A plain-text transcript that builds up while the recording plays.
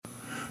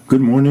Good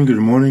morning,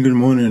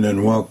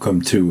 and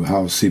welcome to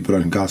Howc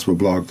Production Gospel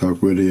Blog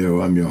Talk Radio.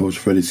 I'm your host,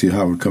 Freddie C.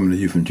 Howard, coming to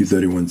you from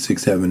 231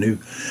 6th Avenue,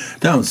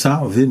 down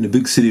south in the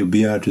big city of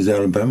Beatrice,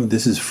 Alabama.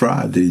 This is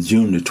Friday,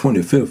 June the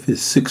 25th.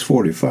 It's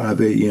 6:45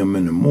 a.m.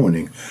 in the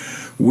morning.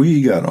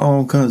 We got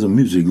all kinds of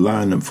music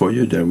lined up for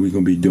you that we're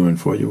going to be doing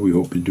for you. We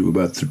hope you do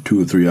about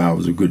 2 or 3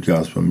 hours of good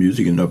gospel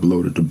music and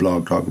upload it to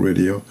Blog Talk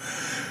Radio.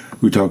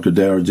 We talked to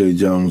Darrell J.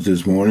 Jones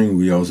this morning.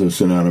 We also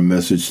sent out a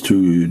message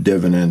to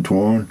Devin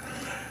Antoine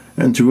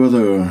and to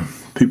other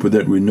people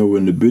that we know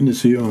in the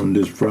business here on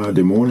this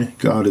Friday morning.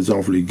 God is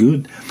awfully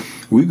good.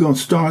 We're going to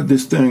start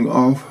this thing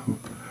off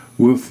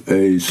with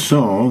a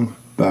song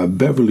by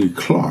Beverly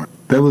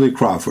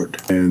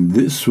Crawford. And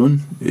this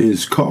one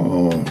is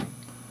called,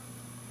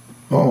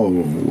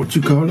 what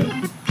you call it?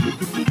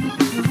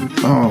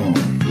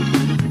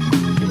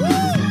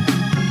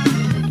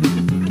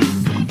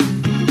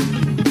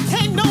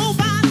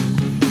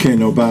 Can't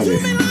nobody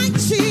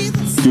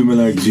do me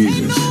like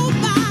Jesus.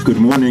 Good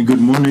morning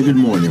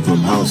from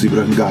Howc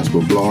Production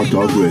Gospel Blog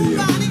Talk Radio,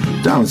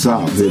 down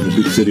south in the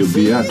big city of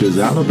Beatrice,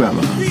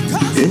 Alabama.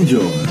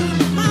 Enjoy.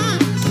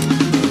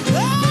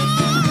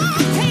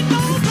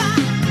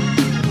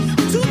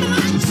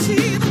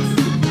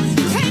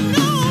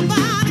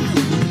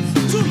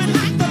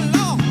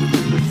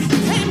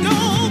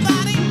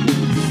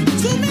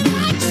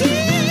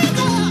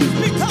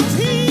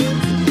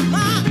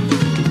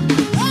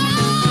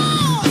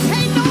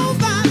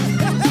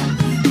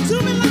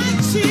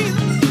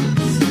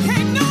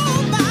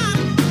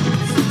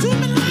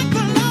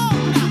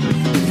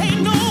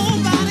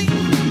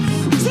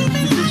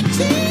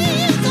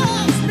 Jesus.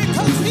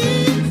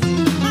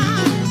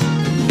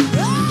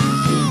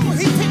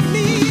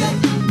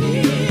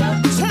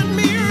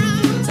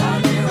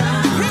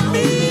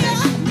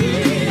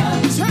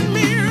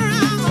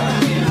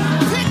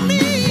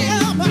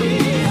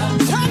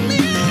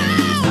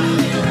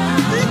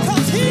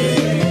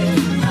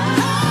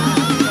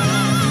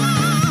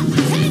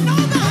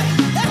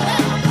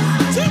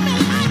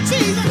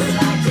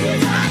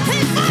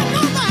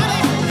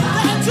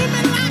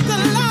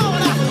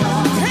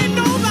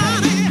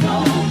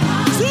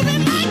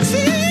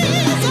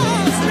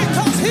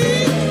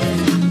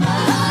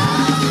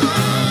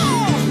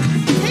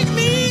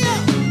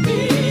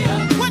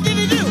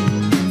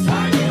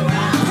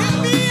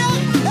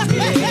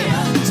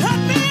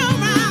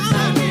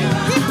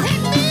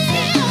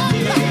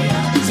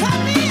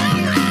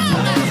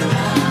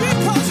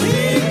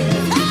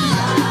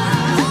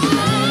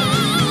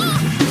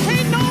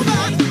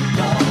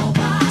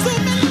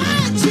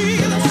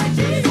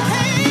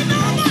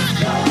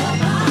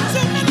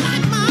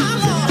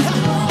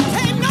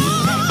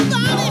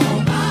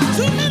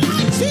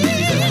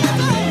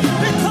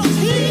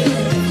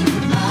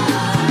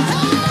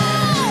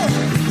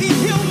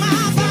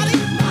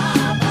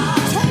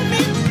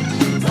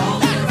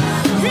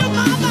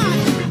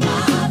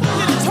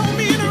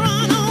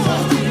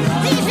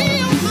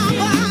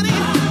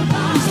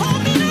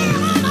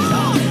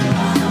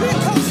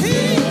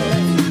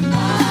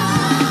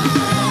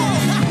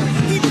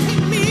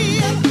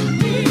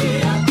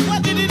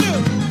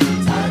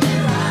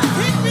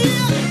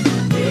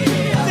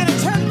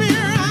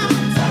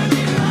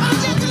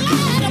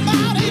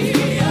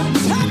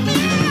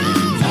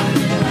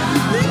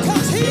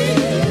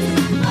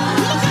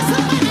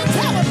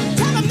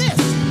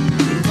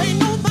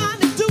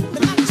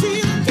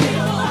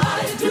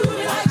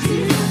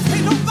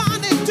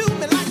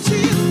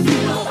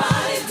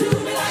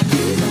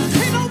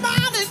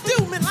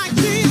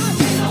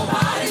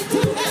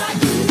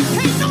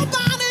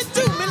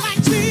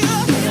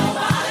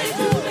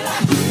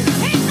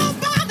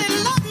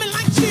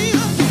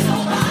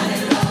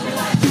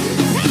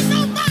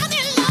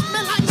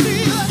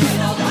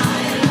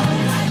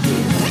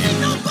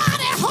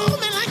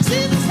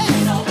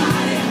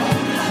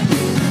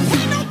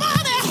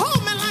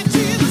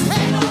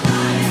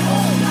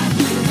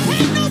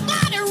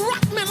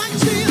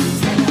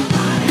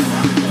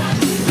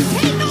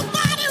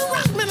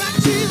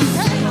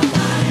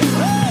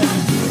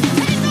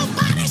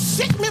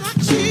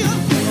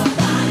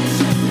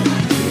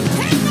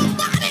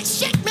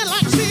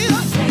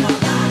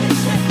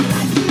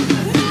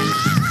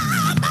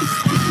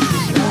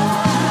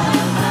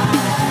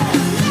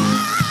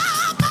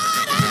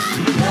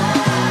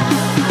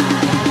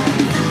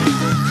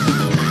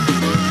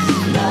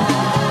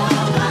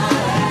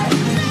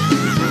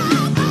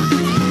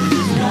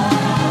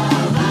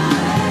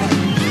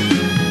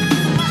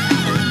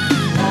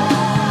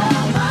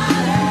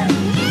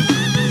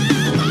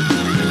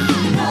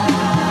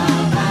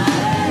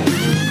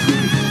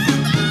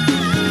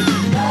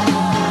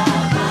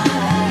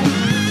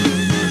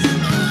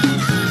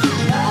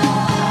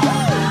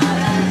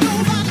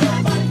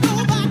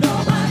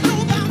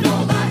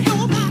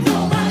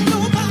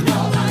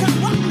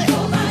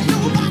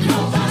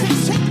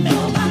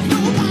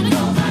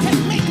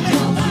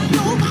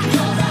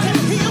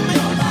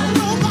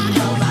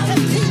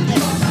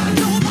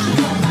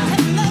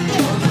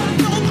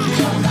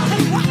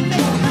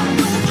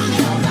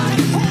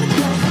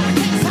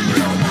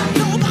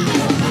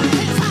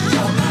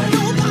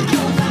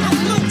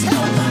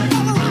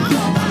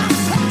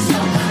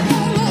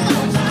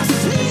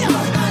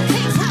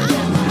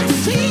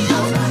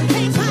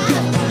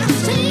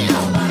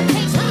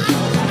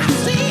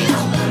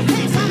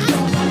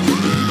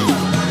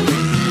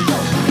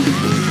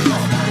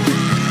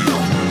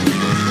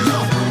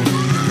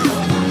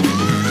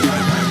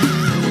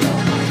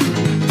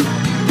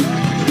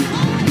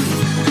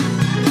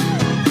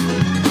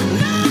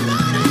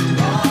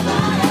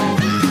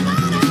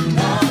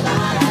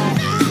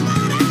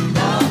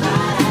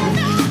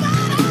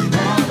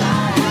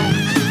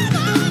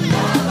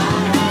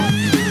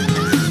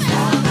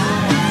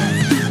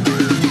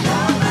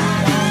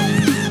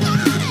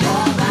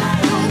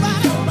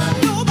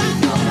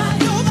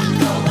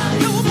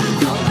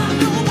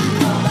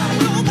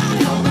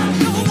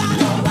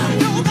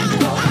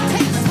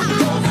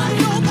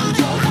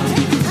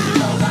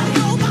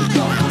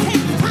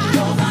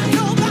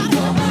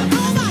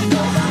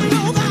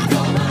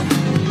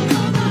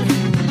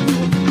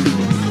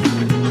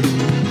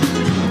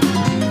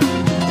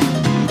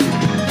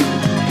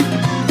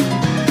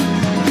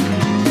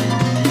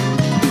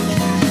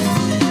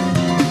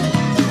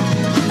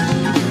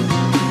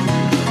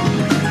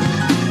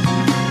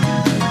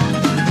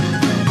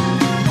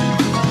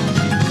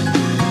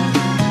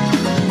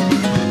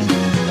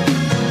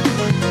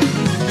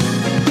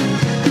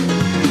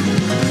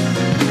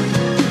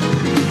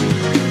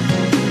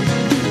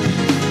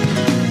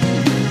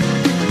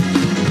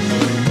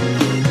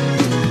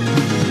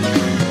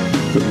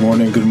 Good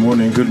morning, good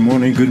morning, good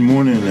morning, good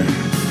morning.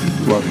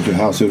 Welcome to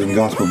Howc and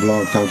Gospel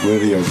Blog Talk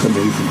Radio, coming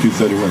to you from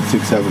 231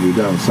 6th Avenue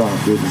down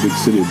south in the big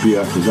city of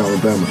Beatrice,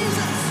 Alabama.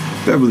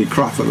 Beverly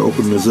Crawford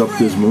opening us up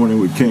this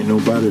morning with Can't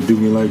Nobody Do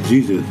Me Like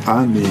Jesus.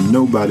 I mean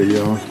nobody,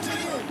 y'all.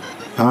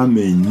 I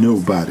mean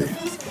nobody.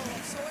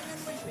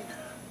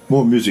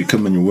 More music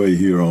coming your way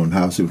here on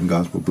Howc and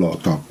Gospel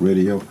Blog Talk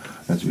Radio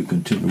as we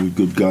continue with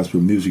good gospel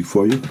music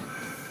for you.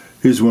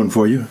 Here's one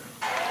for you.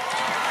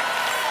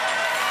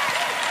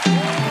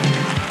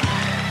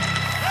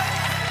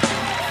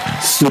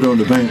 Stood on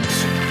the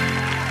banks.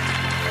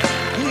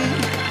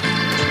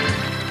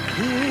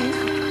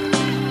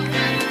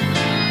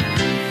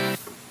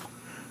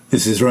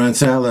 This is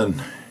Rance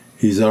Allen.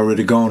 He's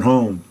already gone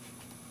home.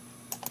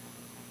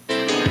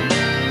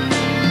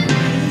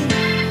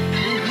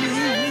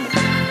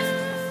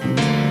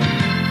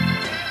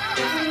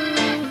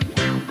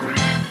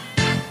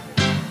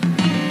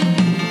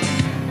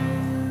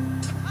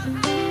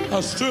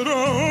 I stood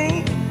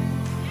on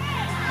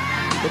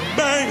the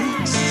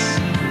banks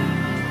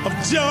of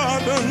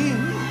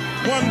Jordan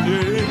one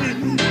day.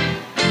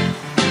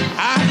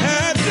 I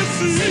had to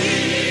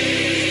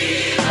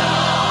see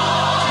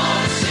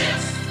the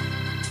ships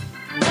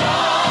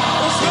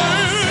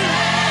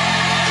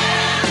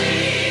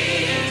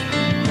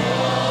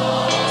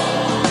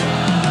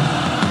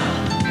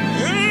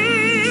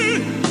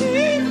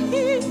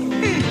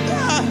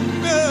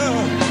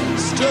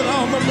stood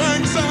on the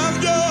banks of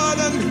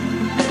Jordan.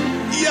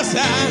 Yes, I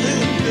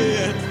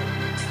did.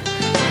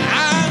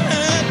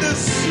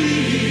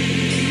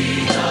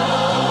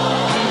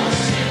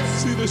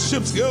 See the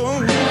ships go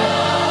on.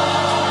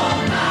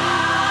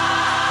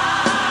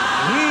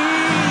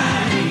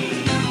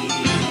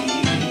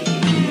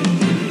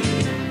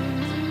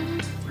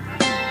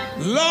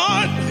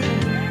 Lord,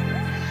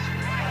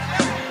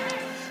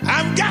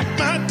 I've got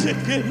my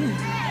ticket.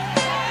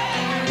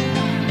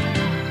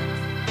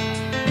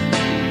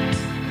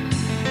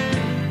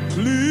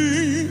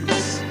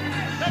 Please,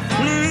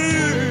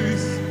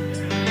 please,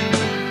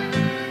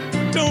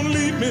 don't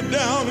leave me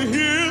down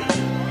here.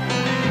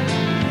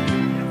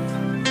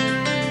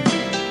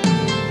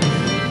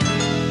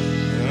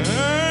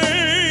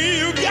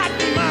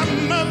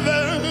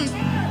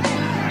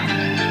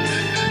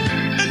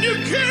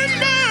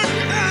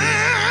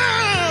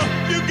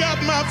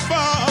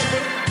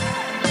 Father,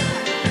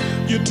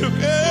 you took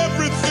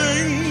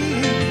everything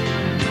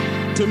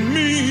to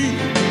me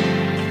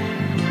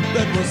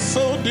that was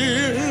so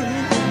dear.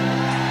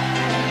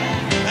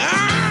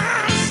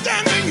 I'm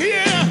standing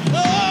here,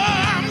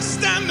 I'm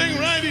standing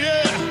right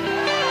here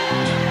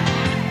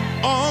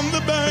on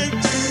the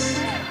banks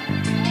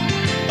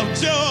of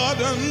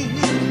Jordan.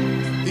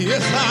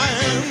 Yes, I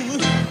am.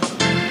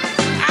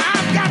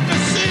 I've got to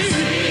see.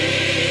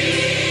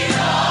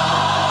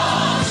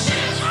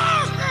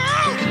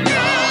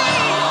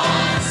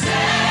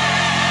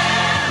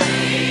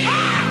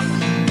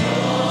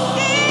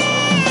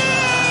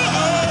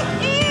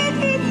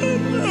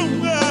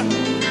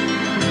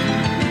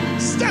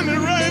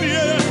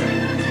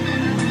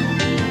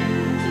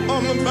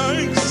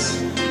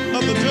 Banks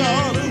of the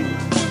Jordan,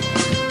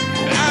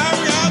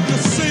 I've got to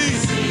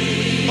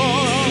see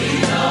all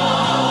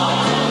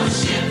the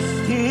ships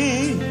go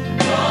by.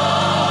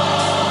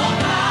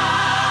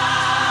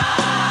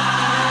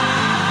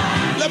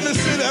 Let me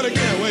say that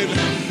again. Wait a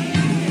minute.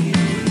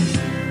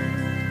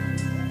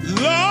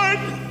 Lord,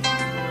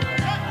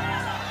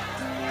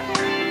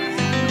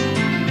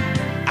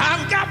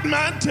 I've got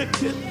my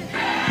ticket.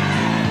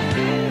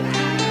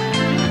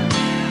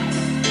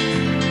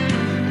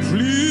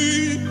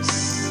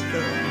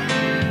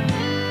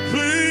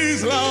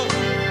 Lord,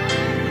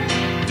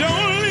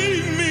 don't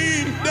leave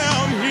me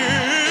down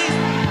here.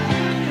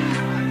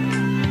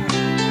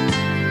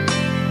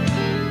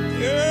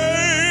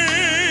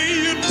 Yeah,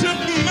 you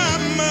took my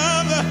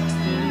mother,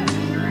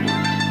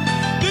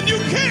 then you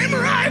came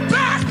right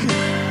back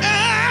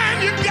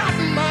and you got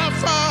my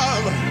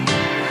father.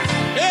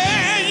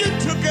 Yeah, you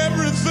took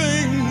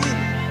everything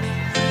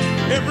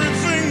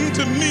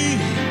to me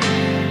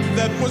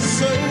that was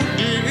so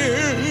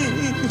dear,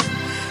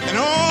 and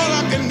all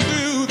I can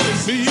do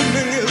this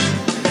evening is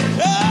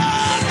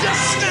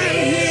just stand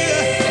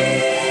here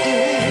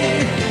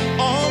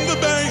on the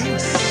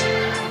banks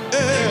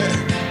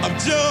of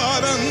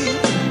Jordan,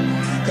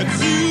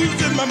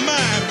 confused in my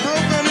mind,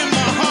 broken in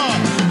my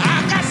heart.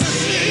 I got to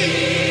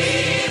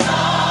see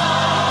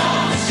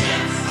those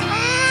ships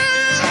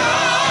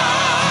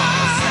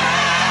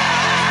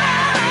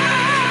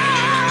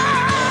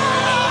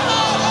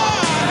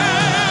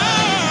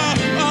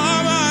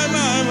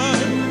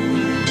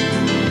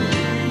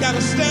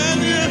gotta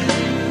stand here,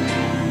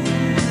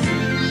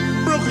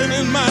 broken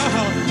in my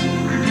heart,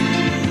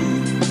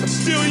 but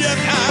still yet I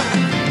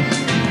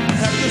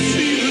have to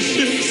see the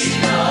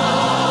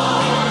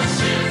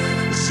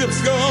ships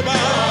go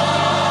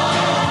by.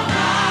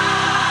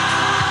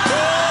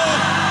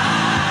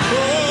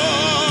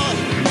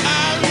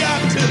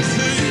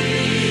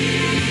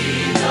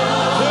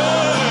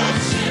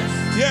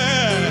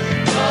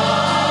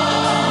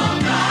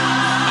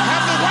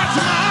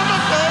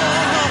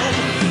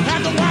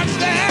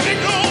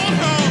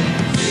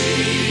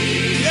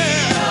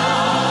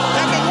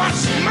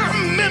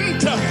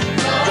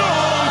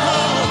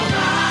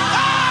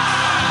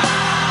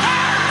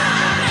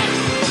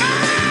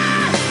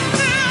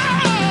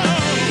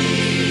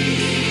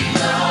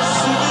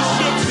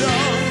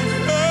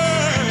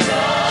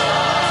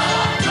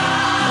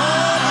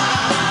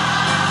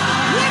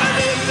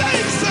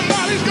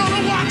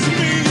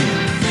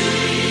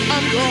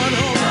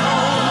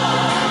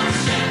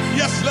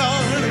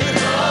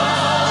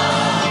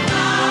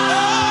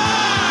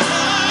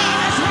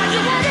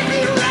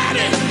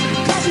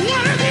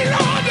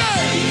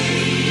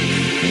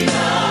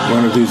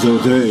 birthday's all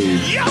day.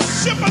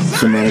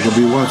 Somebody gonna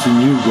be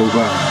watching you go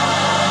by.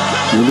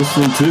 You're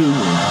listening to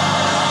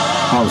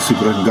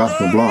Howc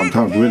Gospel Blog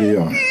Talk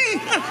Radio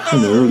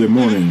in the early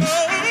mornings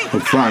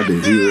of Friday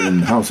here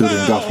in Howc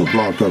Gospel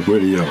Blog Talk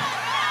Radio.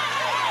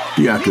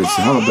 Beatrice,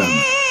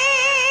 Alabama.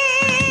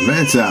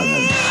 Vance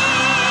Allen.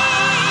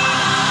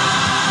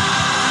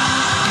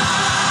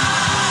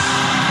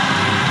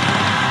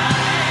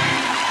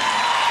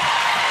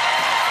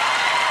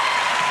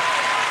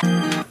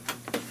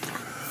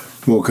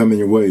 More coming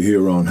your way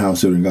here on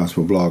Howc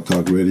Gospel Blog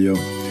Talk Radio.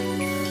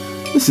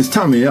 This is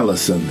Tommy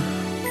Ellison.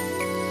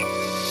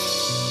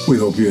 We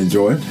hope you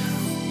enjoy it.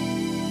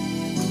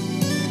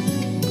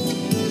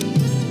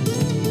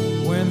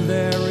 When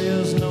there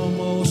is no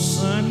more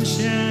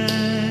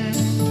sunshine,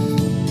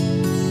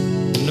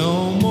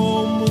 no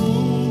more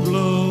moon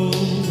glow,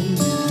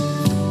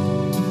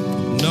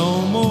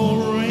 no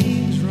more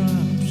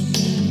raindrops,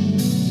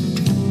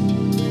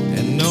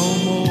 and no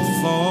more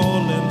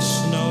falling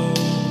snow,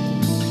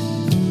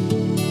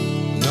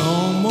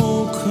 no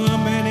more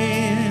coming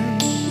in,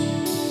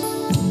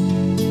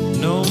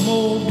 no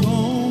more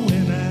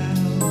going out.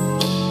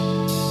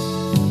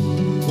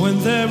 When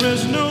there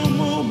is no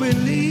more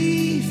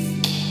belief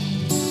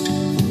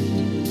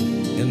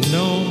and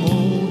no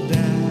more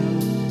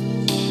doubt,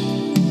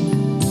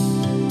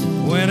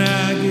 when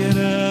I get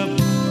up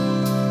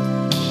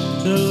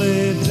to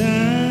lay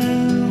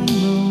down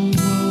no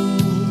more,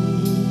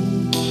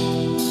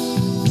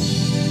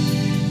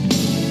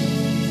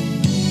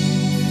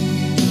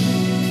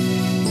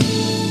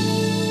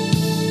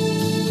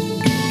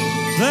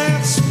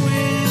 that's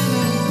when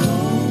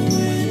I'm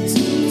going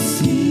to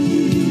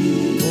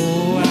see,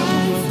 oh,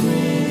 I'm a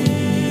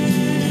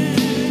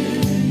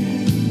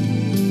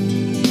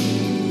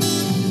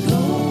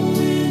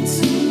going to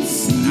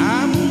see,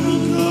 I'm gonna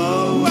go,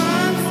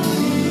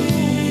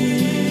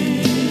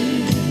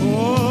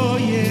 oh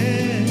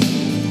yeah,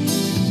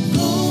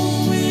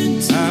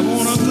 I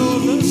wanna go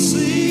to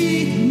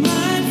see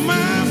my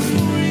friend.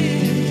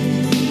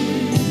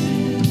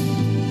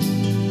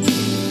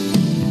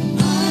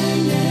 I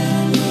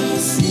never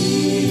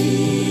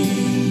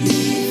seen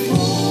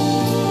before.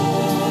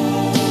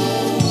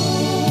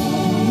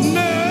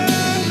 No,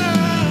 no.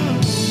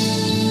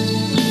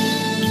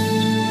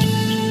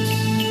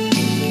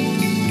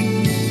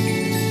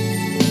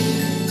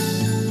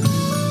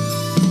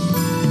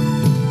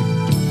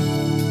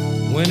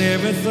 When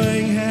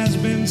everything has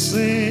been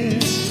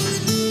said,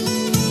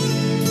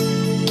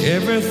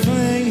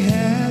 everything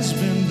has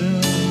been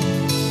done,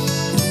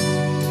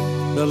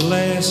 the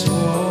last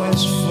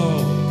voice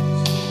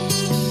falls,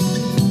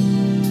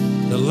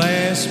 the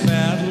last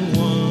battle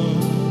won.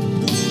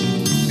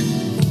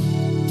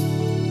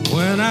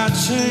 When I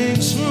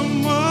change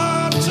from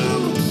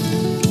mortal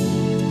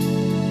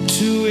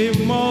to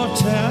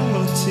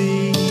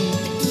immortality,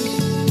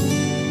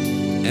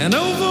 and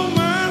over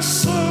my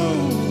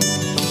soul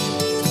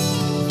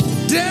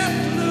death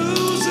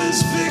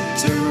loses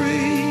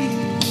victory,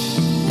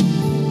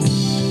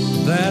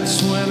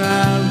 that's when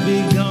I'll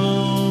be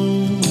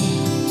gone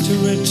to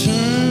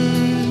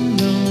return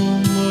no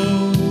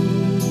more.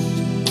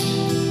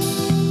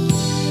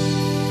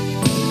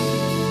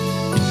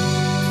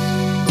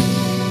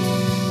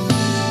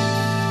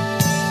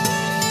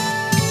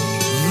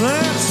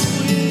 That's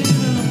when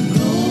I'm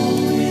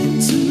going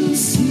to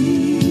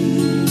see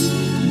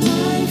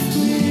my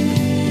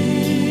friend,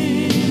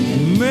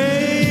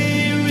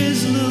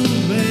 Mary's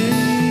little baby.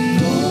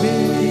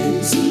 Going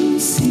to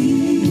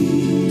see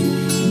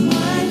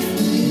my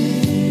friend.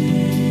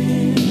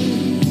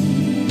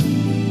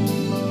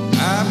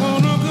 I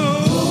wanna go,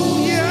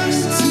 yes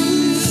I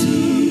do.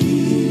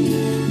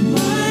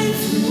 My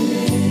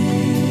friend,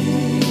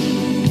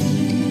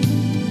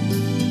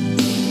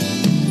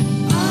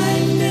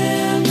 I've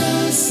never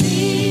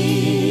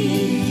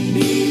seen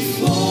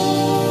before.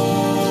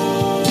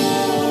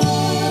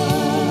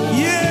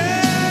 Yeah,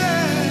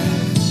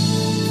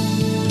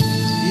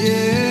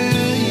 yeah,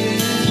 yeah,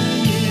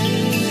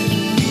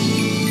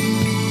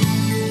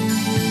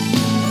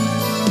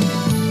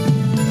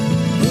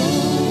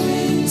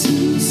 going to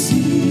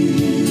see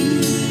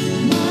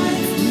my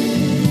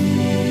friend,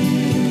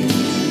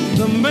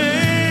 the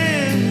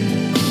man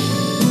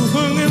who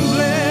hung and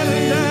bled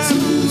and died on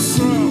the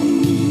cross.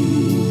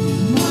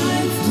 My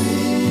friend,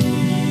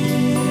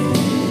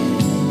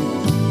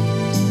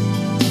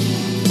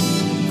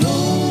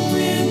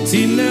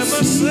 he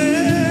never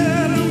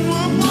said a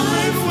one word.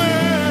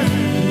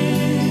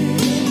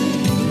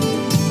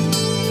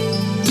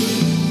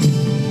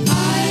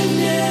 I've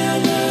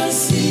never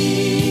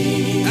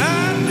seen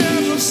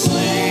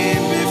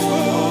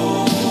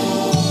before.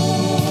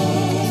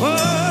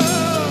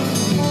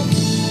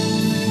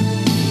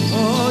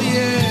 Oh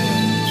yeah,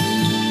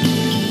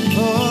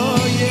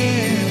 oh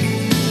yeah.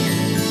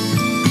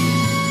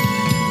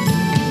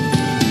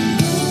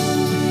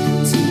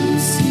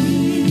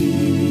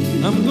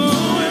 I'm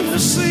going to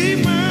see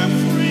my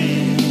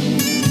friend.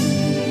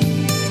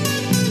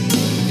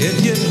 It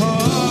gets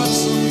hard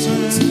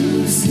sometimes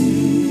to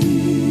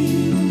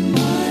see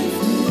my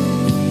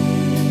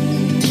friend.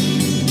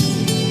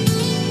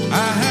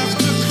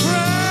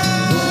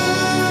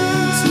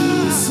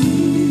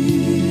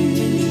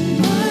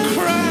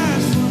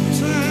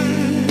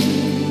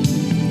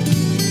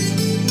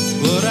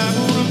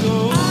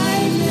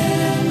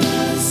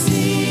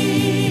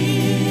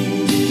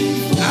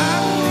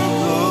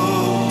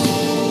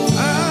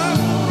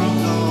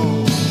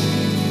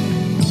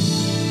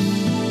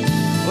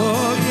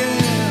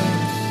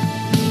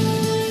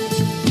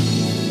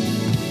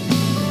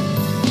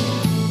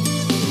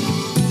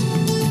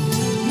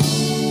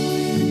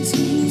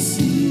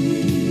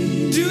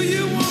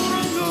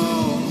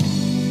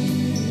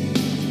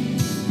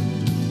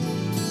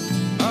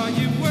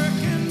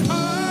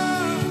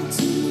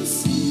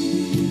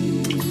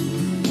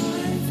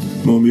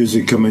 More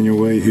music coming your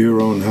way here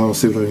on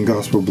Howc and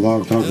Gospel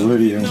Blog Talk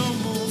Radio.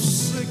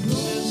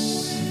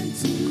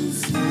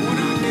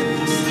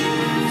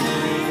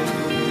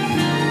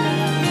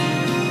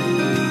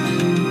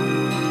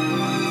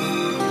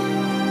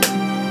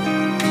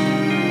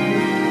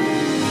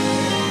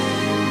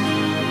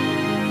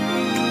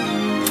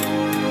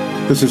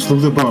 This is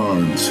Luther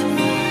Barnes.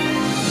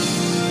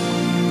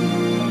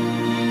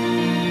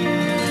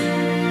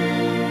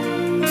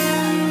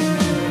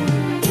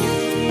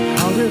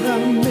 How did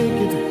I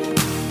make it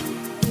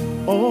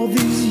all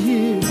these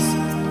years?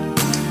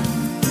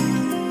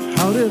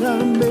 How did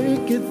I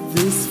make it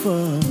this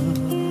far?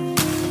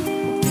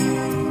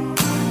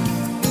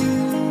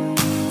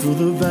 Through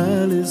the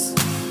valleys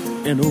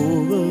and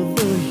over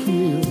the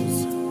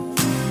hills,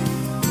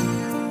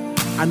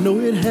 I know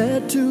it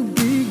had to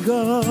be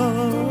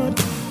God.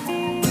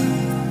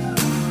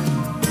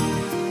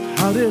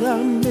 How did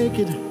I make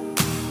it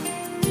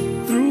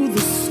through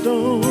the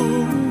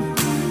storm?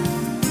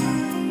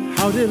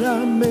 How did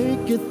I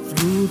make it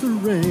through the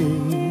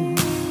rain?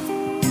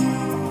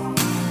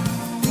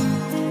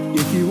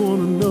 If you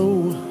want to know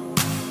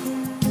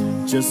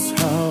just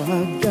how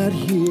I got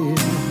here,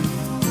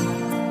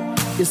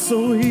 it's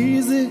so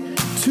easy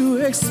to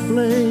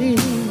explain.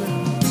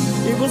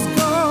 It was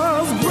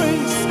God's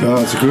grace.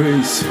 God's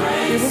grace.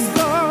 It was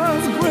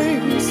God's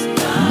grace.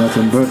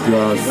 Nothing but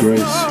God's grace.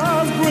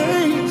 God's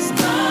grace.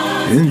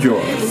 Enjoy.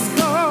 It was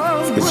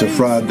God's It's a grace.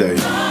 Friday.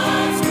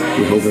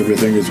 We hope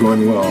everything is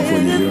going well for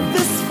you here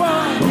This far.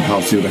 on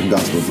Howc and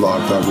Gospel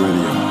Blog Talk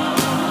Radio.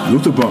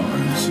 Luther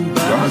Barnes,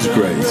 God's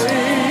grace.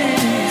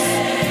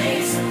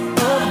 Grace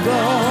of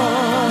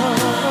God.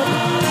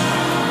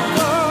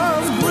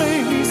 God's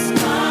grace.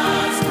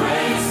 God's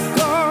grace.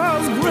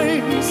 God's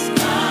grace.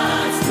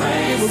 God's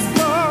grace. It was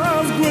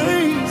God's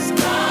grace.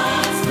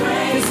 God's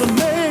grace. It's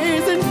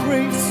amazing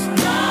grace.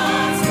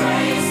 God's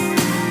grace.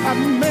 I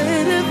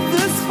made it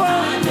this far.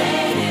 I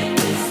made it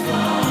this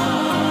far.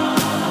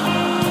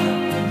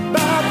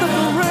 By the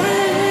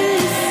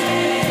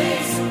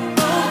grace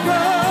of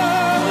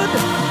God.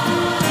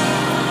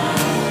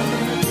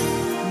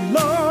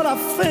 Lord, I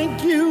thank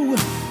you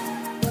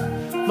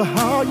for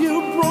how you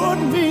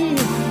brought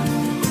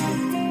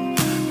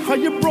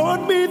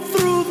me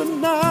through the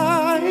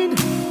night.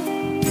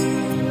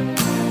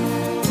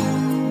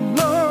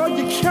 Lord,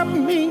 you kept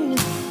me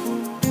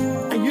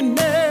and you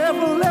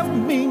never left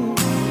me.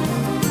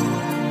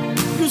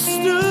 You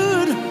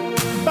stood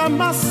by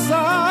my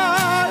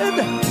side.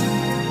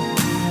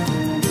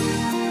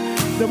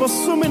 There were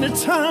so many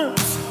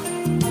times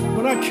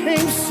when I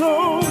came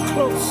so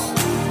close.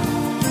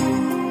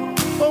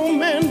 Oh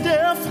man,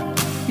 death,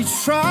 he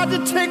tried to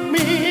take me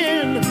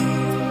in.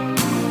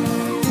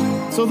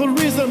 So the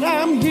reason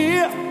I'm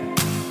here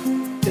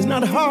is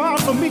not hard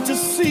for me to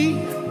see.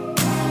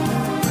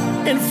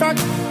 In fact,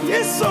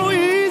 it's so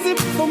easy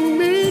for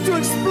me to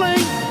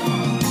explain.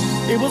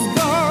 It was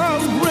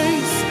God's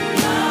grace.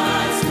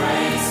 God's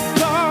grace.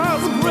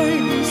 God's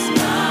grace.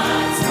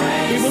 God's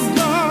grace. It was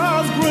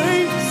God's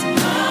grace.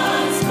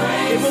 God's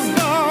grace. It was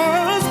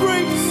God's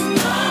grace.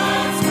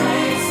 God's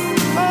grace.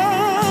 I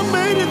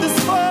made it this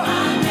far. I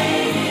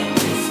made it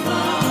this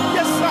far.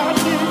 Yes, I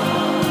did.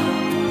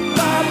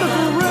 By the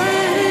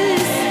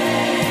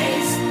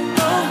grace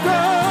of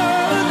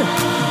God.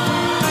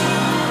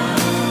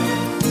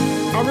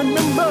 I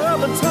remember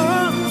the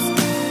times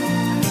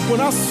when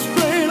I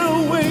strayed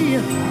away.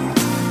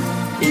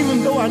 Even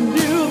though I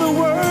knew the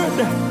word,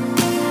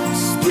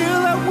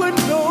 still I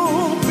wouldn't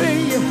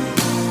obey.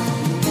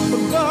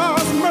 But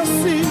God's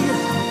mercy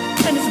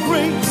and His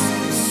grace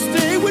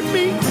stayed with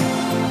me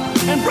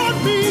and brought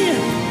me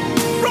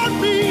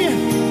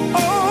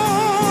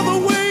all the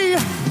way.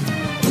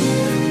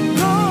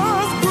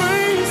 God's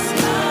grace,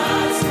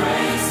 God's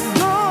grace,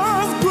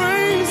 God's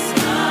grace,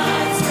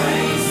 God's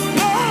grace,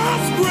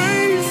 God's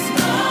grace,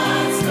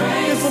 God's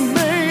grace. It's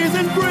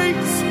amazing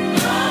grace.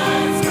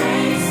 God's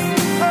grace.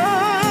 I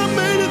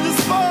made it this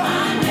far. I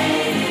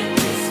made it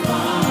this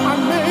far. I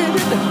made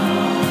it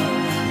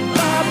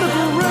by the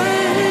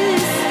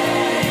grace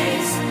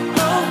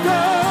of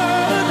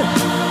God.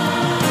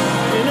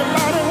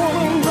 Anybody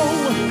wanna know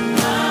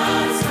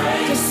God's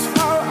grace? Just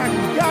how I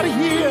got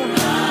here?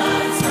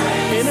 God's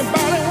grace.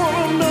 Anybody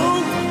wanna know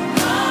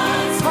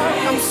God's how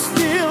grace? I'm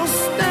still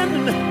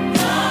standing?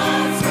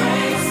 God's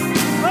grace.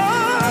 I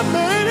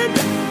made it.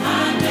 I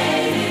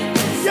made it.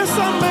 Yes, I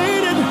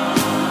made it.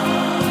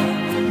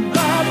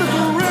 By the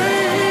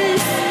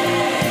grace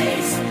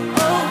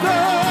of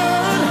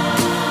God.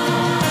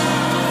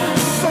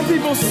 Some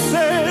people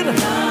said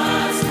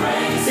God's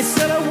grace. They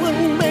said I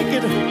wouldn't make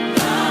it.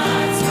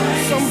 God's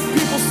grace. Some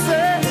people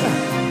said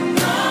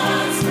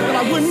God's grace. That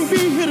I wouldn't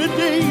be here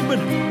today, but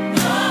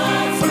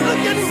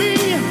look at me.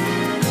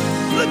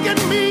 Look at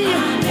me. I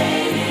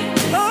made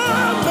it. I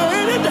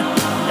made it.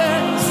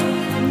 Yes.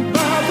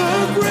 By the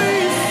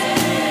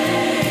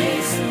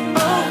grace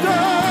of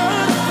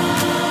God.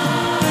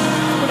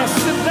 When I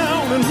sit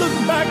down and look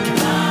back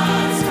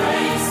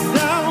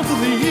down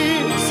through the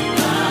years,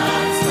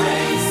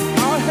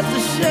 I'll have to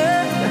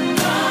shed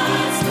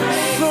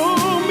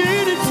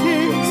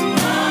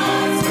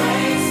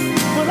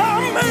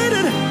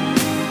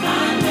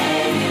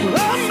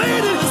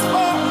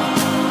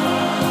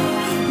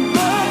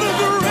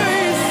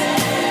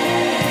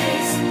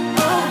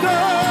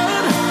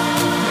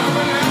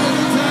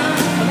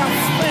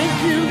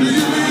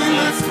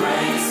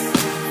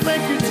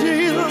Thank you,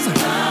 Jesus.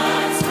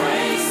 God's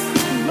grace.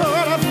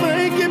 Lord, I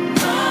thank you.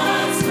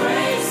 God's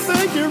grace.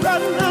 Thank you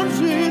right now,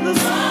 Jesus.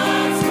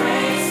 God's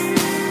grace.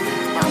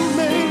 I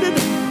made it.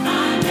 I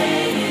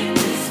made it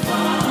this far. I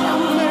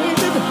made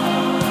it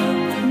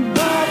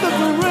by the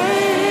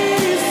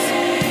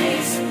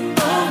grace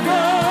of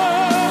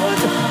God.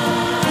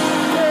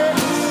 Yes.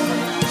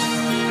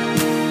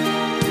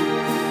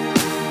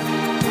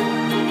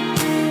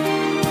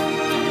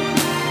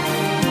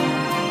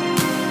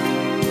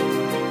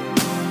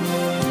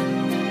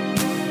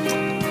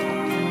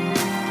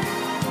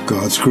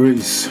 God's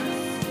grace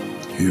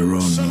here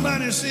on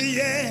Somebody say,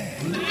 yeah.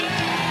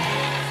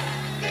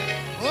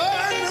 Oh,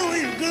 I know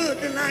he's good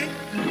tonight.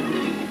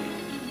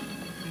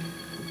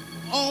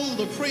 On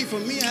the Pray For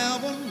Me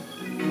album.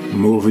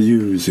 More for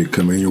you is it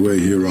coming your way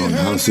here on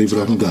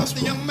Howc and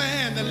Gospel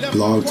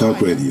Blog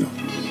Talk Radio.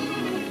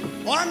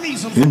 Oh, I need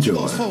some Enjoy.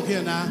 those folk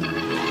here now.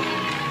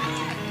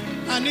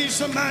 I need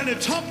somebody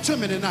to talk to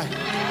me tonight.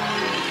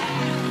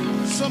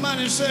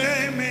 Somebody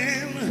say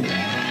amen.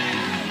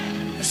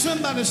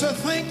 Somebody say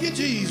thank you,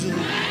 Jesus.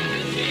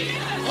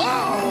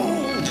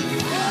 Oh!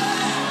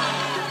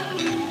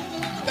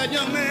 That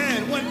young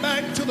man went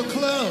back to the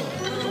club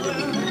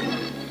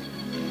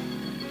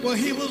where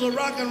he was a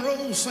rock and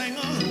roll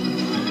singer.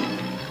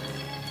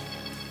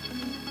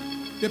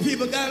 The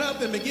people got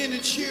up and began to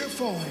cheer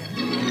for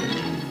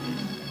him.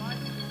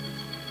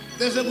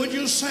 They said, would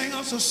you sing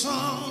us a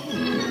song?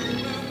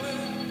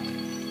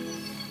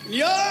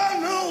 Y'all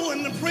know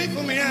in the Pray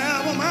For Me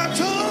album, I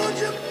told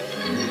you.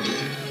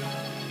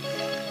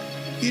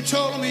 He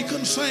told him he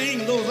couldn't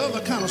sing those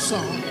other kind of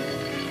songs.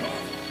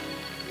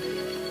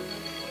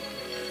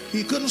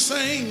 He couldn't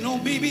sing no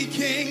B.B.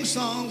 King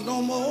songs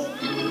no more.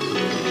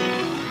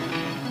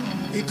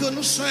 He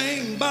couldn't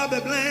sing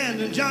Bobby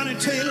Bland and Johnny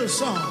Taylor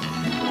songs.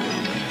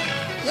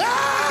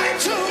 I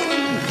told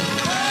him.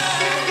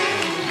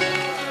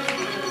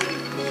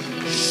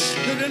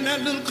 Stood in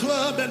that little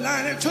club that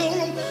night and told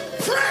him,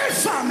 pray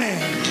for me.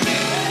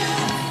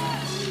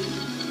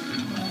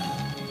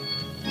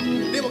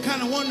 They were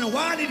kind of wondering,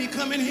 why did he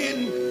come in here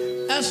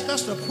and ask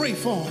us to pray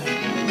for him?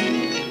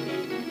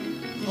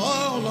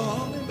 Oh,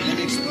 Lord, let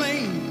me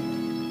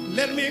explain.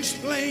 Let me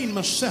explain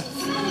myself.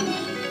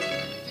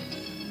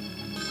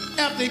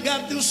 After he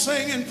got through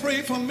singing,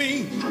 pray for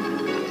me.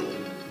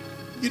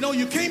 You know,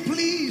 you can't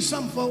please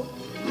some folk.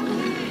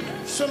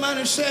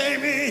 Somebody say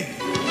me.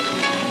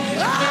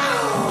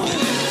 Oh!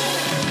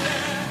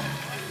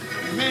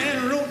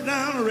 Man wrote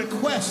down a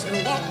request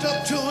and walked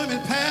up to him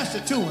and passed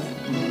it to him.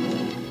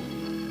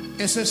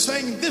 And said,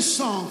 sing this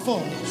song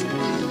for us.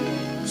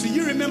 So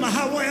you remember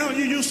how well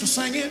you used to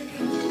sing it?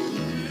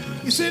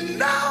 He said,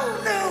 no,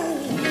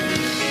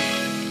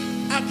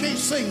 I can't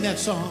sing that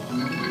song.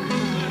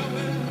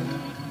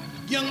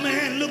 Young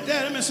man looked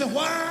at him and said,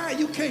 why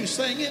you can't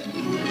sing it?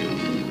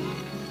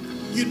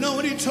 You know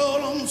what he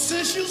told him?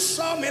 Since you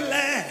saw me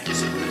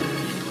last,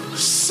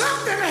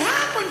 something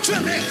happened to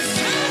me.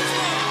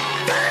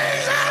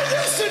 Things I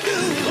used to do,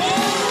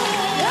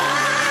 I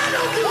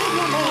don't do it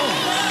no more.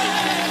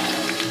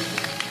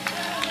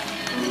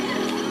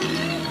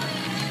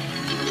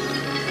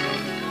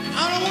 I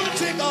don't want to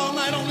take all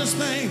night on this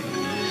thing.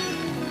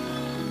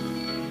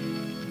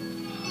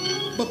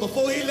 But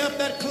before he left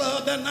that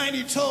club that night,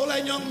 he told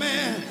that young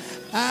man,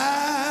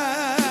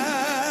 I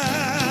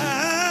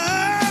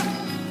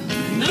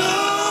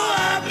know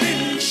I've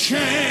been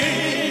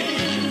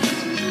changed.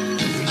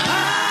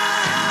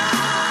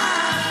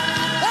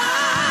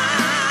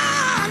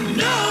 I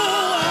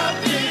know I've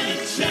been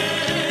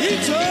changed. He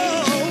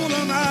told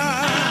him, I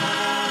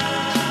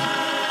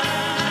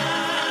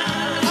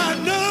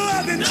know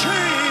I've been changed.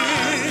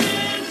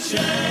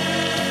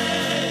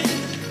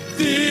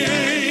 The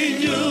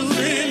angels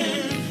in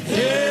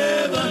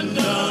heaven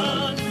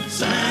done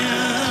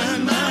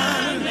sign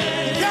my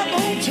name. Kept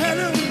on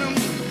telling them,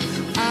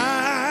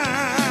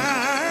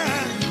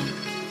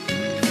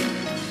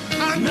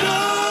 I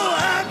know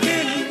I've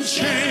been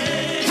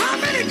changed. How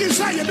many can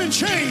say you've been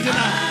changed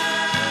tonight?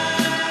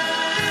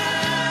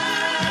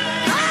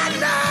 I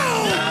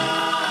know.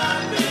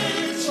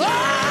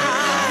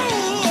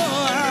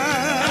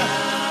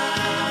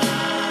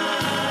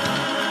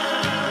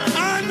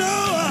 I know.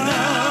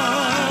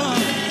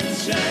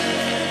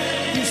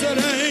 He said,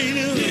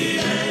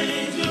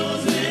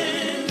 angels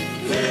in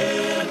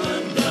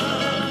heaven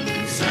done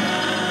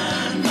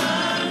sign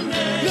my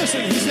name.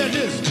 Listen, he said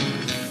this.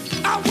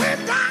 I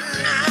went down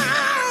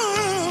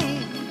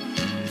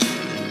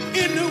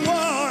in the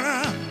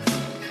water.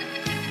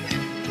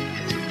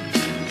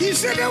 He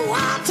said the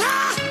water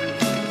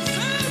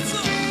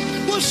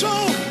was so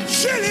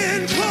chilly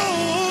and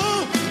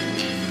cold.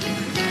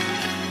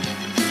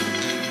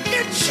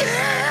 It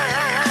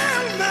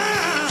chilled my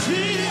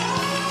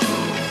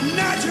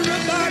natural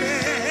body.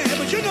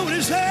 But you know what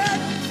he said?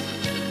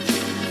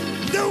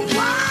 The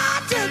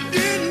water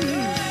didn't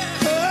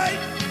hurt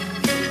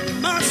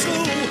my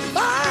soul.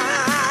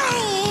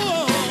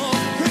 Oh,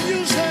 can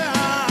you say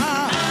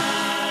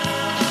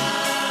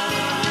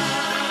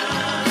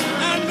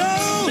I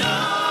know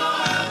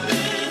I've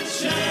been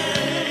changed.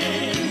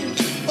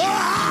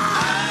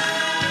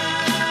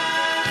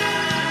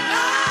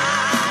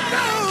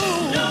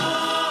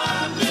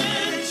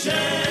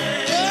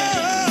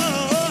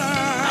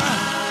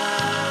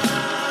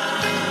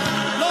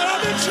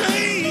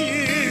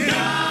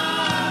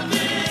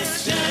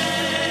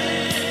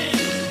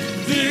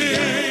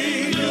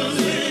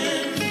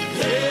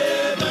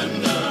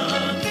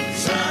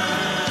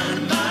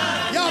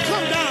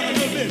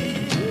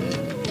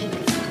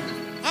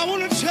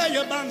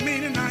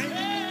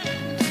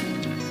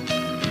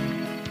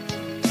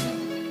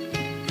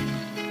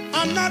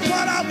 I'm not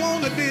what I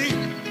want to be.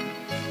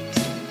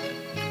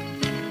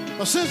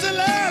 But since the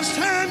last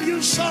time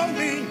you saw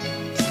me,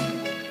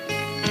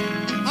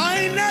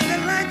 I ain't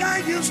nothing like I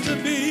used to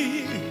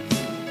be.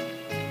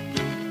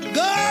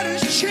 God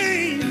has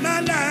changed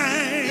my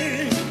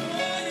life.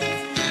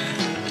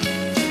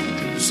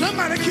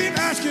 Somebody keep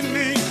asking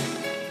me,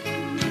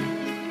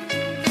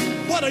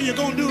 what are you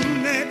gonna do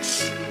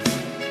next?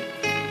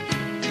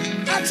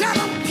 I tell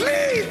them,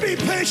 please be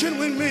patient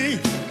with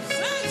me.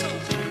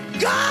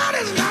 God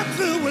is not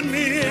through with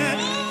me yet.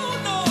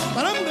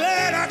 But I'm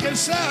glad I can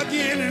say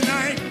again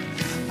tonight.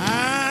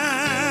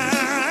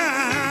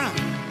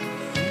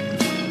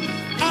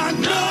 I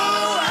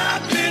know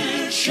I've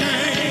been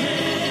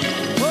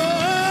changed. Oh,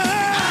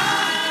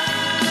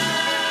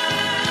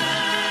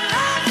 I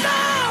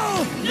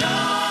know.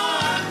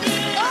 I've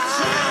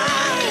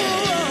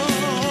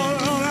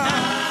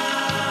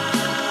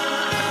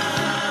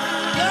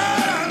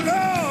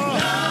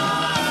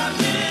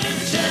been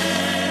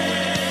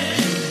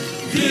changed.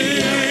 The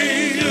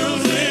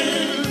angels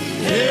in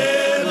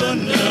heaven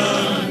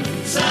done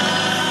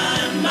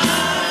sign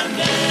my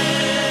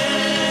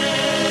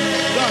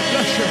name. God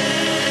bless you.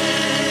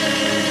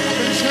 I've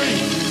been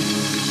changed.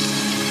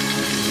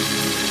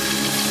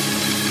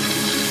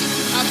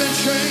 I've been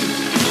changed.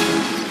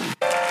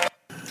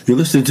 You're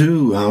listening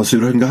to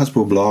Howc and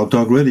Gospel Blog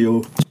Talk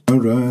Radio. All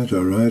right.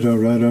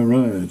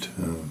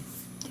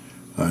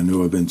 I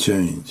know I've been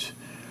changed.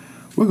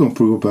 We're going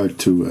to go back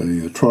to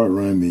a Troy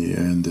Ramey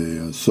and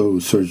the Soul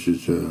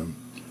Searchers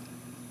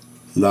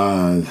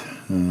live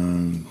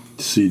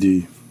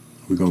CD.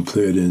 We're going to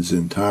play it in its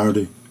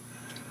entirety.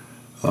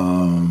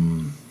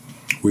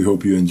 We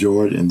hope you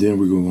enjoy it, and then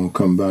we're going to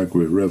come back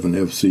with Reverend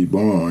F.C.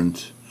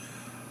 Barnes.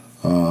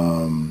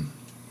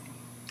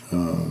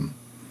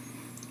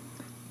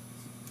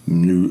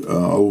 New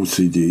old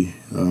CD.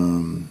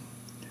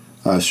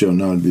 I Shall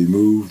Not Be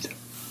Moved,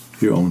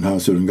 here on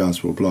Howc and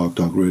Gospel Blog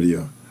Talk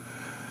Radio.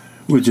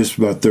 We're just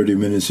about 30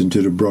 minutes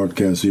into the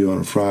broadcast here on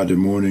a Friday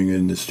morning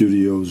in the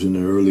studios in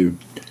the early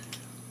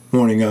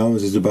morning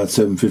hours. It's about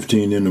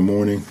 7:15 in the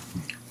morning.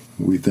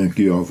 We thank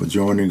you all for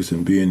joining us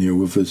and being here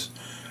with us.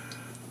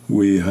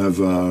 We have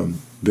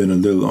been a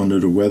little under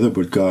the weather,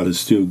 but God is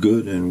still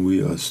good, and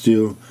we are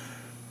still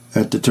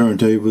at the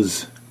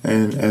turntables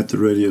and at the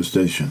radio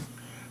station.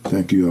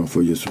 Thank you all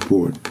for your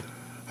support.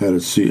 Had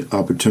an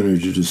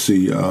opportunity to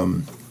see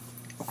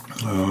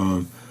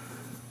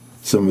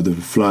some of the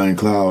Flying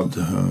Cloud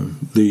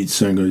lead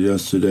singer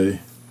yesterday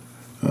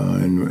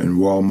in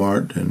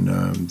Walmart, and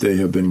they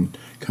have been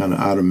kind of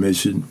out of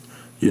mission.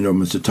 You know,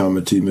 Mr.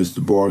 Thomas T.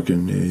 Mr.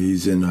 Borkin,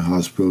 he's in the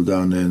hospital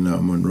down there in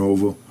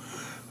Monroeville.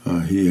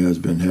 He has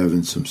been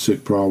having some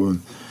sick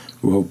problems.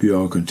 We hope you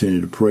all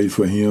continue to pray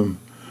for him.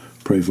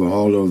 Pray for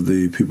all of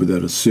the people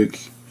that are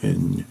sick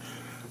and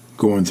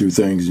going through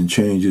things and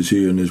changes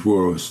here in this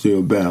world,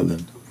 still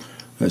battling.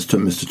 That's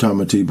Mr.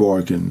 Thomas T.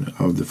 Borkin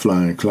of the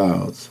Flying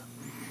Clouds.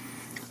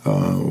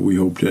 We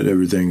hope that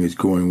everything is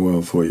going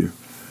well for you.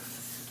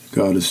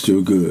 God is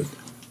still good.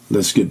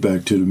 Let's get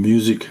back to the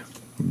music.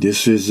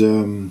 This is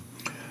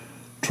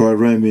Troy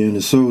Ramey and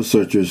the Soul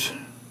Searchers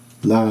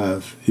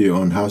live here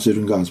on Howc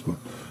and Gospel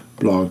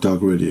Blog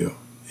Talk Radio.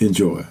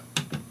 Enjoy.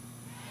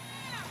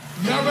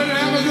 Y'all ready to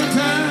have a good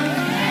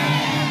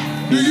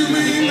time? Do you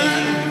mean that?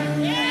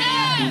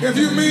 If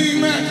you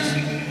mean that,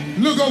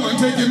 look over and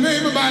take your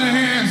neighbor by the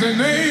hand and say,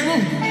 neighbor,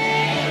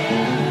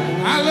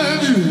 I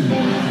love you.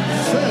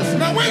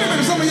 Now wait a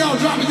minute, some of y'all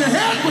dropping your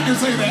head when you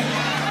say that.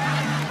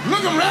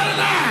 Look them right in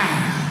the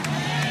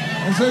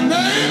eye and say,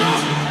 neighbor,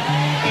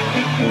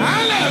 I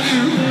love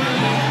you.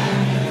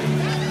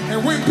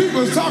 And when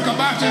people talk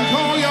about you and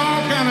call you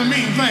all kind of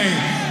mean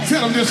things,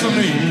 tell them this for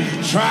me.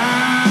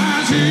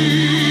 Try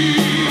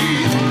Jesus.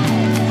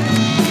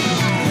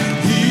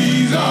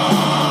 He's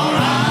all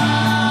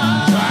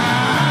right.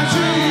 Try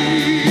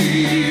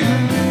Jesus.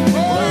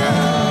 Oh,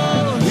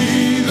 yeah.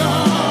 He's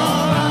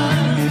all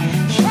right.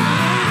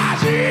 Try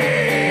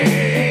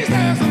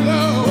Jesus,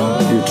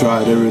 Lord. You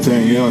tried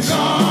everything else.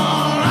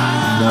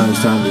 Now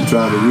it's time to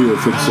try the real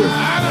fixer,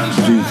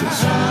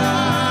 Jesus.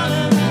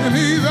 And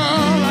he's all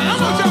right. I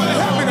want y'all to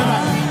help me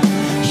tonight.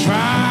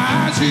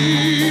 Try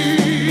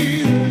Jesus.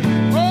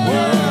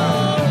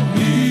 Oh,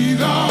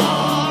 he's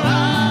all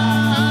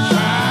right.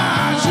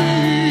 Try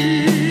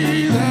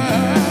Jesus.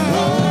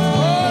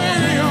 Oh,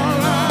 he's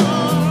all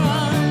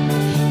right.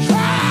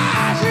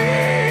 Try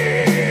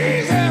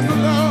Jesus,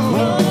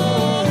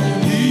 Lord.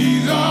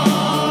 He's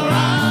all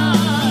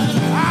right.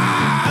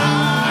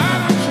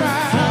 I've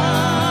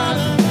tried,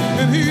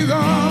 and he's all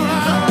right.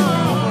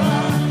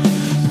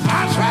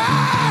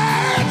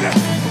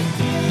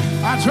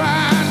 I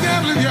tried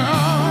devil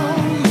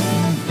young.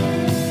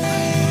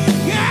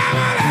 Yeah,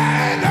 but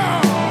I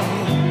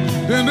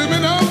know didn't do me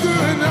no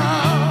good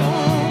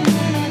now.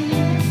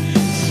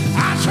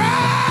 I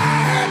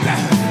tried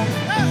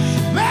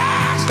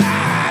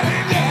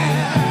backsliding,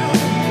 yeah,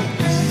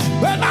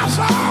 but my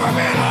soul has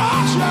been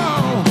lost,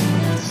 Lord.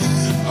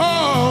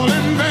 All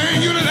in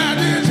vain, you that I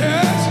did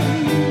test.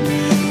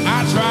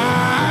 I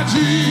tried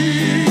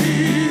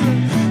Jesus.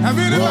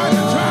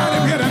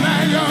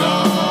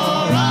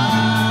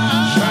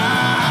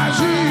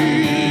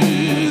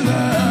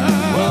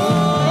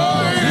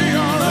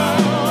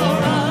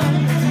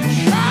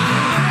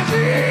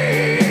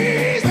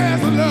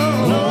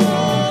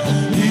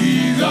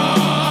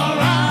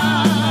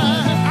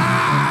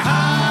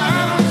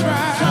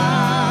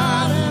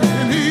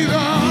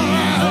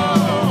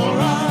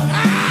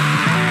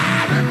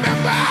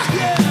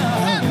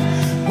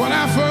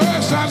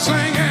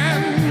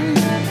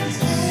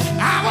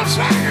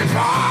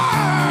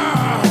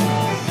 world,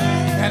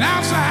 and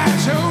outside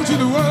shows you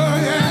the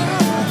world, yeah.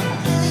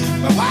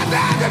 But what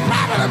does it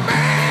profit a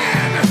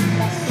man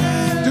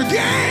to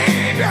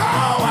gain the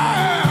whole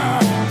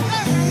world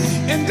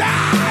and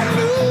die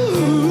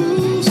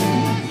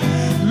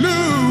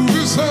lose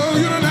his soul?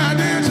 You don't know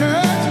that,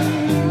 church.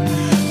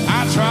 I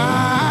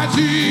tried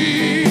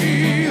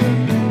Jesus.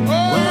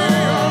 Oh,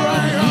 yeah, all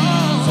right,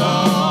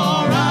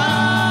 all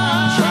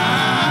right.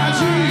 Tried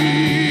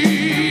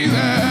Jesus.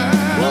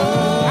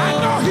 I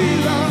know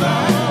he's all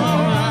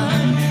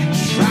right.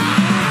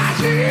 Try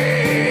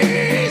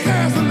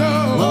Jesus,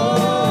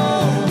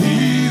 Lord.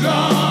 He's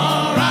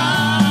all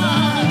right.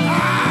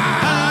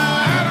 I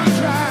done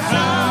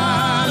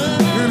tried,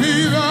 and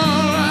he's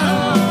all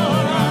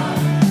right.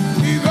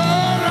 He's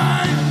all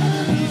right.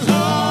 He's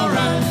all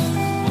right.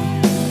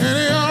 And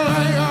he all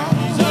right, y'all.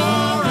 He's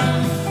all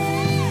right.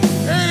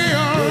 And he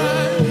all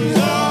right. He's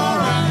all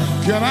right.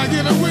 Can I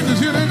get a witness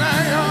here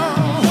tonight, y'all?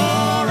 He's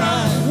all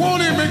right.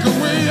 Won't he make a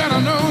way out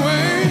of no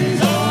way?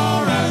 He's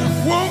all right.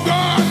 Won't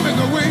God make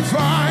a way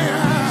for you?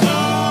 He's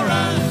all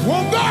right.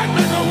 Won't God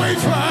make a way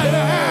for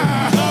you?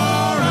 He's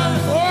all right.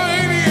 Oh,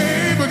 ain't he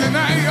able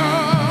tonight,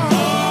 y'all?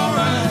 All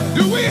right.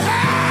 Do we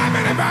have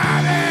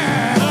anybody?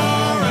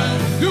 All right.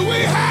 Do we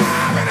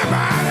have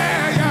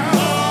anybody, y'all?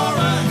 All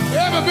right.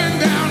 Ever been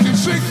down to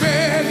sick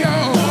bed,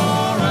 y'all?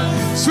 All right.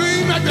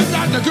 Seems like the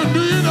doctor couldn't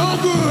do you no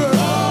good.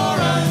 All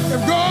right.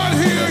 If God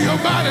heal your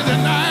body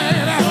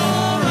tonight,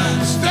 all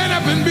right. Stand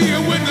up and be a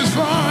witness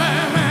for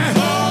him.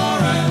 All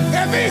right.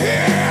 If he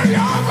heal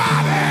your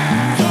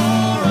body,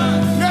 all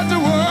right. Let the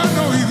world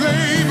know he's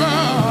able.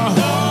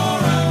 All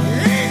right.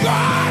 He's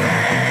God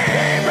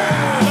able.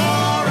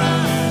 All right.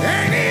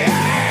 Ain't he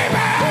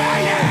able?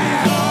 Yeah.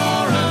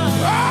 All right.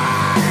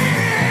 Oh,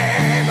 he's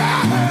able.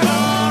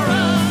 All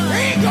right.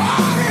 He's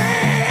God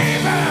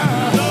able.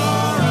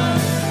 All right.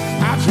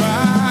 I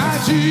tried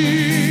Jesus.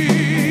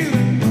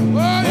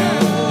 Oh, yeah.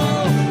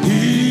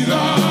 He's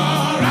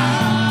all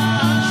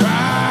right.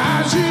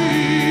 Try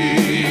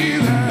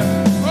Jesus.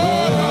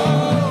 Oh,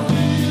 Lord.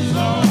 He's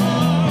all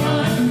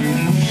right.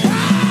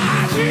 Try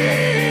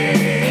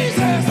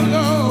Jesus,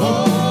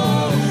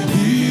 Lord.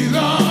 He's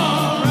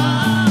all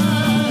right.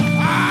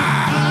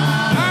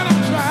 I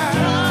done tried,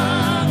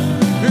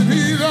 and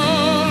he's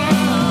all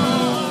right.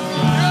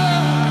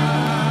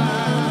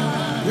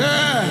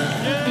 Yeah.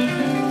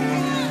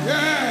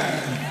 Yeah.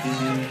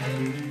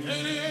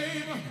 Ain't he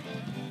able?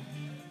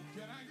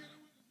 Can I get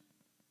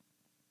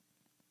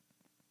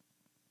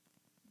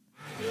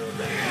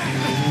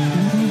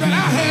that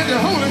I had the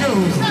Holy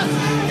Ghost?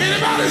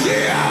 Anybody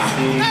here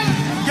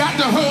got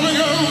the Holy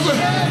Ghost?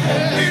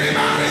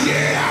 Anybody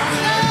here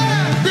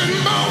been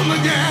born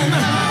again?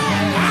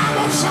 I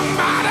want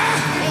somebody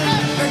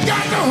that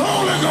got the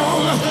Holy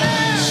Ghost.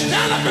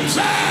 Stand up and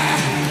say,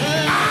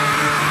 I've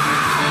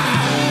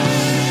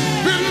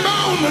been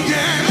born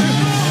again.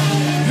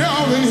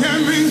 Y'all didn't hear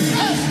me,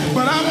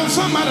 but I want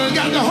somebody that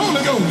got the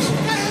Holy Ghost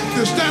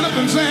to stand up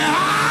and say,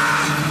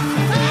 I've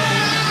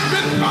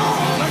been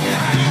born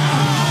again.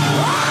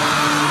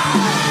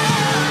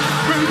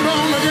 Been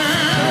born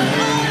again.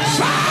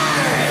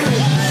 Saved,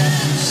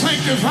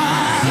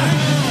 sanctified,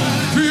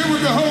 filled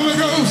with the Holy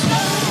Ghost.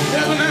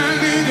 Every now and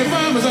then you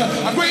find us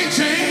a great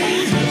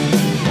change.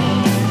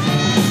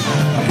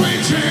 A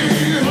great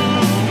change.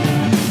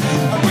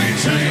 A great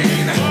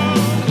change.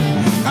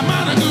 I'm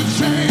on a good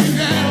change,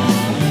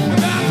 yeah.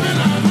 And I've been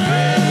a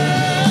great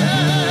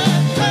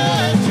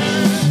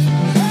change.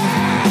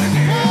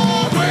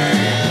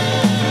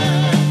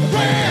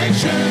 Great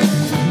change.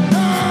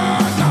 Oh,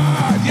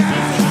 God,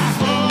 yeah.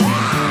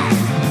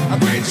 A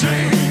great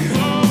change.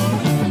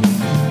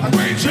 A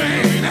great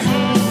change.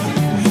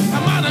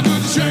 I'm on a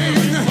good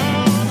change.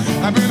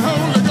 I've been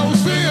Holy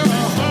Ghost filled.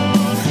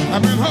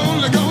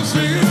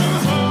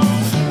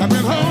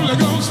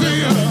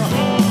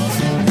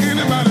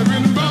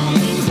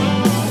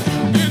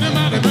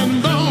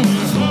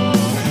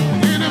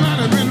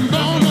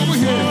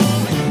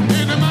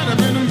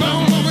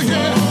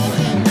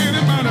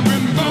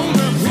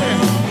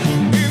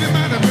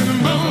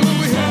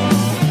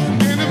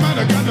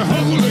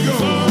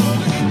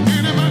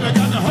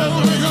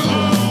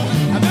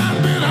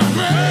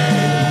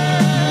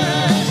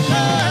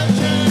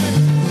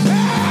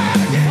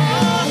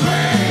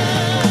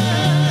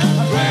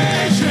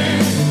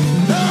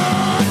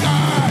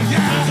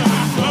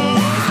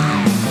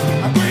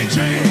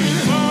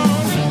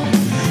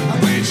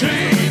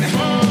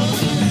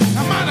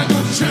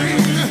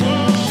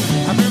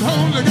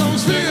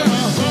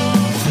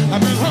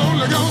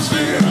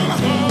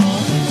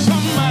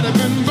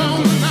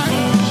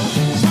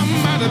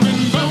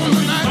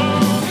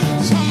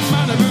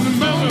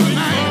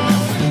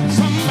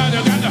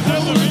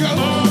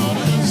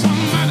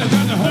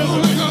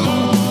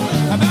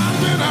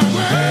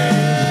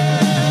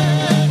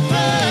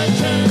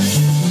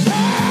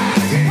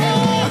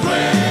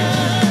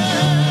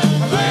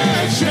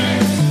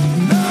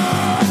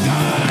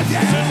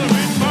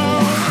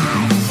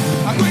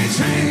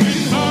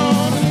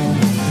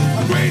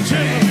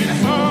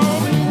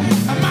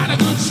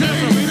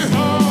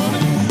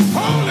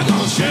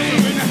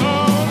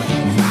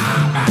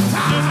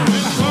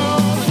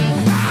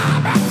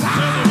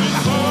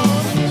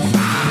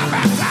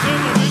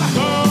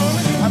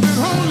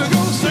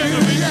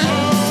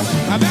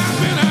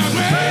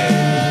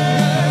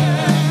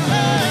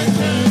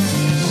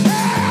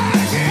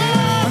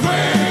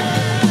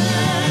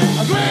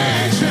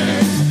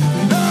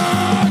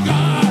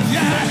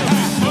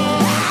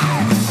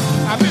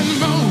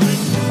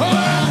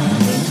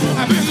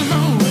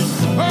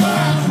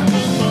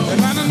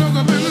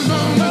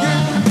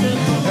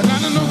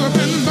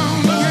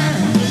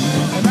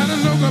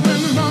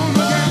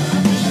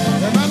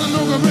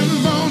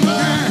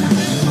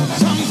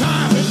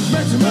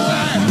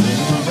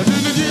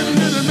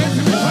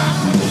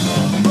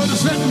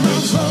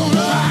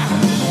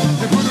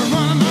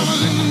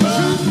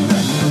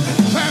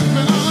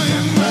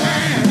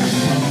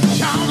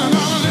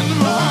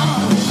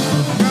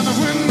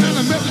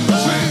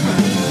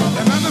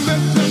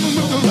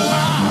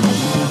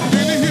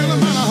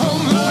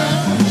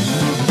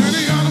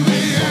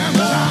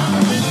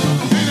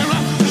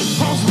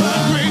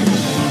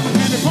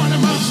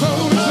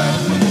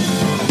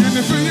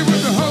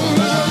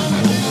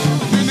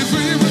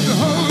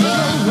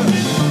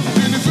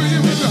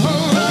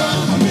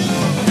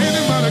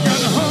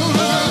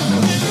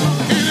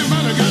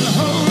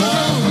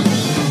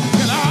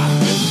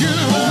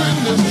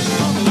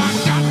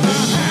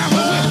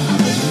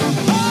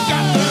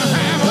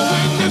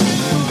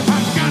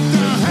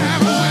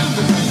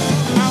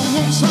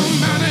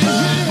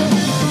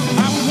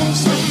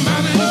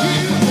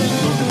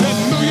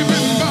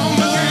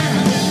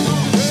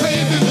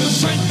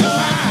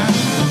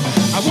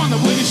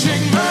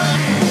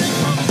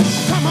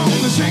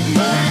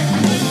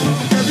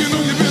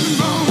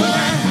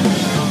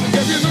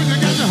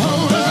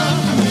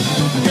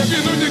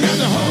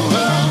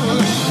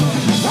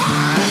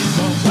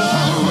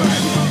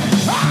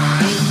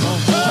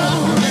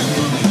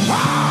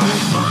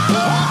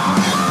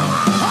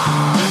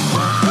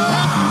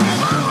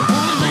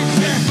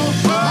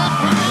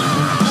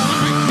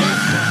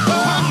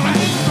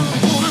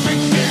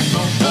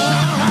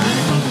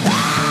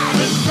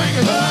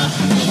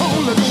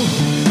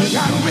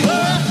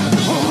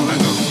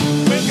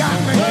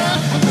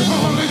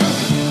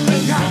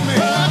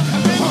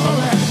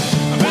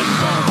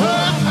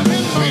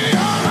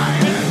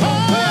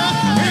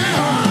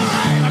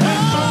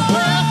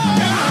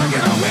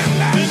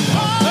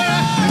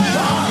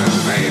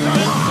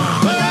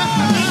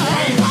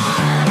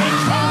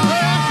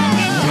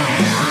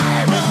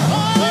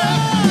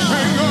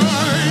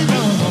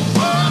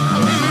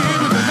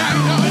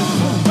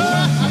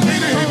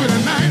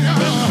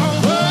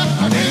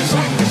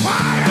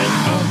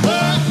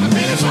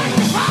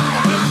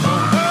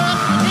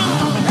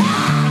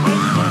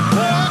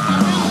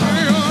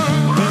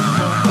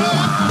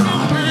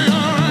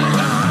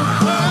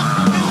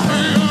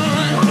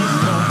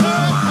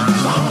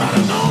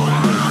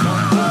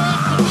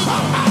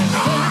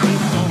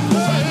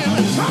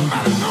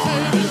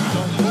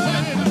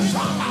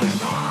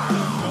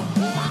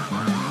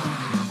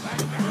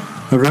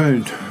 All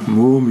right,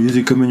 more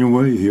music coming your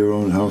way here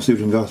on Howc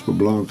and Gospel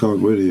Blog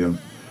Talk Radio.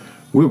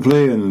 We're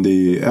playing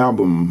the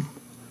album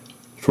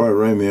Troy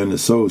Ramey and the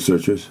Soul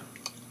Searchers.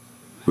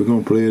 We're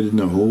going to play it in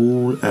the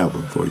whole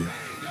album for you.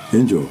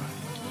 Enjoy.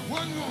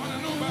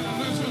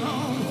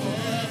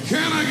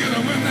 Can I get a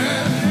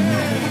witness?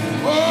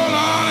 Oh,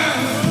 Lord,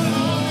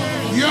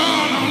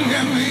 y'all don't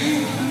get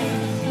me.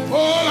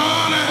 Oh,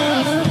 Lord,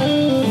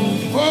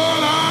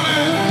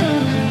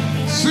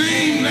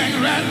 seem like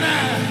right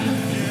now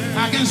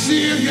I can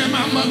still hear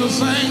my mother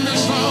sing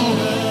this song.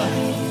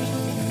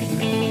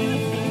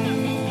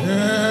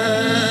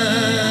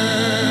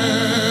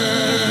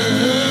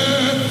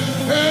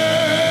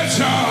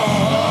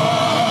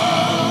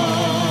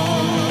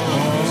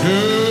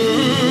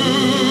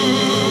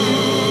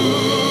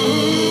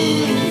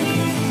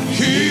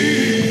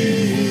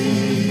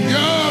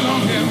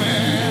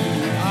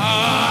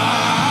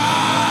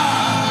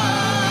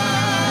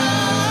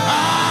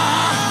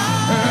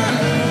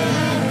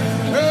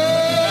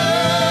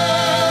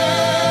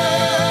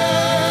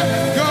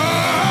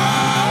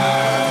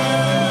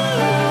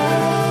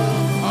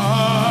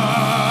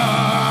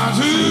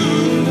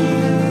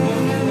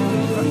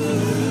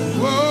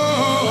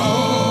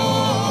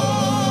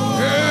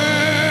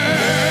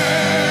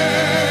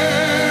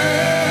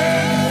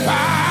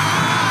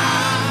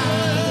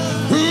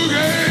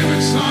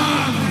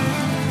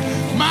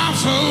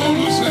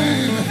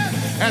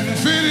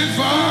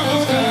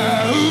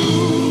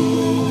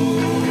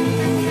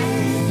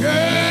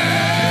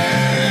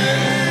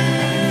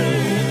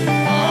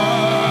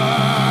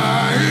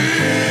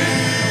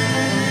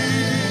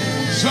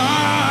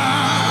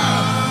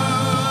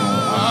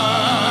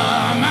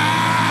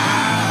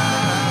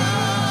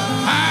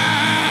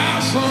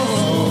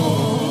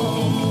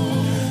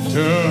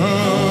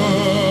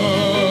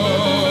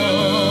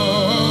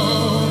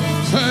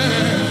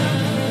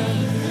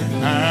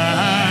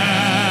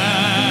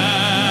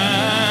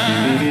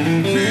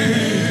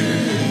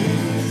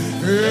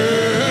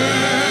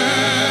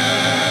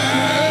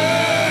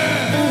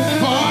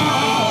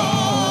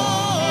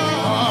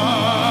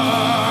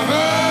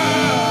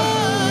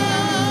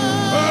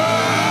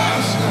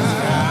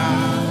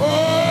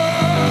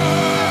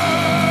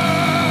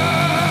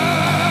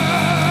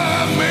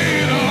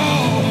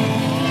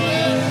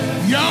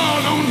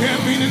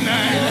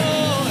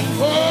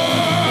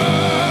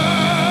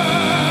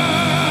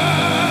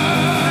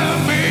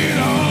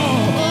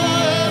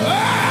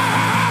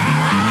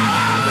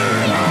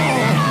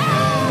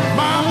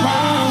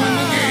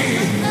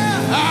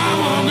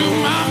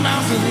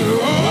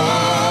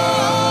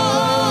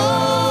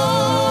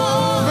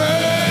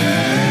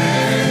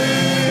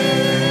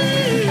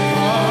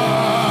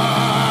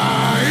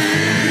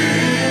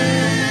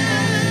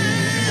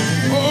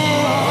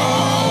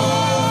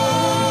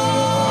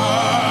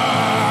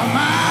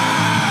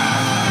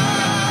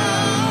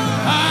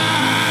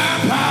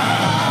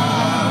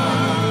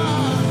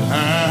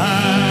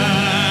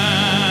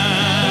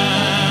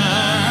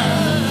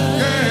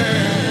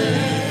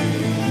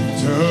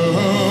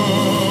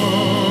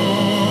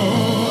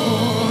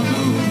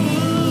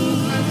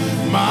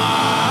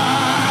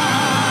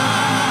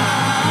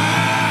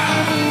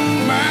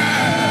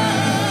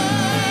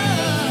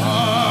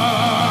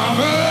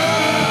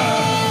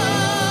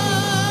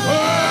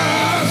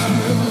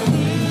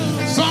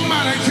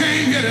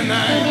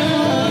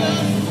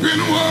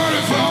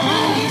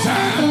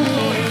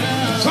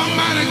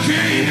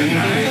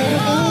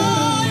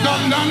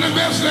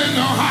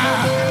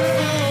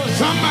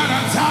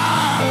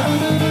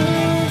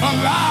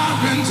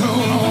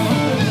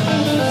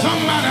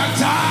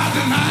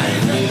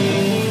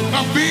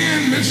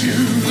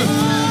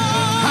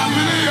 How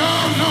many of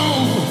y'all know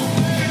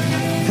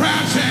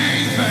prayer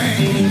change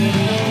things?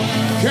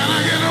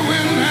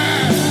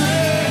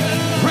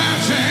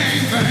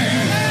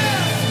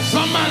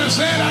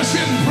 said I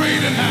shouldn't pray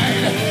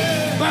tonight,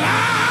 but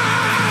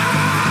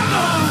I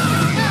know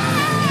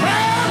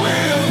prayer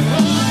will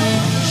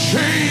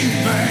change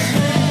things.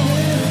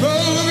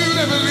 Those of you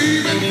that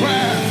believe in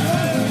prayer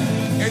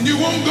and you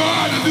want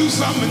God to do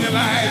something in your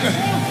life,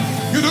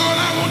 you know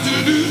what I want you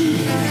to do?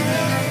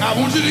 I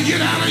want you to get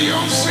out of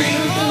your seat,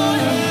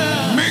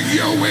 make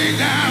your way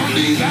down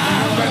these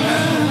aisles right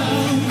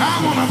now. I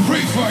want to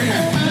pray for you.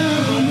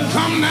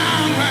 Come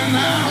down right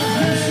now.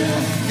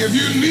 If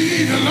you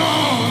need the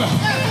Lord,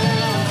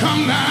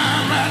 come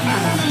down right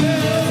now.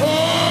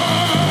 Oh,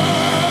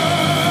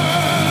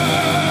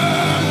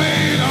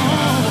 made on.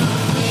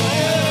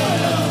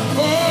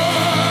 Oh,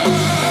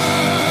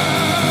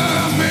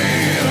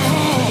 made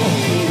on.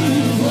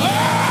 Oh,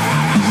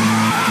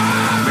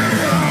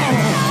 made on.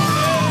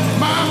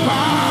 My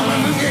power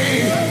in the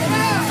gate.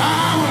 I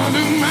want to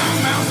do my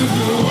mouth to do.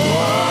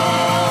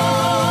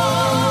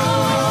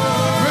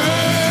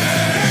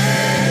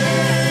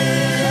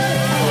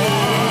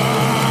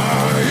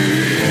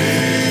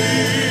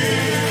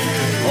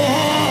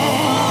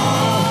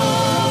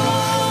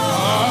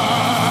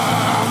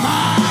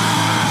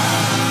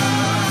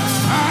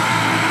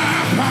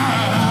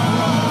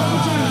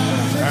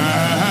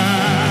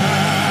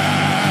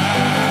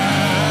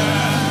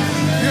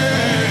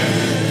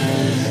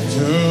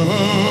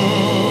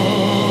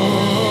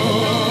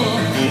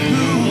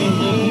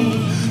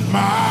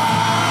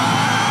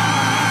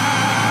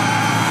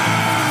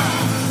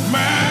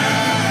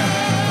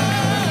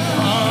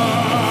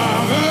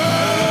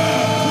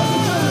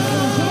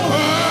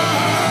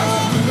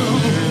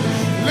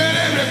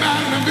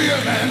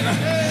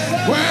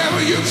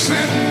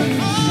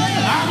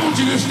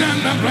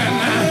 Stand up right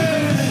now.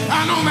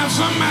 I know there's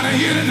somebody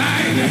here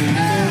tonight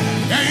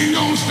that ain't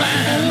gonna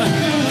stand.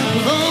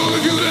 Those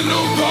of you that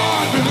know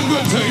God been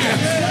good to you,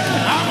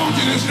 I want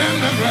you to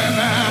stand up right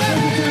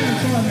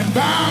now and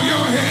bow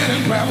your head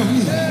and pray with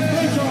me.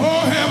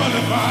 Oh,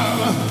 Heavenly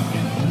Father,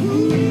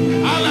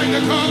 I like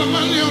to call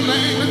upon your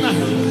name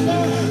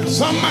tonight.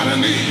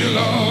 Somebody needs you,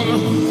 Lord.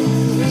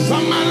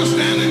 Somebody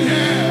standing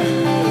here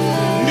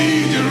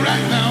needs you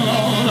right now,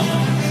 Lord.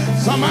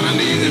 Somebody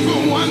needs you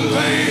for one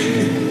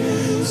thing.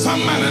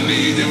 Somebody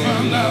needs you for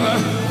another.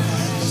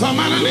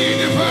 Somebody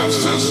needs you for a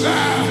sister.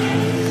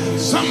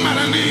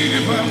 Somebody needs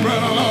you for a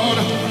brother, Lord.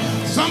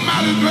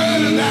 Somebody's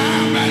burdened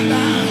down right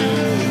now.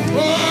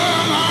 Oh,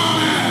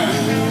 Lord,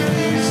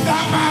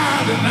 stop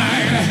by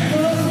tonight.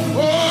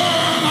 Oh,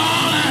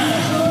 Lord,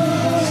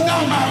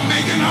 stop by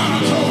making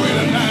oratory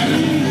tonight.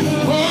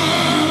 Oh,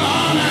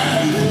 Lord,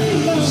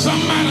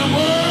 somebody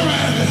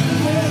worried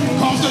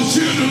because the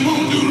children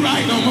won't do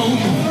right no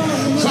more.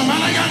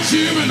 Somebody got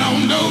children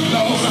on dope,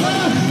 Lord.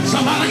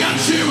 Somebody got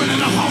children in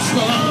the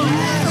hospital.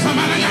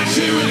 Somebody got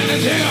children in the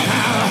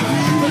jailhouse.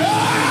 But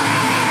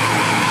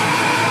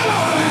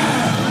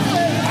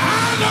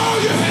I know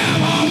you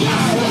have all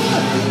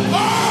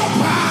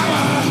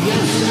power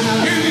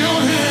in your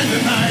hand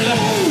tonight.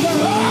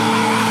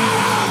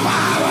 All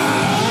power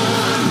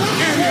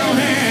in your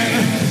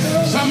hand.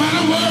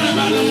 Somebody worried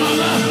about the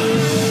mother.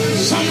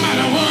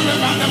 Somebody worried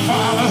about the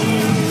father.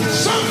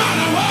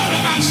 Somebody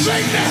worried about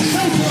sickness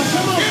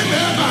in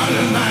their body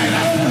tonight.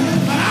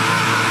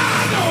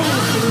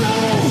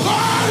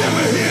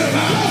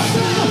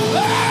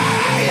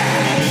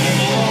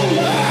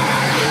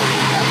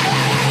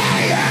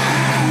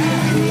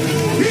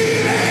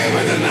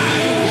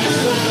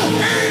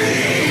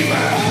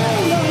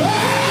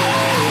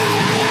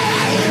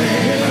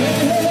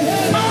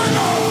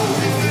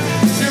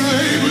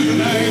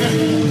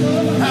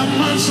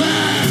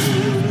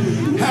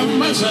 Have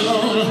mercy,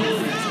 Lord.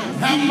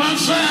 Have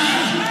mercy.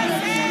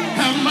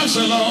 Have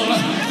mercy, Lord.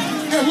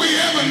 If we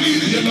ever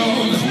needed you,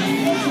 Lord,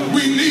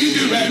 we need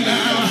you right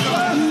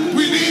now.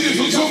 We need you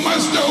for so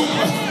much dope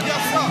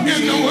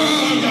in the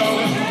world,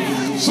 Lord.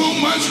 So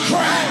much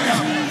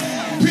crack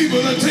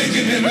people are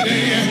taking every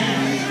day.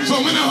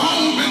 So many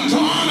homes been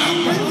torn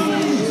up.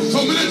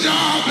 So many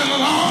jobs been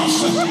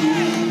lost.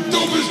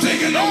 Dope is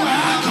taking over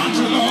our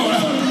country, Lord.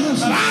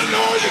 But I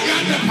know you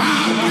got the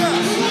power.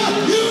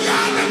 You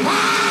got the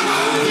power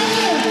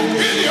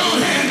in your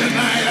hand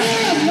tonight.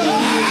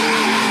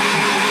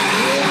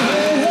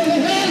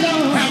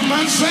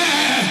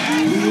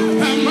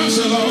 Have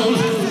mercy, Lord.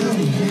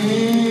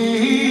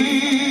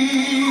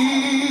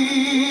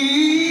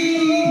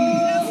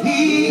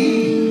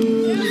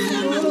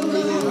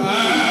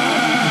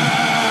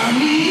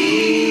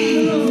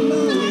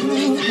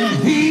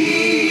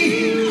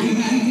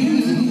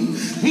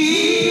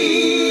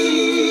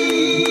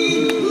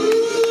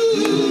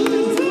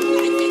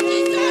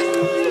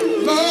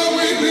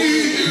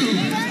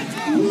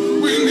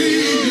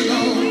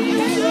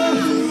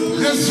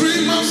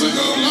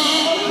 Ago,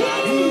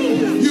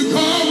 Lord, you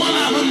called one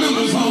of our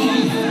members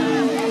home.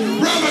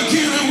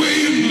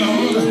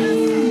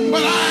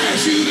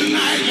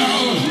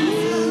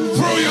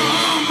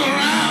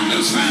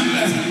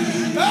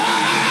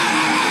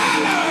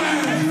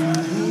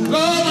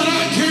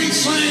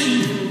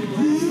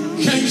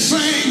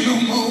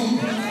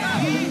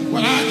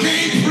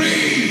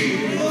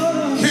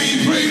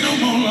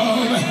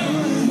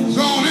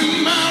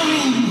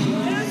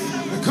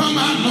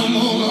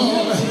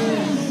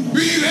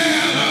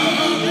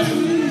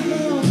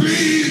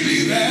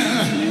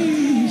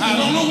 I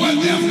don't know what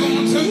death's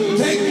going to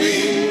take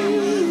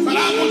me, but I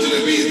want you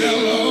to be there,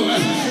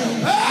 Lord.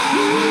 Ah,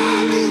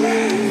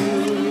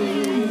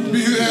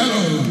 be there,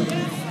 Lord.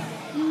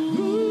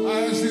 I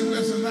ask you,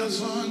 listen, that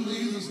son,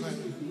 Jesus'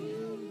 name.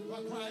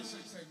 For Christ's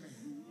sake, say amen.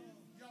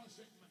 Y'all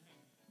shake my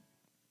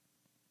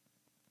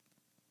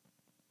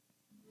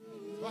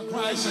hand. For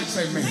Christ's sake,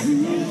 say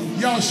amen.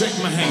 Y'all shake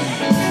my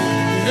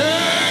hand.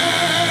 Yeah.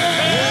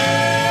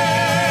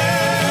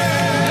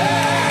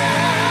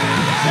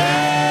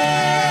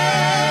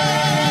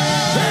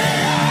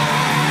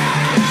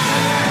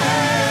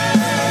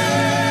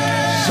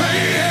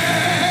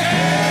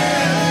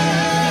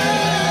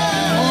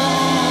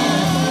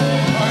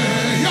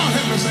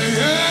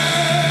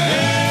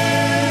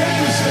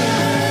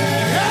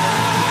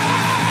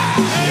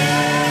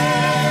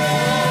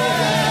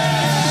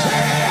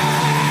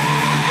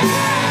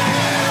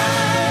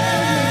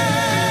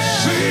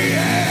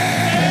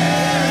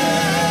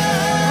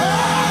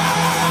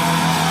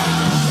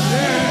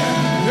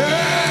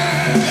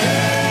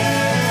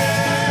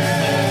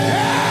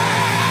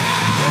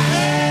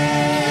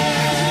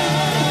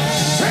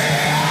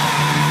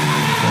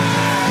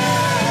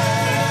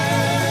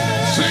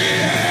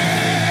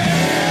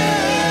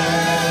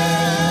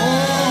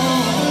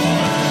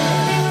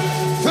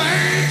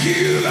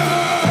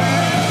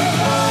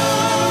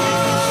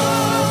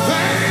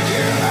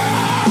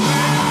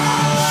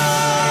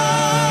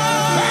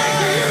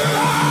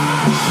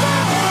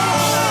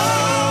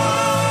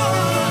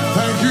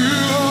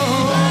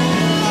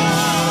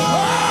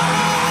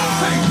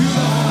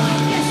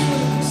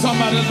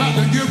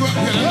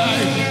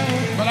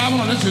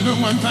 You know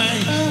one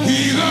thing,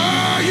 he's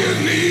all you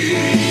need.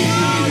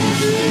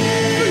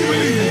 Do you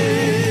believe it?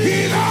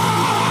 He's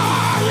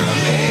all you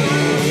need.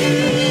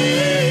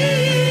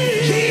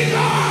 He's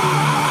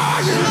all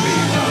you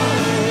need.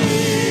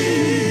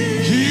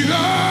 He's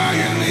all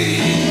you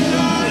need.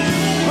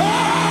 Oh,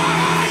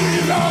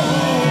 he's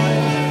all.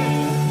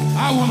 I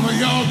want for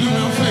y'all do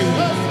me a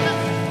favor.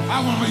 I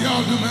want for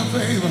y'all do me a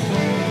favor.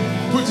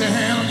 Put your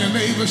hand on your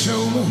neighbor's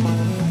shoulder.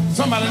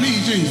 Somebody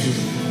needs Jesus.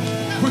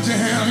 Put your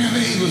hand on your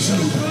neighbor's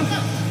shoulder.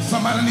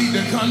 Somebody need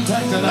to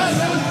contact tonight.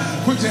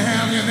 Put your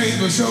hand on your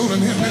neighbor's shoulder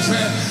and hit me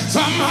say,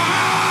 somehow,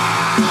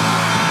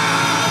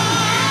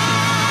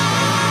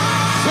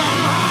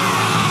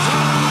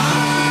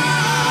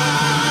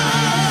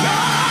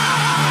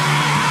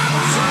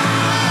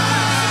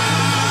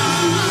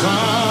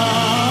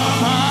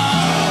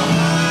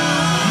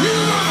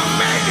 you're gonna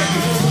make it.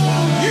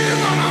 You're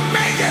gonna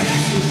make it.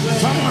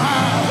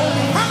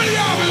 Somehow. How many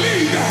of y'all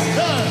believe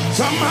that?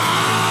 Somehow.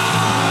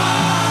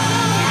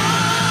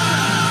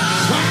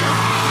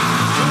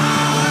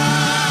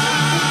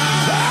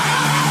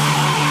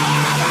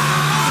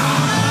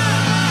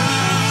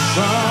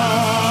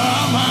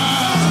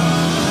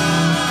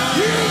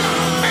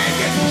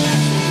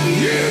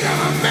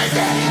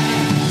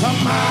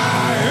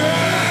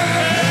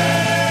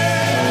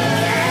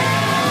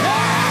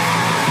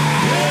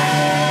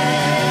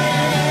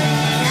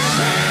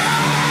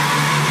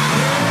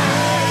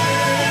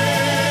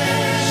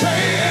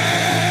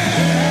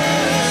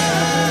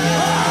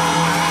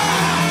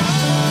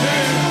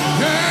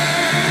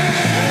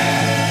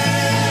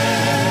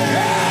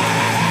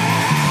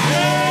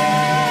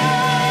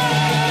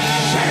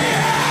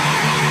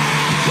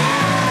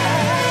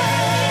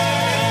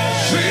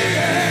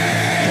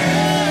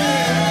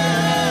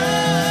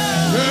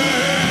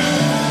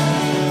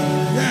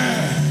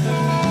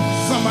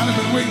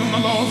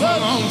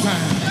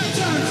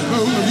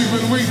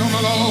 Waiting on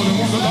the Lord and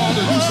want the Lord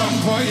to do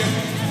something for you.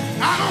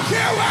 I don't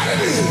care what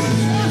it is.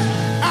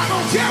 I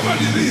don't care what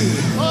it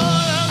is.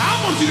 I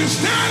want you to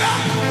stand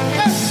up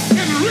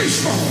and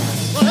reach for it.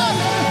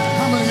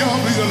 How many of y'all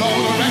believe the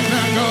Lord right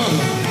now, God?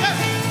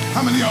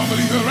 How many of y'all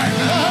believe it right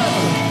now, God?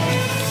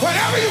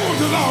 Whatever you want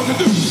the Lord to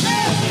do,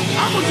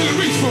 I want you to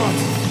reach for it.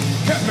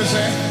 Help me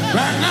say,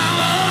 right now,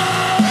 Lord.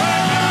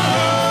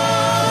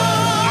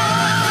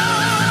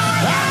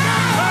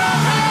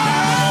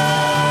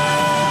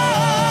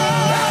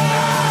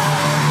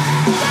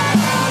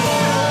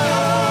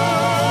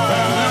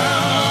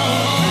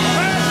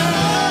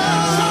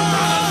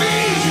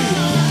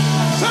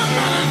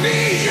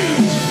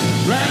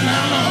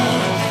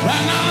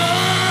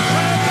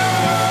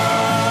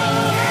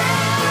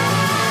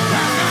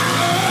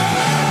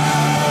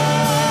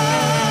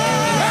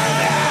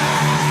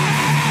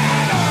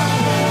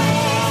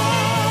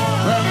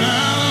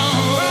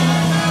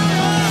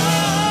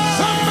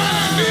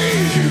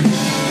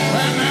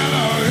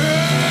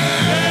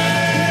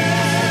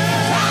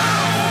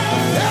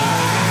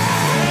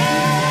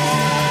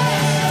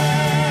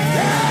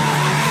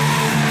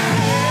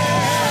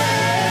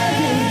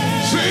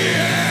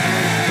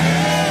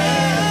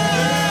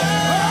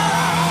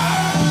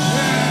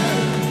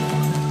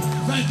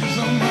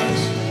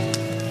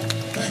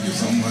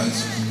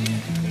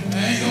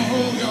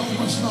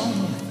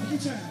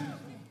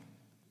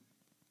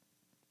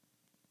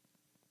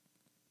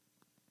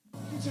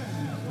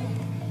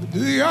 Do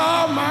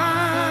your mind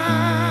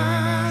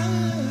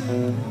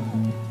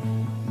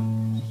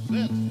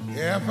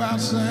If I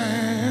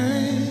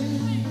sang,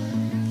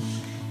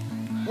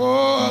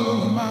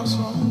 oh, my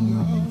song,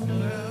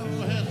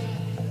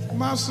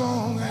 my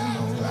song ain't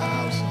no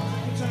loud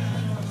song,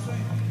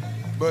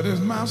 but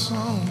it's my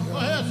song.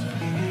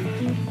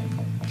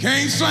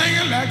 Can't sing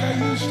it like I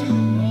used to.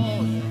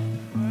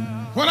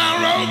 When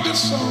I wrote this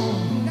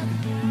song,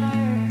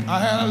 I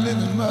had a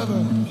living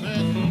mother,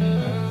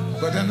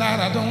 but tonight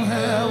I don't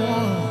have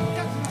one.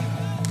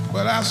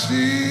 But I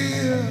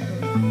still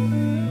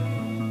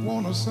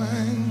wanna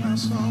sing my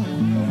song.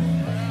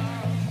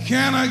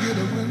 Can I get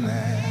a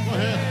witness?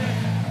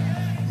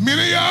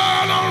 Many of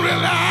y'all don't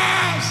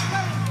realize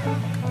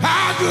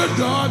how good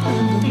God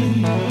been to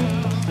me.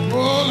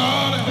 Oh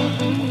Lord,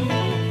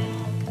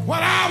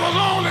 when I was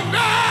only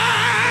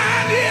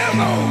 9 years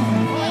old,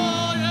 I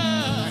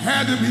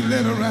had to be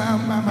led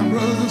around by my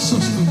brothers and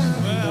sisters.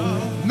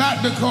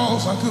 Not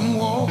because I couldn't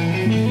walk,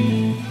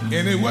 and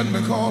it wasn't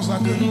because I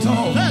couldn't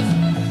talk,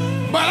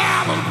 but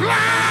I was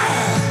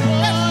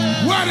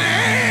blind, wasn't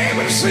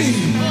able to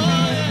see.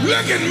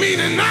 Look at me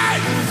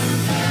tonight.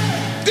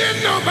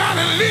 Didn't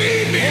nobody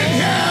lead me in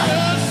here.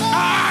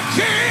 I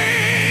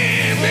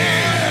came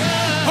in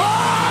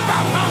all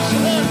by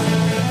myself.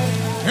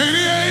 Ain't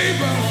he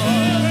able?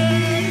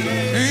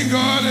 Ain't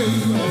God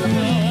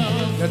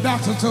able? The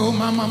doctor told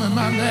my mom and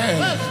my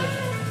dad,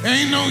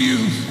 ain't no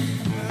use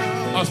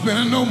of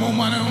spending no more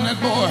money on that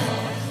boy,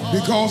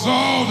 because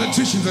all the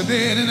tissues are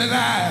dead in his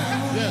eyes,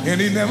 and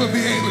he'll never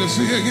be able to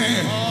see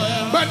again.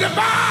 But the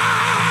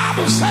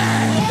Bible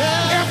says,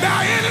 if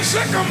there any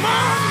sick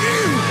among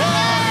you,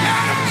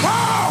 let him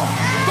call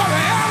for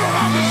the elder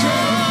of the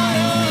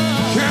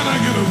church. Can I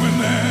get a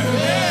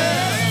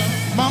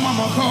witness? My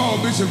mama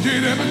called Bishop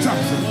J.W.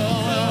 Thompson,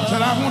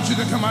 said, I want you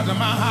to come out to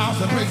my house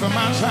and pray for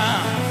my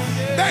child.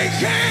 They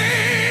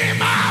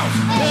came out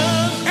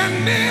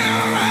and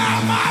knelt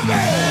around my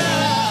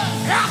bed.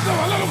 After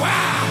a little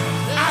while,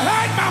 I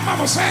heard my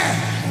mama say,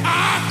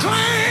 I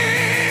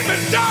claim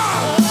it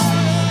done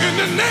in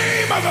the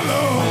name of the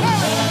Lord.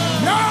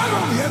 Y'all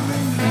don't hear me.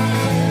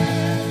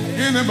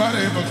 Anybody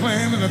ever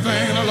claim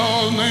anything in the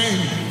Lord's name?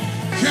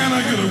 Can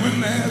I get a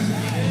witness?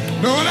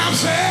 Know what I'm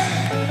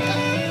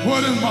saying?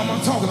 What is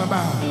mama talking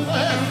about?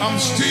 I'm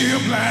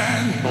still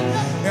blind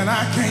and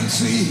I can't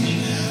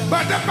see.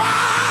 But the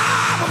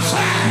Bible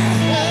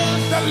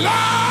says the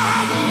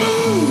Lord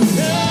moved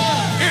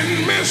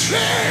in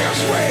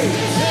mysterious ways.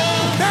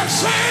 That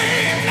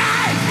same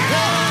night,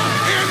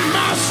 in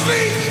my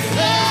sleep,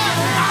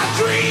 I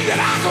dreamed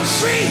that I could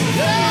see.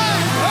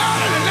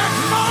 Early the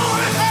next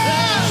morning,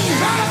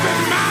 got up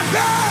in my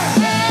bed,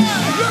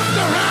 looked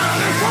around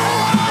and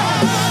thought,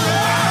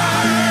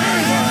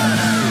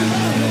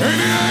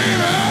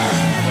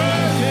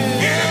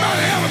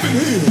 anybody ever been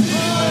healed?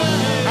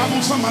 I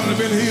want somebody to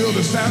been healed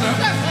to stand up.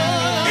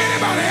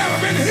 Anybody ever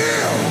been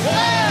healed?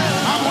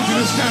 I want you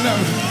to stand up.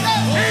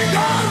 Ain't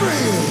God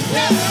real?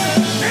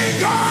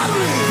 Ain't God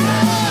real?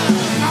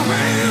 I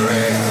mean, ain't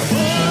real.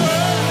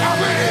 I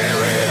mean, ain't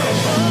real.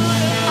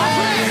 I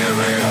mean, ain't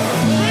real.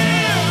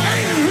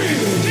 Ain't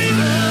real.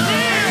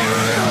 Ain't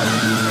real.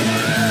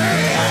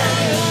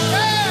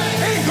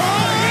 Ain't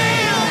God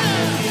real?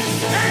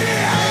 Ain't he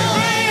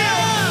able?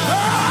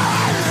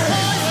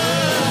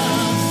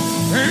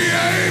 Ain't he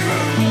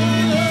able?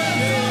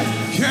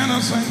 Can I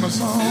sing my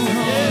song?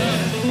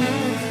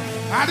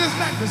 I just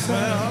like to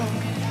sing.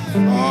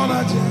 All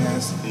I just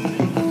had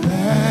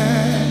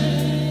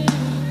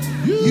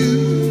you.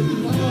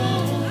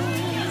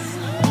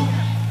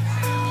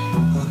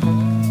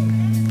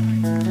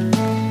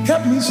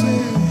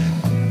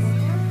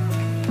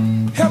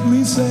 Help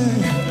me say,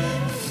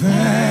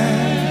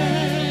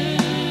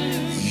 thank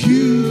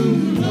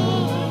you.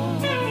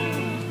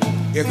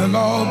 If the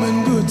Lord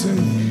been good to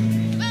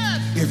you,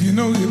 if you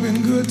know you've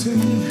been good to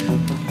you,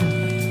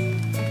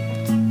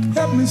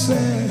 help me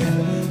say,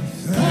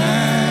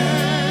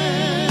 thank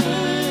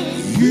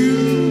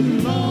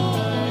you.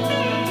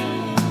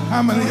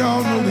 How many of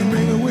y'all know they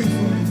made a way for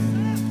you?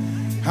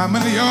 How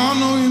many of y'all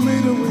know he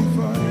made a way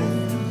for you?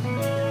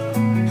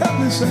 Help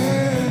me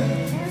say,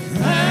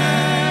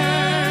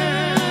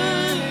 thank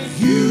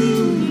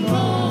you,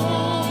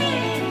 Lord.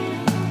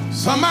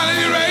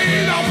 Somebody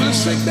raised off the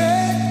sick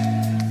bed.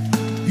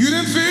 You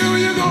didn't feel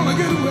you're gonna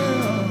get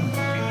well.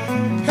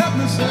 Help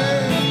me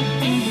say,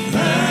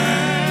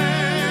 thank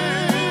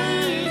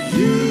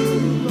you,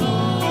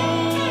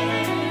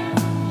 Lord.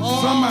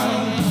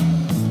 Somebody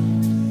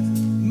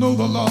know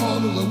the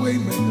Lord is a way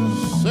maker.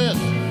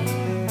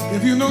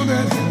 If you know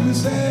that, help me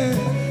say,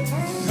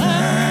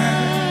 thank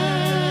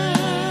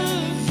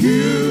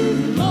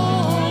you,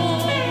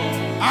 Lord.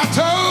 I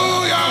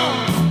told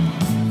y'all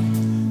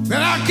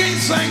that I can't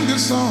sing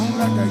this song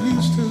like I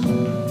used to.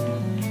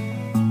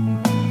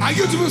 I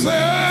used to say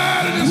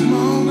early this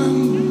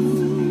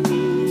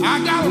morning, I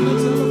got on the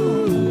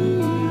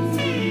telephone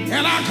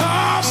and I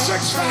called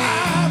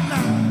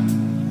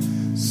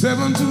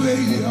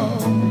 659-7280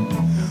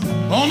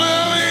 on the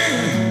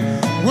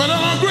end with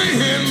a gray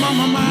head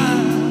mama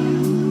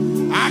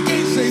mine. I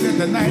can't say that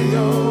tonight,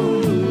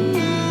 y'all.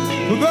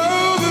 For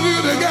those of you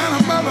that you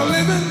got a mother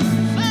living,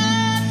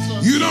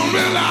 you don't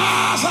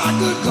realize how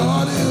good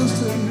God is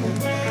to you.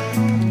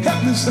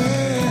 Help me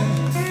say,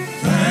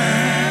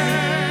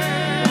 thank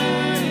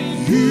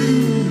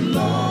you,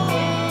 Lord.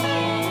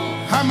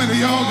 How many of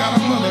y'all got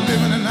a mother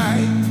living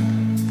tonight?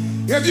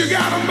 If you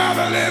got a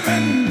mother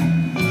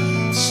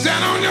living,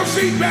 stand on your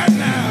feet right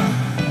now.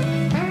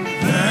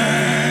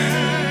 Thank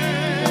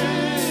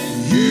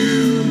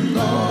you,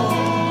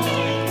 Lord.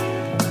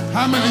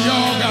 How many of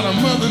y'all got a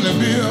mother in the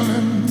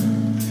building?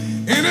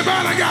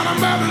 Anybody got a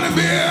mother in the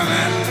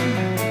building?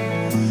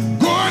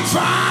 Go and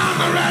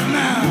find her right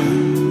now.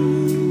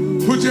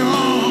 Put your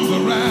arms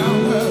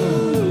around her.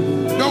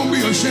 Don't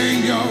be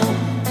ashamed, y'all.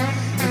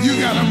 If you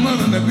got a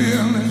mother in the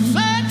building,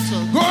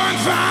 go and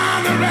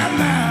find her right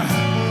now.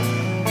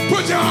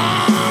 Put your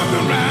arms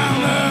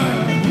around her.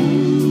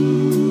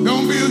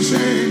 Don't be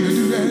ashamed to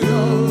do that,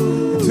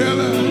 y'all. Tell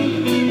her,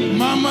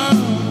 Mama,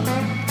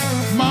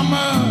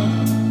 Mama,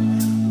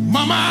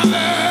 Mama, I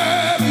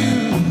love you.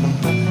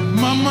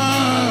 Mama,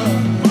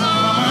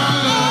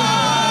 Mama,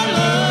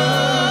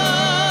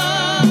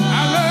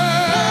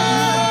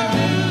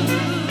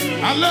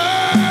 I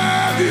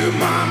love you,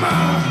 Mama.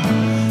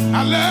 I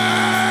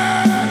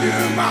love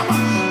you, Mama.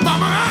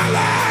 Mama, I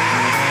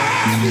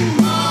love you,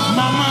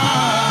 Mama.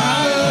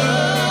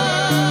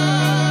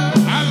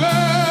 I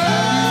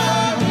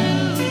love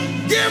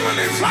you. Give me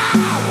the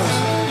flowers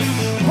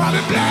while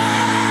the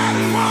blood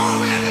is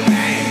warm in the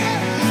vein.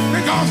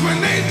 Because when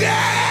they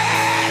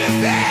dead is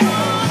dead,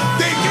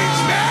 they can't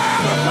smell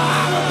the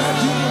flower that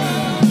you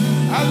bring.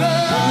 I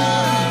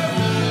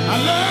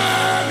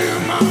love you,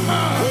 Mama.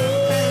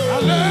 I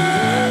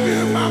love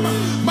you, Mama.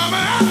 Mama, I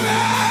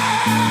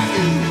love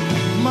you,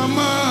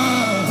 Mama.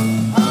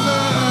 I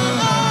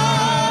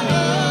love you.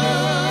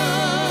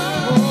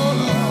 Oh,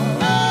 Lord.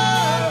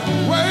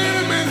 Wait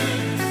a minute.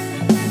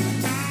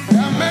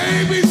 There may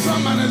be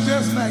somebody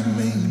just like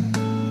me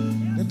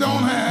that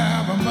don't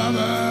have a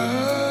mother.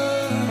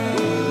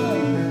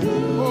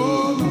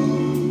 Oh,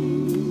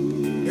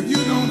 Lord. If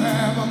you don't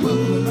have a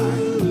mother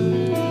tonight,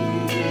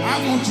 I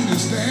want you to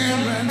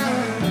stand right now.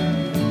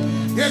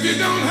 If you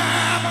don't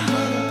have a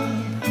mother,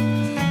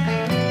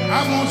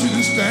 I want you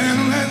to stand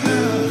right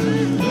now.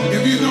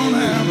 If you don't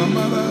have a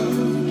mother,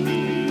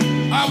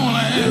 I want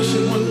to ask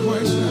you one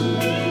question.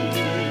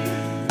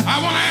 I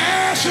want to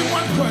ask you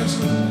one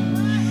question.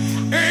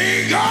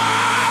 Ain't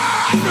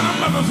God been a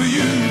mother for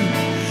you?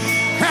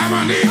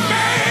 Haven't He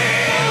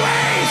made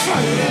ways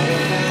for you?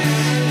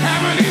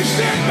 Haven't He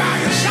stood by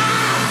your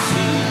side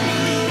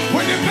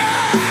when you're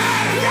bad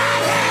and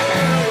got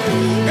heavy?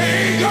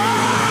 Ain't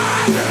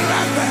God been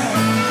right there?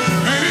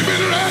 Ain't He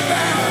been right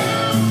there?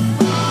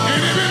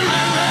 Ain't He been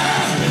right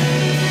there?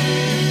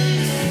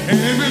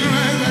 Ain't He been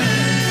right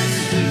there?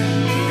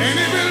 Ain't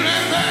He been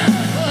right there?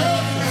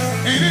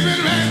 Ain't He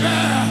been right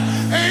there?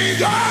 Ain't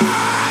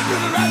God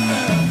been right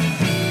there?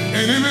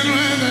 Ain't He been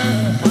right there?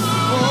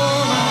 Oh,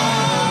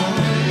 Lord.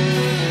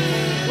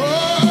 Oh,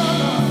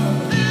 Lord.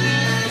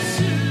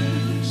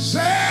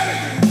 Say it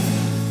again.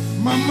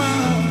 Mama,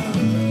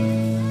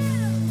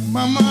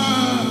 Mama,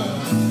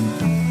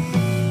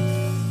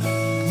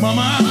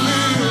 Mama, I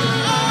live,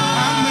 I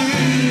live.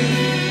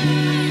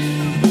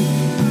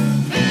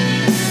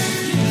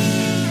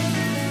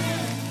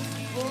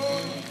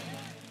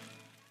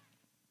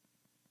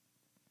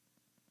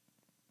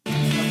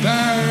 There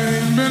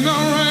ain't been no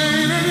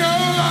rain in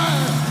your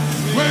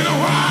life. Wait a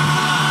while,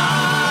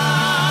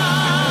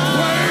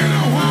 wait a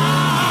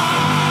while,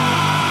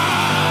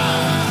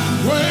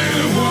 wait a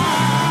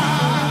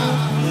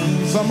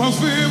while. Some of us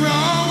feel we're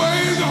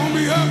always gonna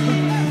be up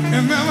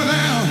and never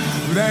down.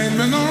 There ain't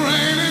been no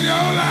rain in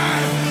your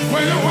life.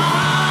 Wait a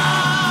while,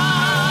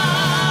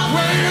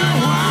 wait a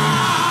while,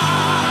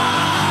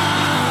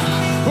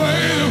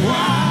 wait a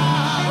while.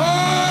 Oh,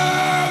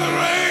 the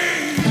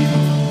rain.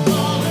 Oh,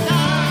 the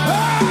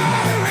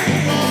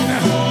rain. Oh, the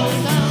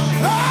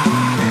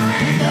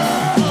rain. Oh,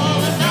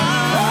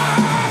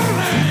 the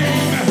rain.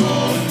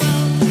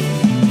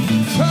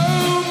 So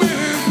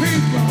many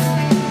people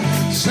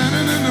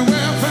standing in the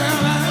welfare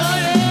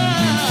line.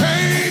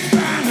 Can't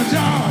find a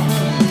job.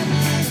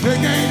 They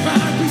can't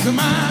find peace of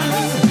mind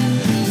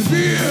to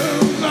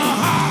build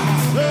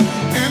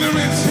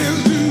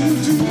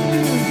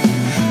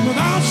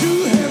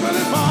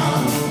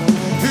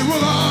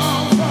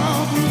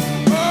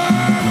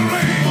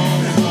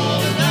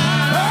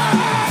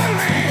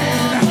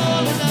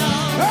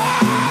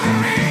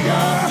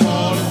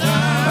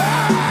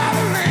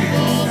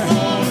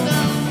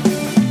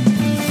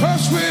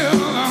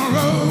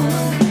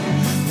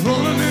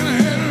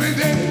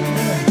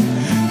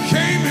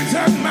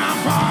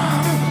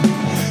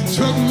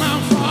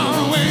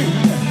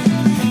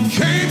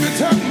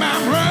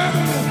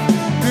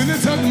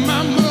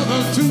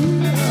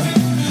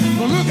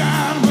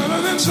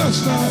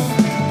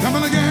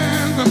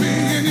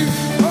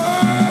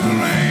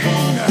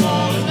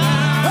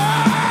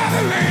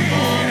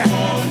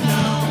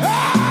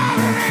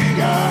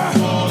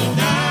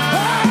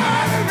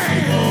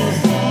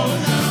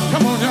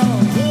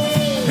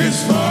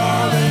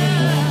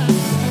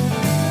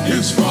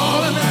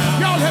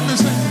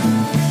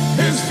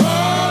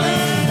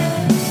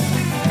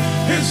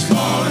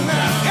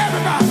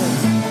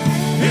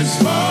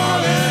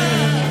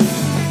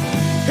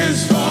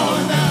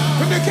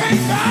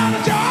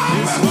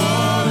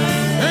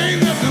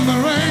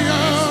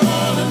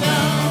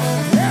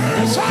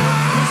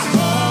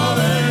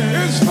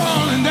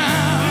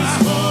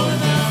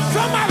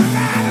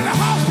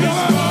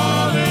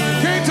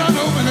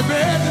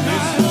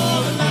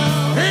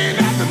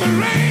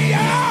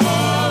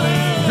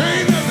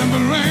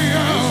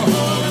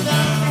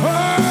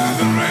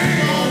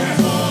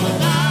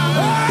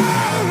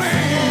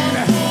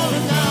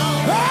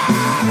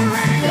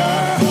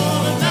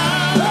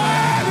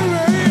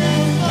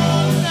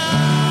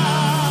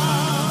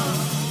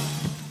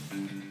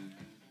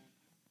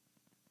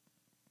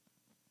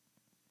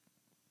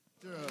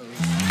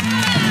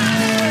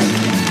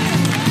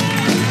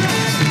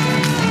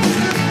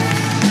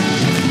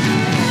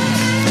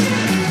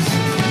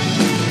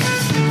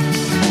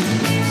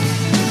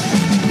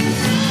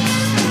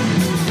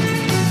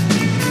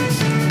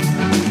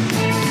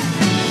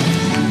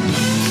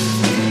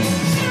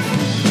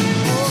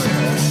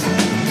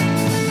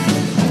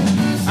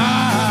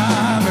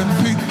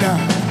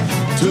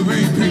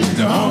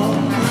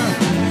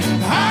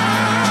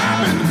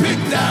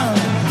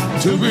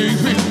to be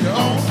picked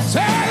on.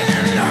 Say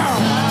it now.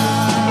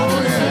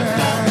 Oh, yeah,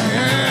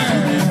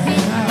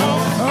 yeah.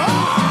 Oh,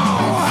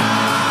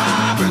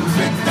 I've been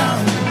picked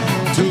out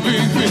to be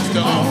picked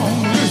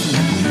on.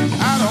 Listen,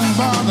 I don't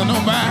bother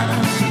nobody.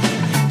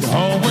 You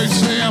always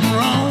say I'm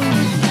wrong.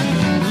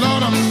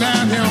 Lord, I'm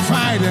down here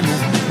fighting.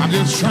 I'm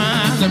just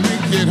trying to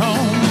make it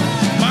home.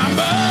 My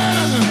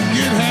burdens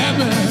get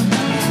heavy.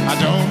 I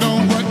don't know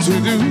what to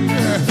do.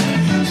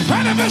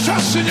 But if I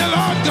trust in you,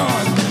 Lord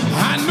God,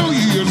 I know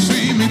you'll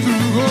see me through.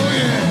 Oh,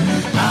 yeah.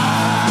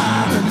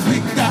 I've been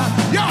picked out.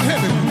 Y'all hear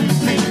me?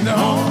 Picked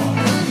on.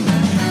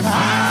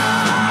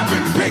 I've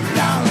been picked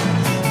out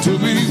to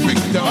be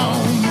picked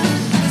on.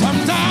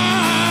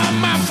 Sometimes,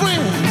 my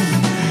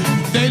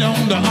friends, they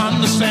don't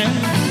understand.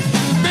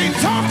 They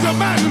talk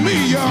about me,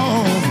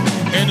 y'all,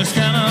 and they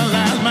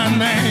scandalize my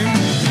name.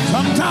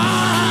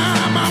 Sometimes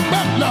I'm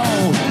up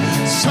low,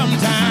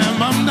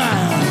 sometimes I'm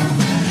down.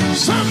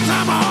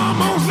 Sometimes I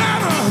almost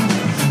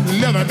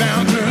let her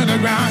down to the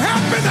ground.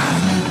 Help me now.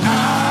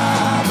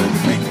 I've been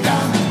picked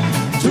out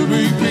to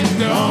be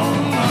picked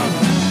on.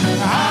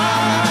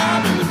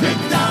 I've been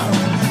picked out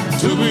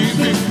to be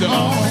picked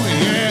on.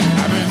 Yeah,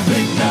 I've been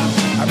picked out.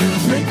 I've been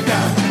picked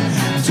out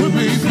to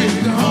be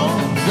picked on.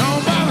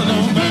 Don't bother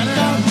nobody.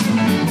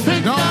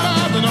 Don't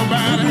bother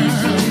nobody.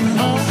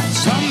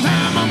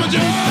 Sometimes I'm a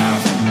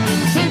judge.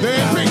 They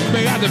pick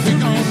me out to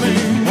pick on me.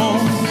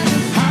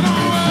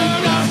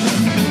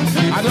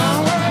 I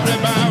don't worry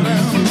about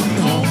them.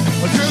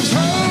 Just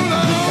hold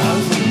on.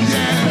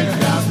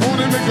 Yeah.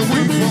 Wanna make a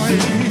way for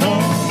you.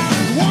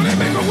 Wanna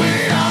make a way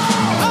out.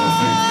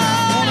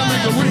 Wanna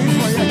make a way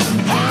for you.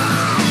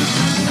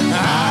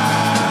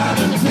 I've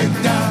been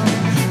picked out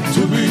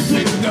to be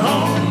picked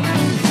on.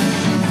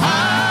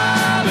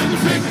 I've been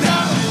picked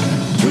out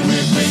to be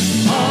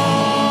picked on.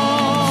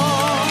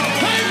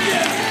 Thank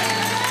you.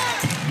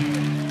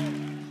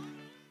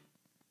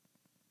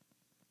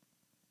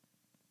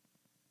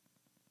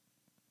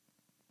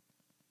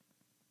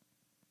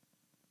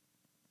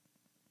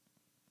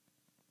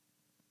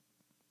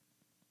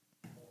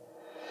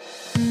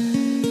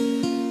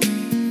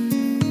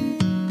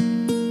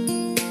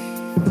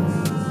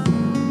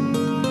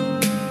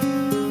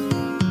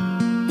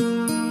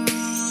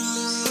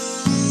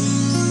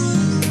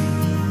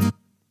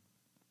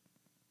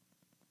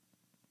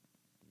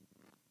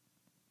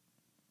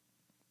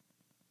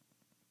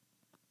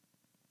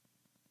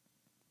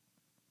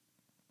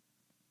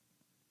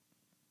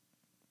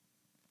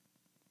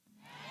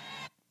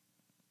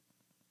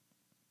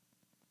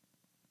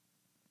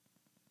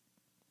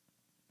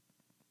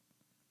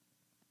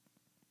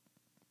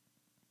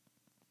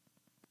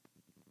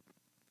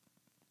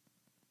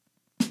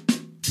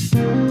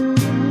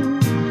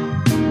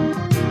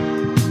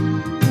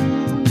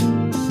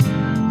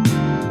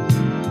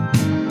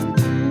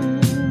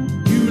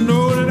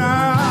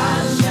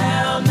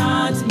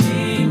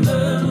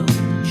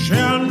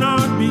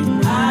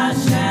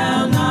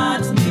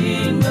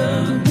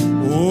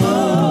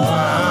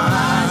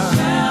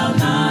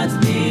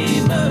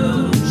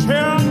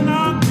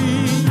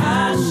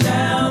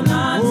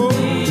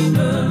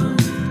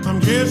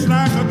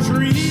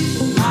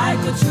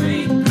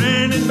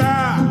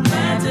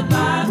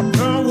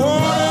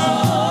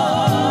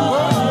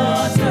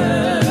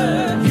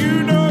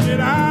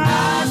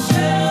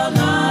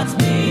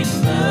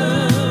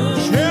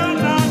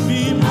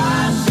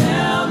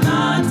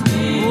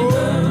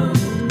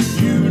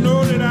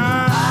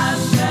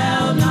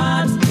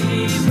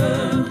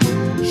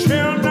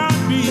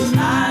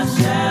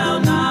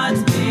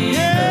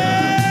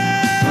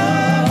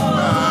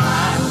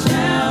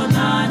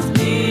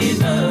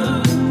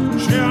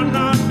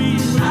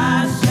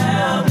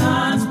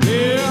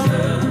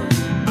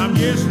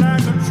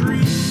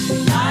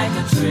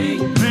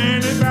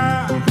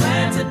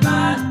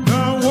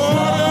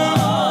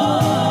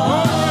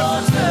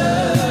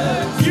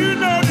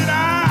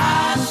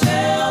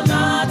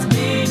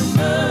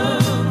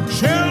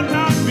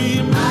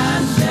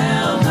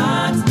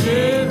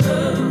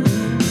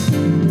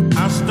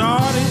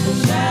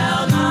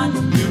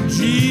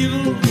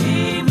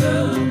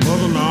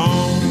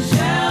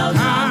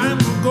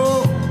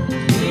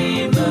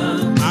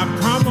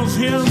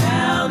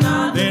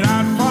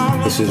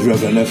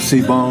 Reverend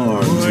F.C.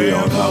 Barnes here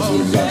on House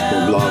with the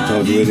Gospel Blog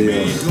Talk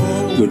Radio.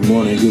 Good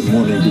morning, good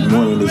morning, good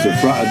morning. It's a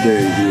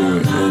Friday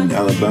here in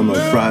Alabama,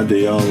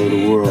 Friday all over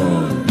the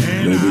world.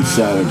 Maybe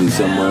Saturday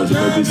somewhere,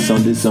 maybe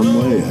Sunday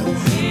somewhere.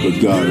 But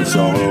God is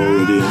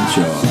already in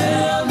charge.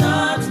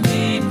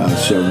 I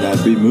shall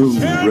not be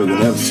moved.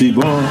 Reverend F.C.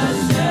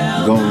 Barnes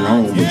going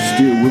home, but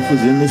still with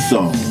us in the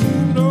song.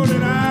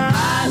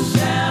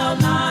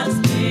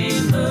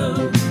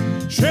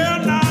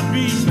 Shall not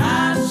be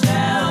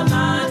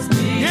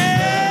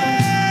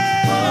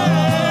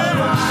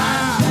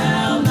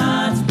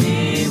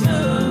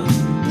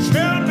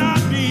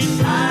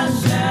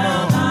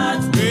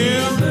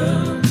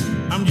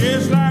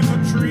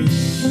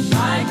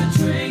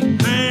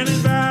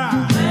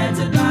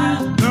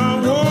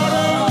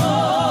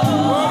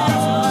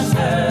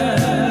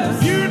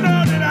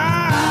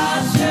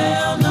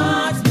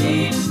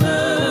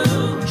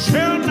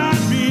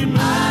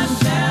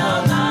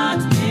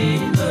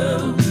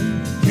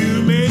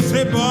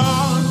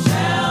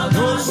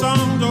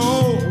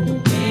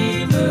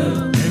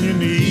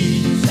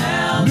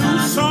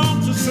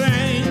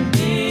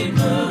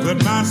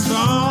that my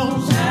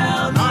song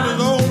not as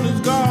old as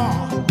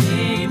God,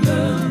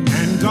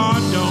 and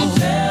God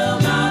don't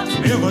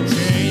ever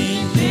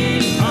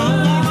change.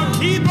 I'm gonna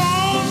keep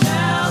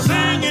on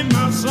singing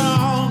my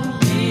song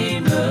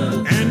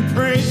and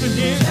praising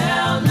His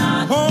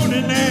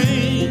holy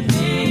name.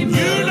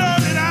 You know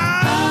that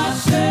I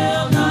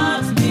shall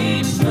not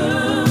be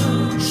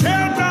moved.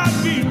 Shall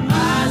not be moved.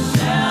 I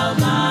shall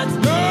not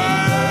be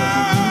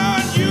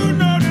moved. You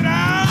know that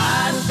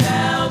I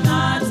shall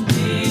not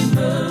be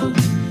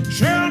moved.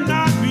 Shall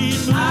not be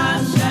moved.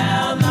 I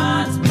shall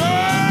not be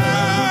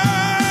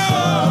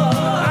moved.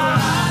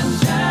 I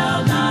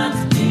shall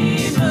not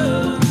be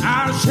moved.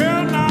 I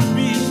shall not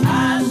be moved.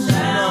 I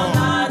shall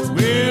not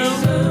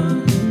be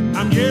moved.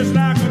 I'm just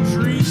like a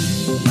tree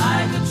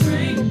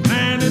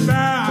planted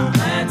by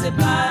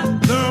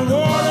the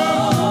water.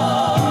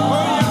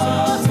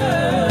 Oh,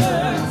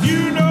 yes.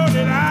 You know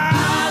that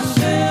I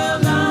shall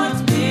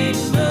not be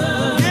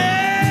moved.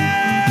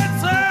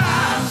 Yes, sir.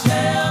 I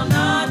shall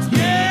not be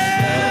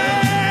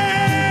moved.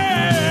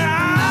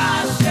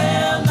 I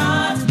shall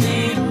not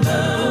be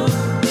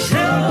moved.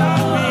 Shall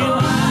not be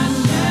moved.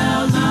 I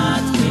shall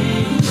not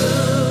be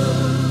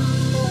moved.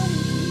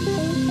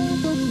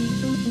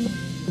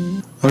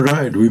 All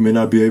right, we may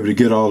not be able to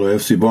get all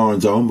of FC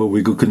Barnes on, but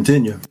we could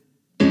continue.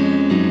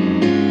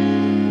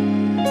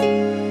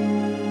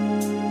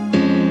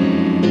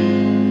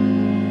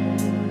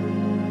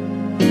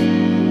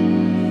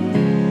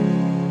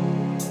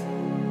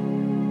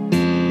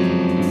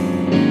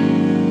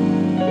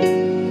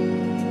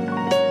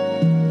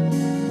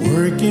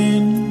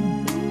 Working,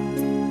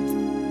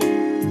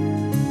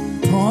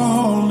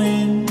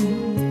 calling,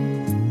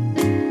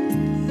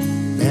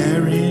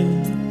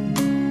 bearing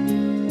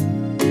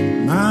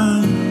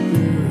my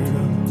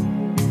burden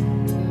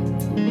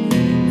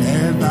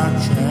as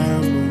I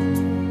travel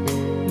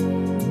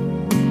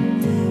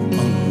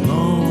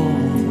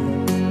along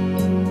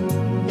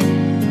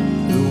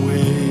the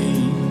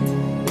way.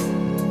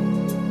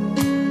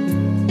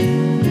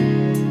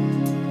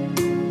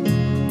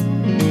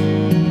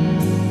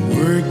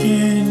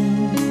 Working,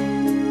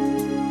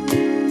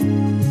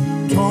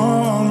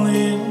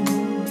 toiling,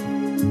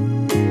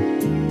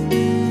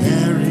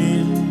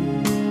 bearing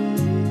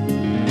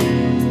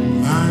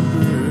my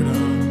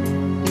burden.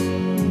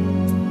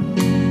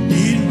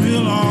 It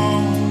will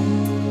all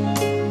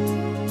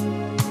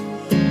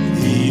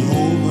be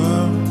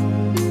over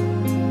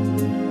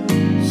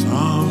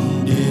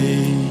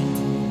someday.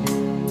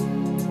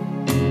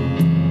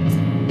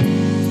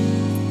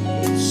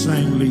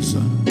 Sing,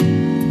 Lisa.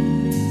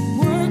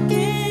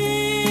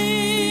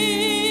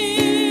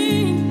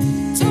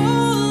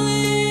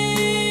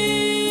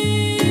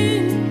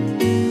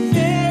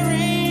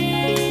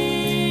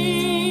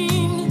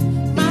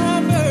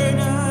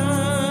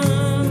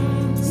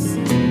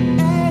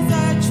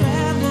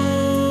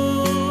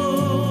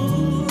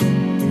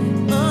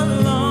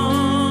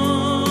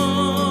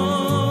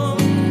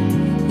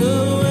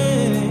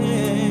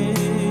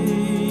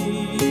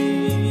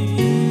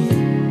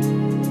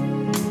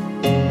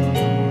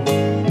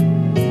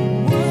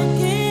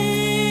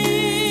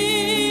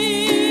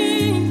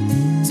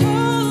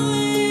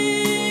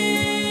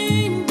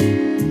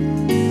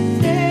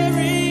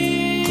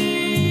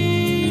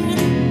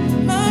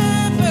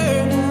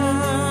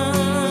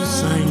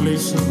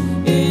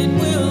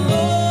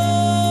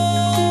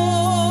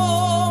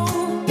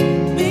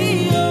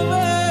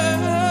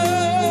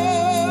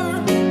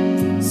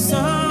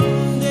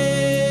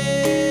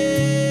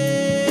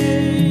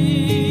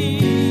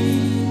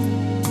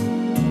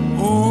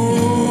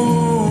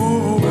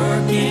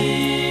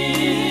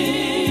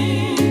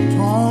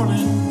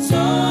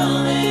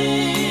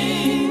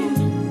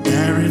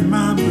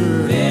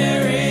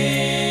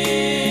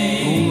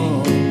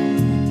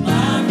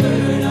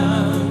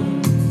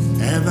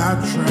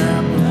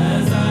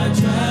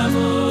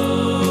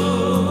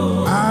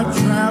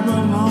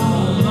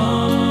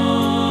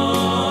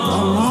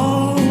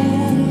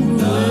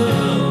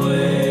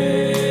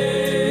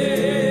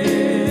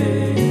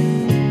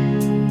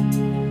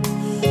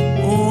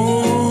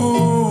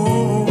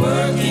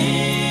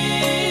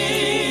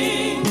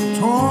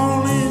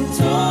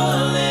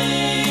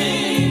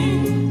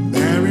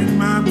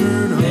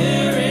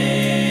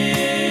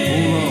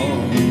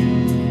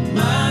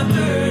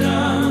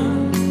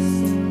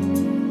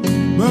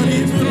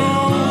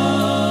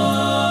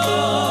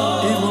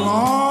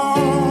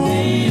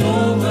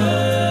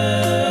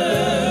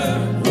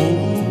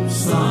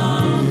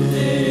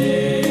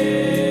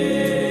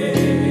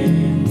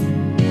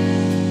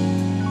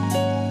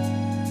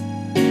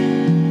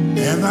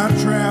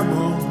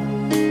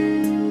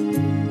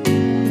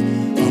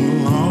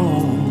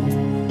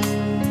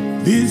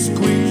 this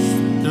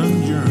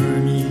Christian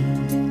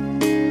journey,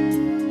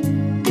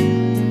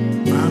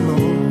 my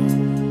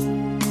Lord.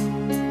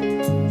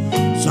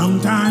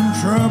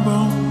 Sometimes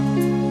trouble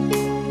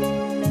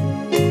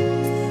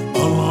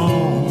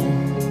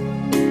along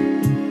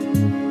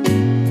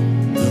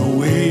the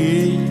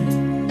way,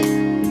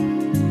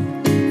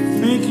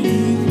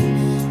 thinking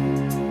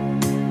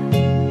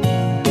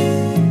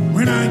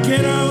when I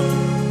get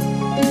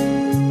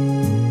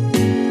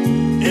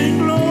in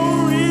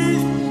glory,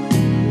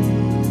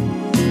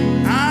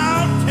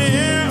 I'll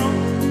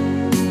tell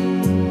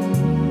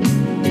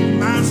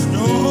my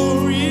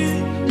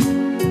story.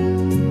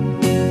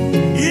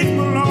 It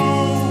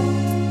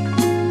belongs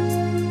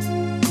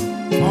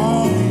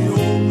all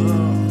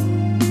over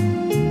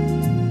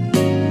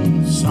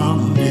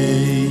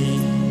someday.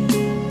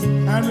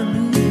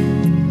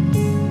 Hallelujah.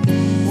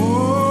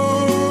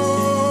 Oh,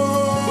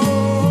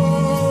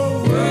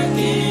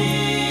 Working,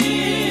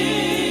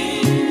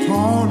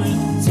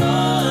 toiling,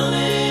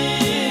 toiling,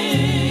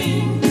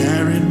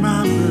 carrying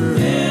my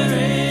burden. bearing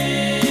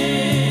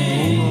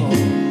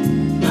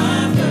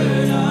my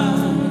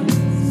burden.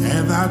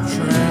 As I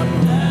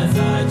travel, As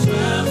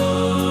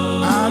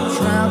I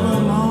travel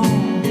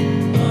along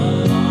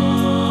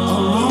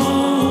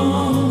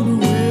the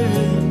way.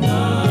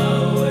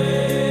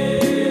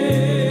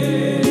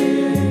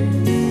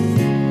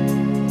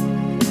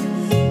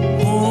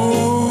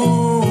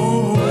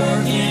 Oh,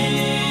 working,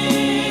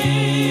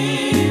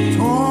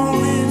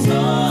 toiling,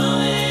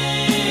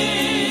 toiling,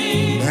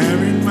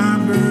 carrying my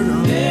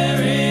burden.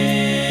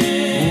 bearing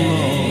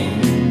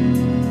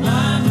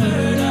my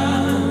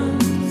burden.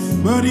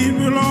 But it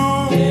will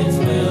all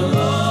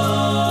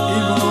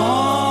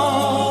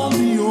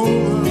be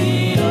over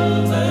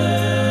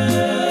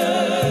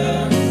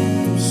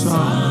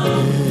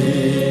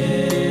someday.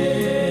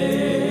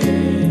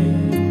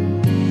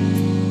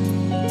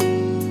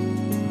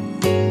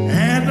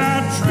 As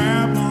I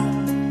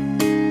travel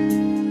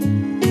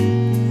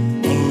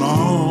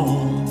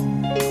along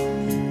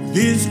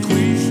this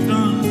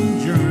Christian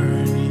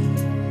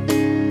journey,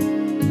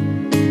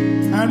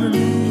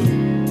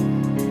 hallelujah,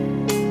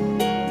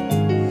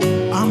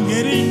 I'm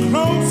getting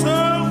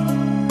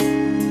closer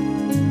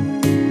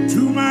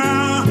to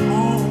my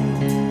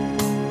home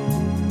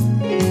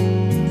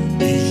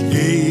each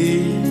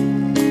day.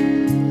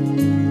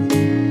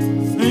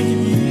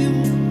 Thank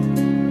you,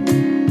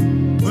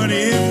 but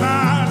if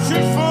I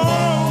should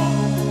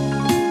fall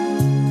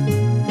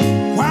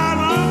while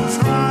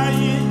I'm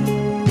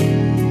trying,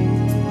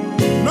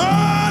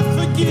 Lord,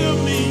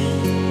 forgive me.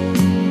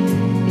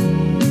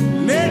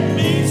 Let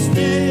me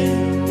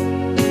stay,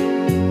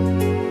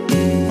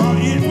 for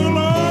it will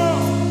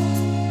all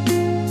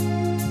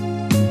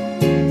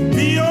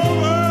be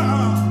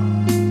over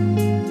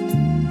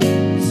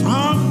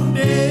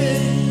someday.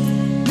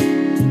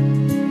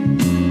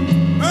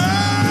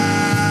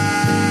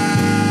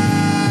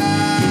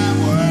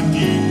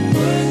 Working,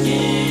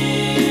 Working,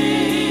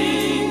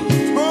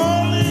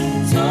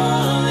 toiling,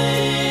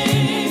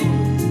 toiling,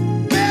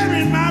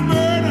 bearing my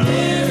burden.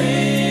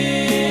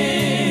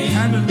 bearing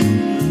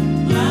Hallelujah.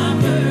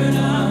 my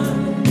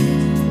burden.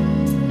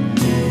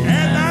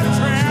 As I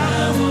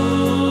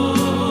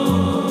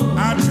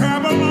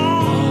travel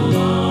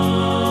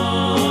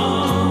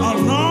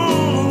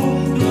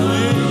along the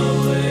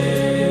way.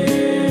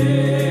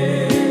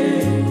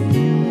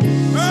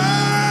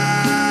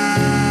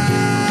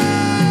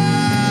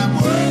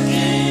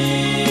 Working,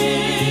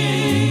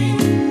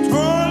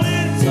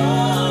 toiling,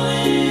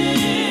 Toiling,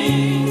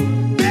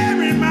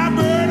 bearing my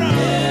burden.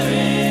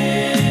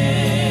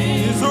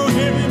 It's so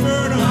heavy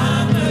burden,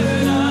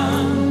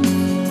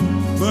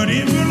 but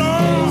it will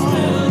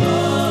all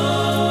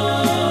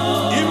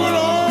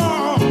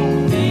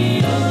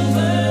be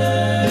over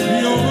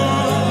be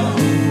over.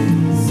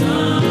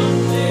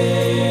 someday.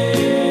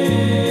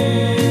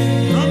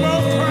 No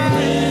more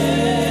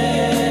crying,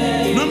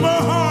 no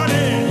more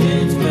heartache,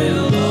 It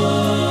will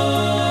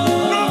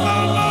no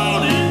more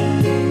moaning.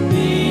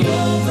 be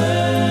over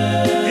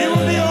It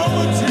will be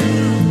over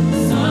too.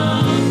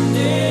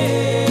 someday.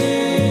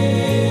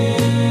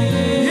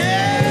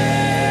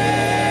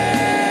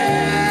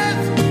 Yes,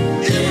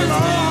 it will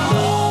all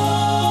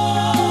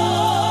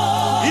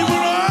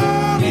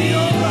be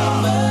over.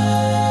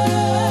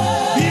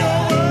 Be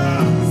over.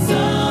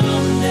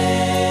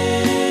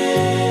 Someday.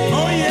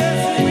 Oh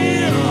yes, it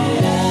will.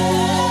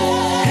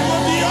 It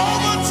will be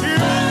over too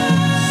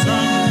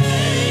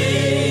someday.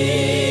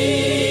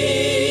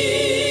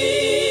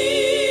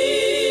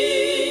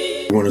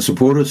 You want to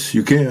support us?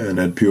 You can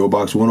at P.O.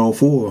 Box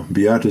 104,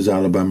 Beatrice,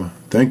 Alabama.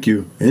 Thank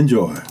you.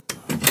 Enjoy.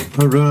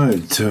 All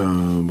right.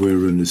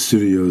 We're in the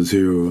studios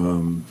here.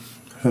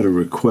 Had a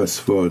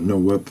request for No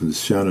Weapons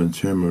Shannon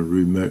Chamber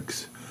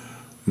remix.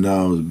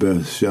 Now's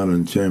Best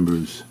Shannon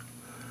Chambers.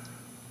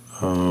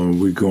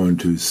 We're going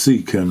to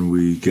see can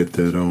we get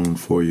that on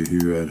for you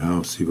here at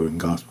Howc and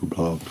Gospel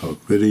Blog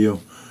Talk Radio.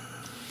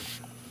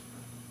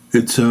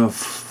 It's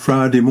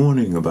Friday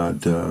morning,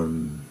 about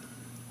 9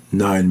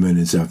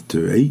 minutes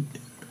after 8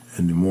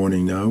 in the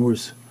morning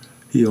hours,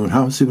 here on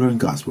Howc and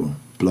Gospel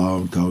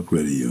Blog Talk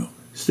Radio.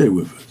 Stay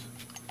with us.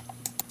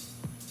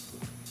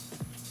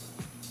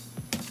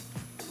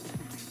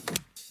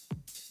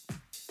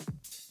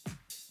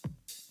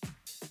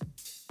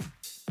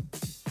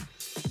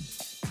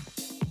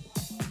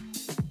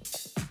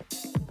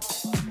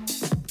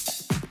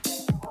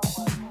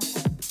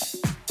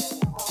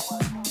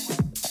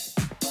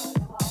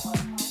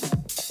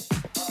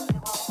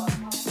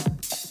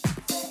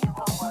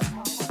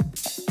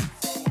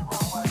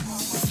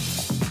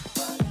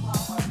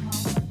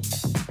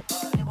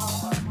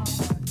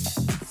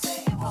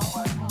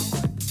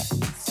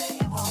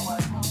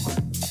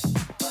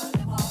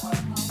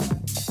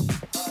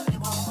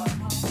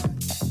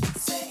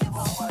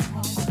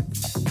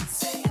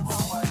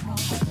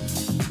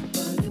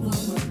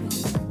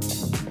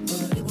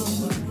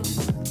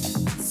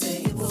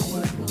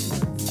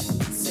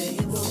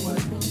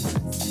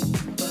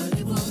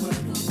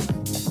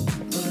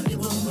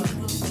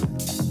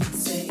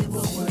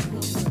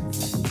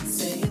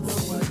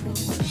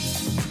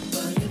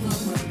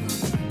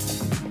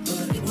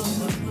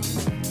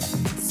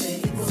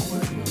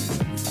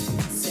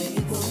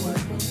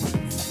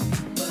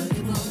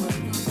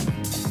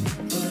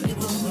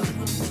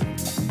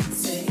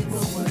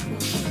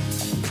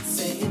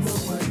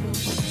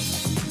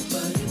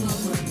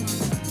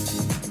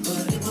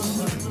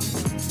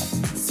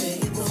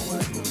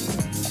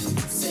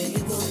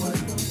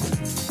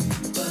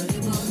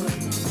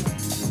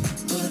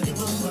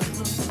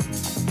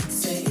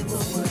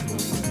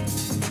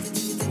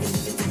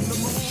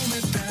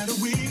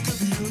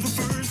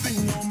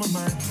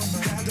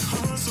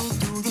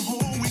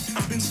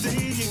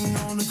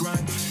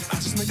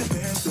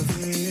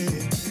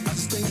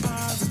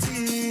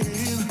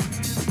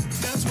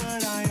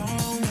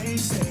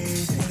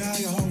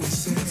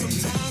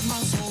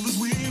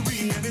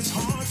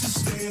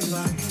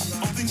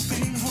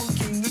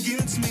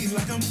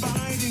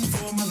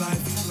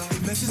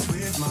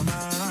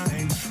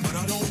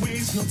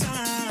 no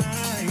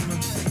time,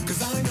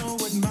 'cause I know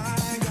what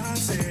my God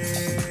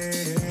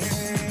said.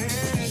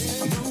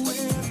 No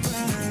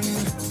weapon,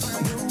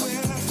 no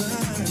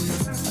weapon,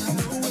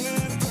 no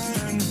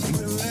weapon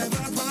will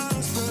ever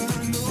prosper.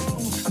 No,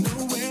 no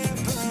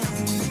weapon,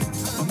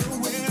 no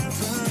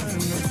weapon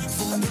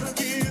formed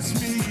against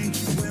me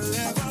will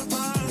ever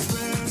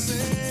prosper.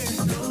 Say,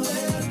 no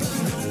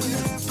weapon, no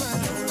weapon,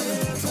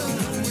 no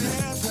weapon, no weapon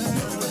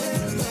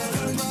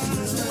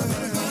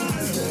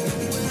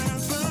will ever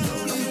prosper.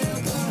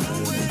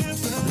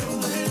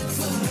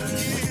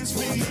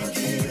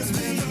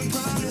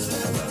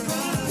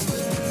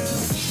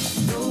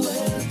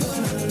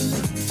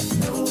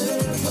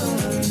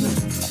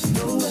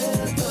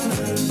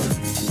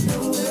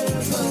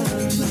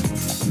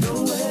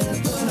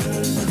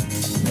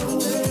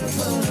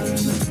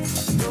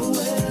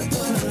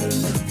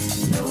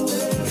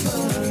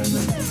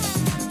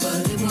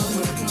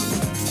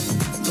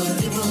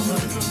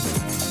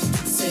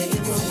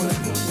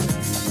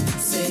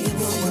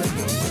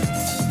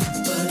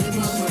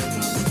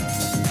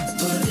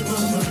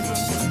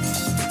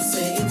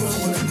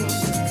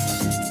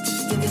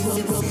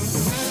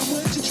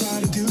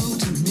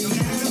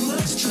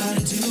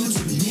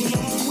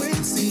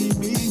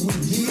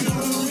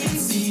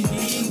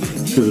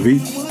 Feel the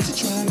beat?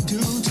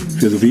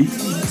 Feel the beat?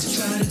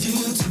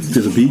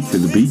 Feel the beat,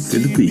 feel the beat,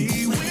 feel the beat.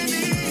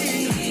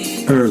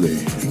 Early,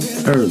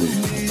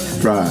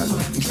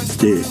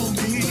 Friday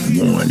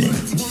morning.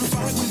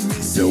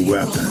 No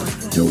weapon,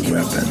 no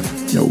weapon,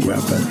 no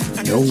weapon,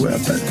 no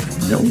weapon,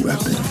 no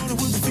weapon.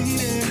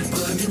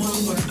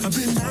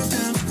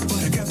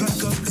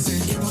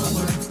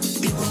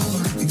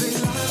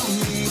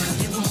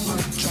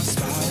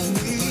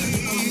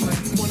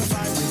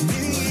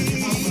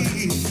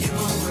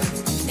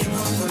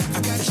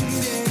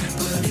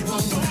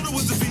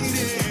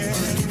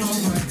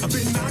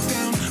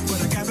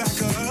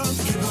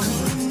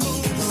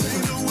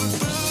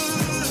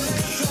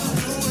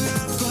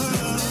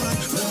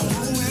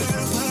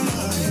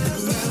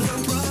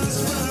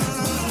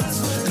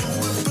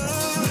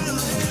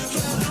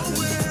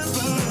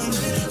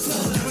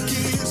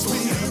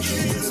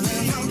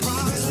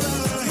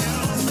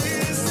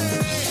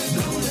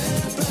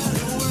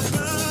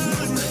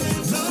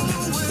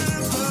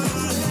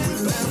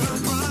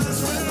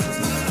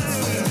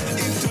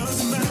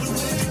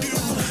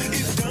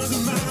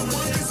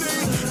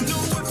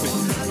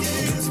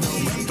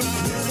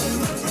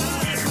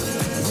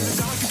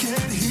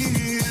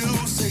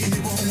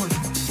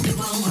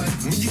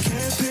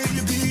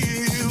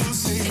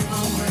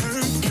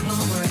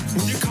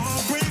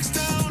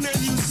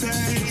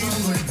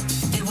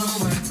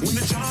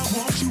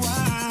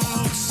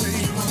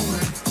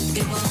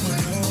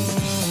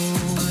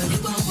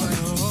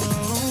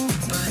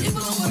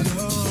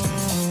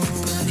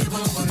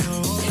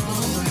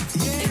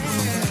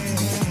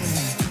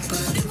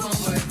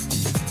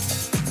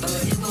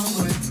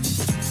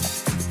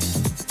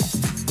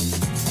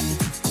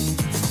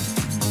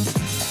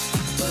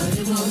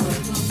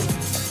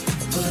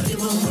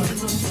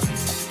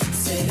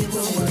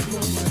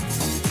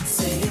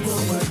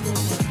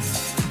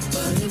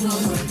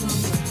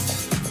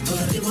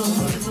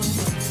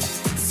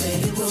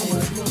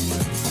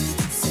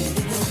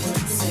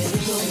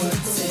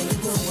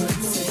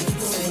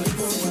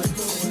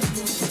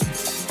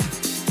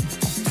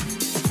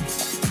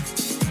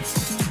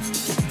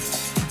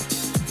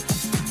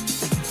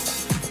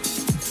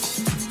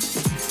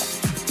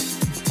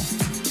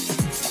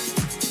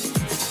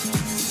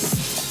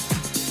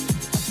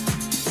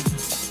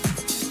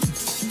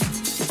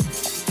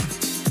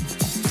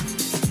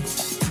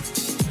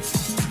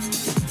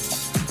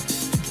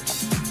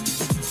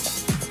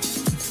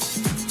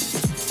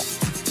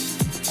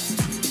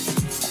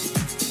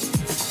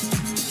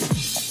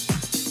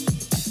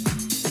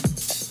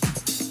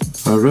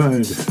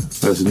 Alright,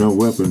 that's No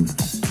Weapon,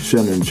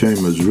 Shannon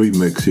Chambers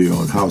remix here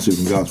on Howc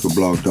and Gospel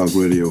Blog Talk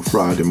Radio,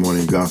 Friday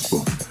morning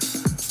gospel.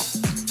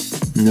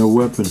 No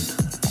weapon.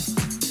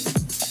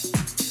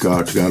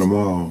 God's got them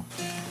all.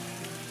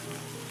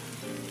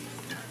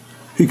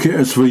 He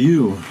cares for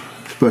you.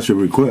 Special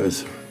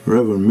request,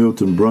 Reverend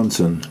Milton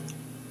Brunson.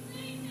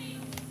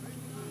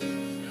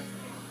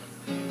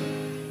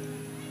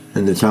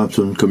 And the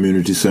Thompson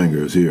Community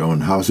Singers here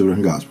on Howc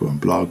and Gospel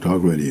Blog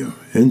Talk Radio.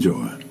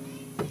 Enjoy.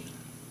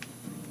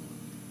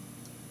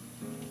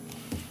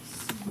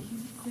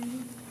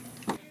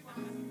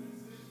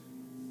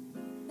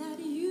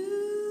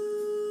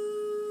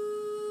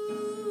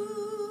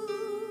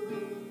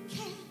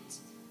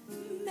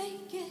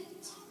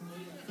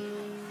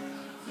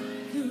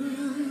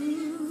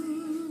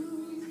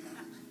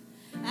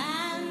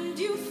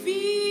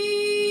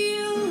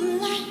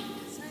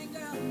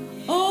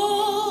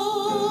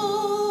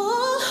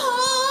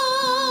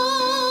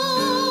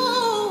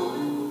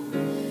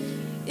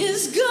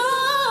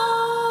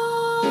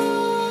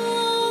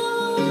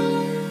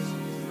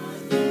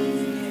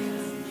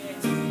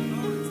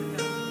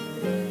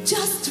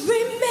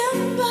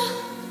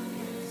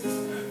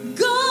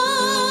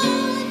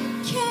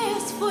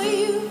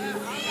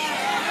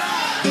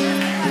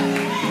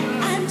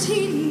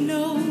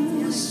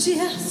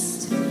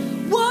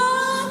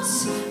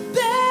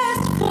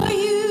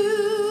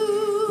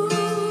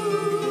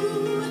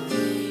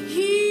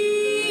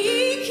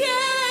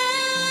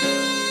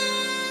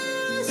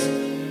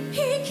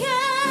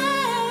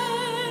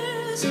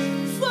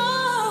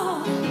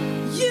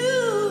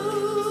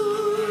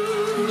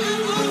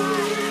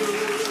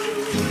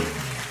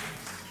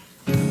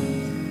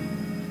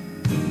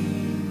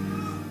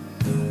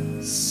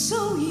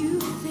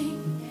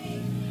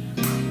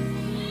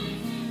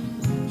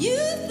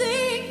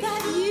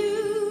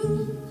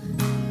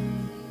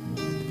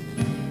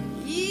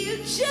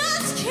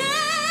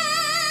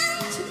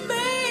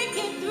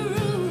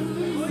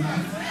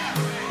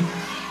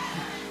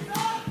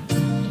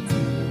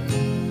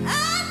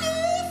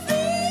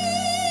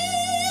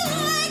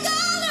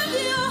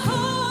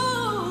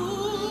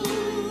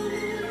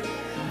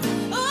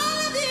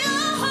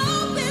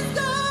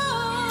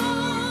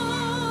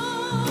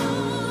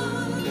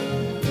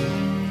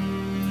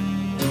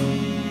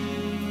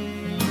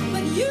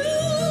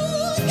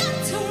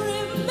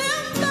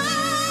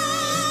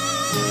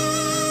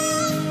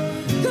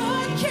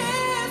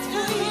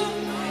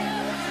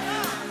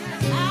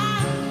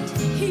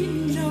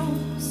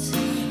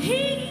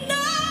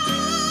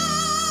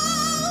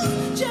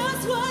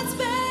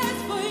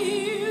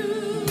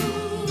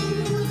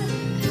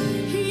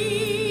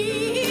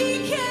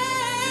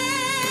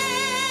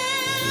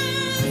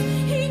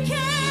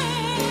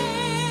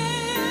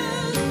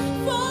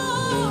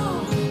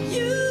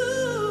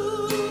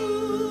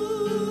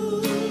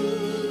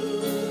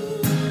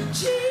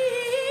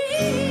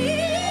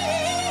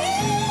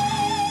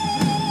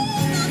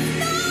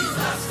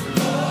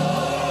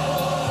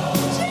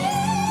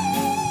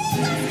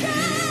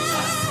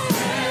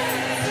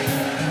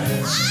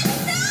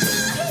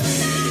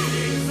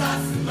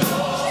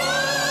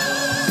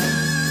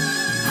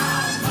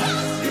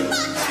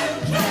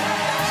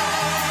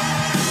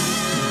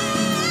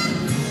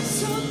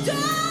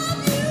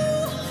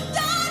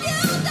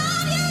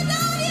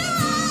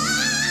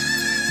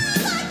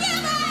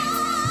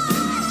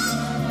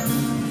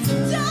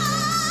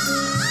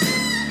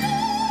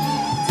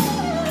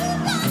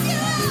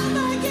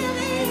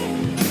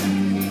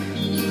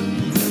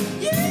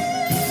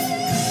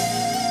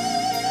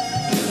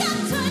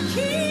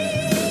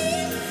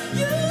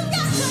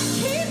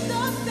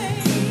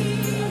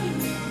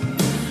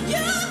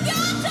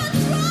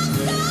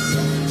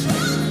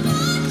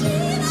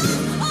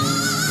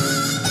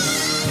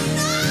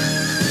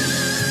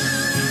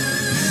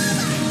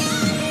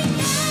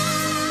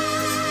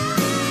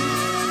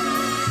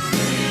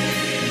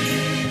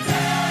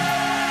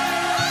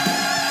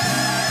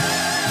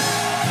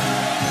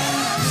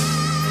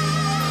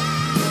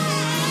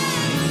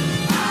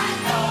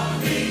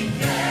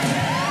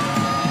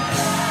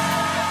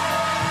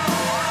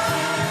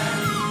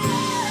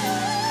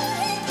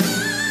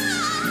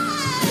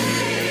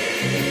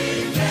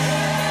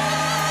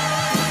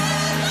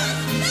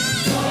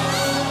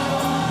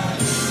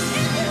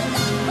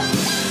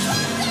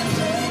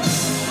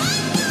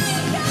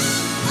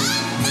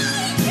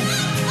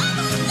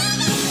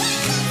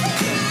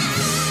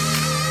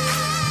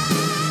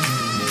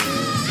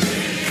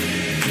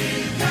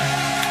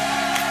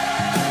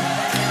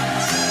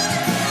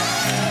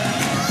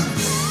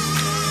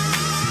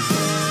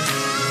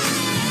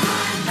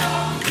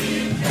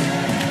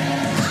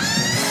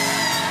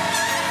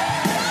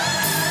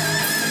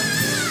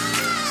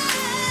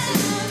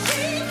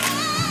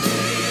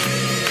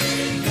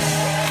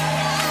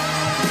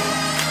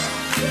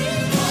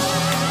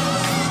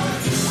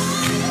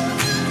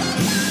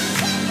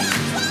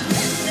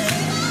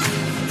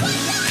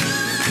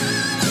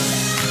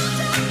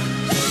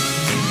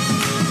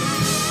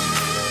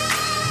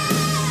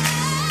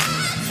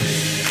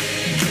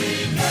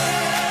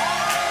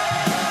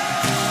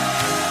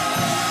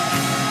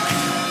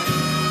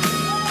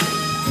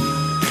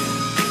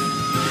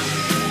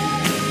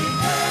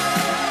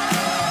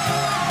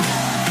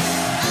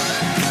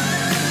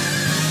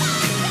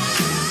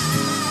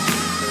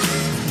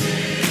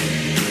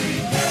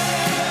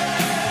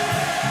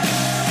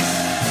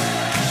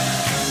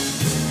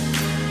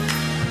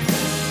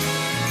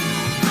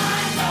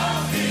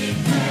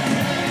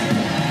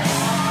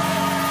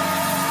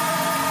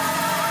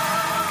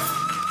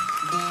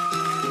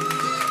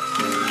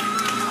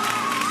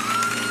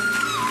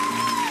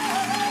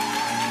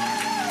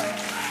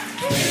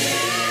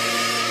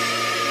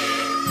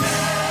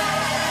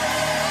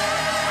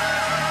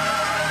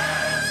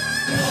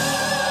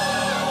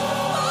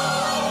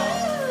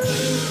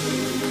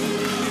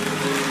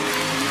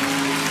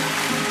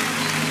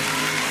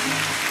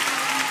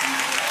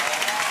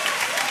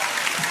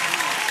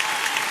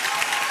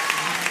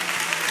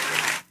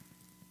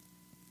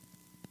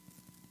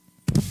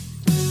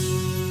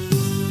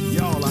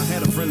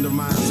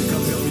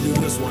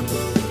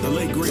 The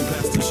late great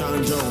Pastor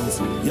Sean Jones.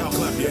 Y'all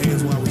clap your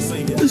hands while we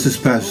sing it. This is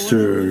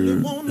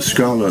Pastor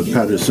Scarlett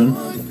Patterson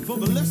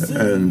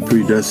and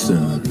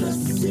Predestined.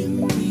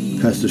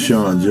 Pastor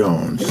Sean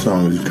Jones.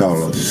 Song is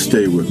called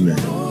Stay With Me.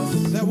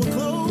 That were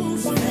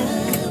close,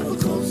 never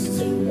close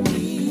to me.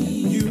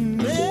 You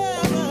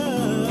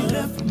never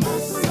left my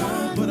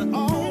side, but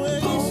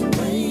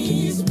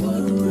always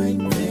were right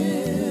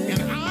there.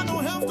 And I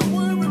don't have to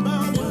worry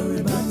about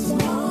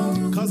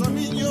tomorrow, 'cause I'm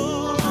in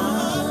your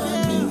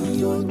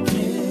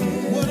care.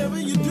 Whatever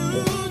you do,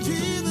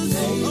 Jesus,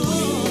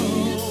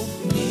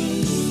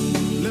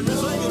 let me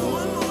sing it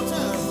one more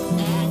time.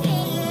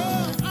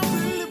 I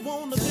really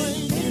want to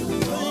thank you,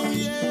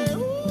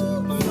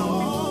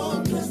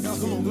 Lord. Now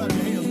come on, clap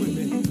your hands with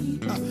me.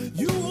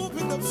 You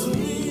opened up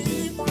some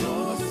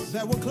doors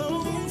that were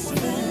closed,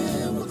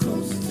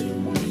 to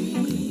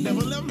me.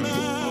 Never left my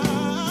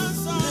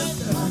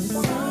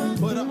side,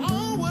 but I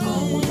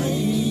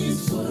always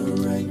were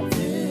right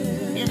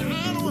there. And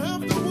I don't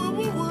have to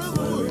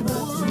worry,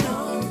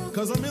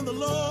 'cause I'm in the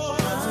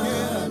Lord's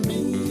care. I'm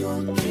in your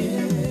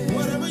care.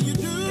 Whatever you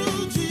do,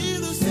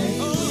 Jesus,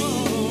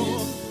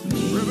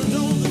 Reverend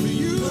Jones, if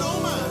you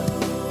don't mind.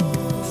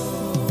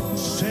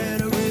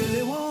 Said I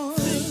really want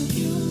to thank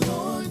you,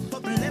 Lord, for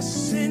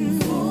blessing me.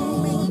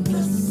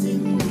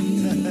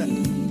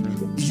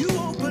 You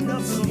opened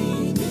up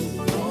some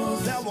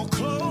doors that were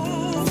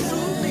closed to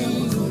me.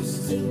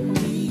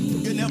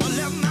 You never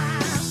left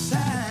my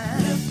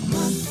side.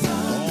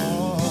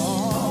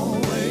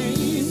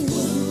 Always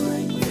were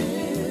right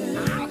there.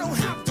 I don't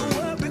have to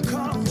worry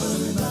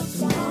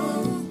because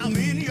I'm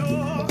in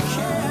your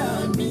care.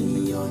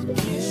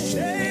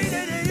 Stay.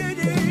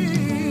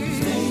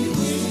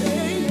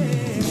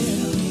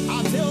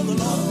 I tell the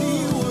Lord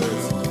these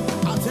words.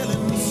 I tell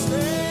him to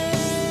stay.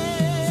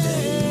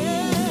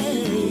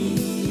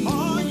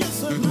 Oh, yes,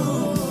 I do.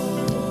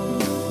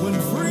 When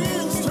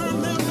friends turn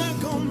their back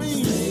on me,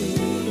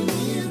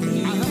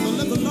 I have to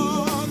let the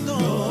Lord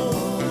know.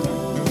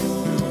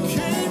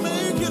 Can't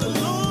make it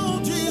alone,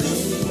 Jesus.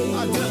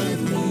 I tell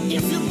him,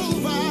 if you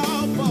move,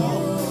 I'll fall.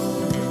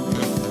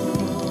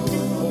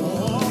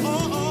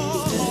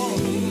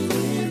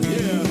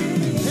 Yeah.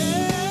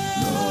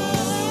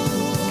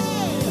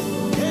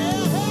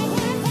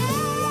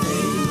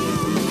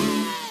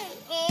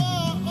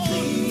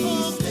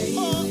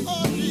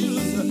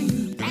 Jesus.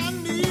 I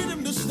need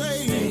him to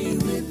stay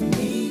with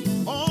me.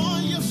 Oh,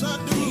 yes, I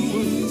do.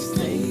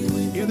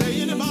 Is there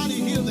anybody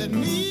here that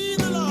need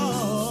the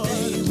Lord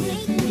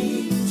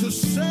to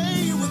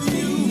stay with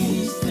you?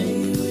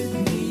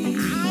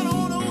 I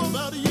don't know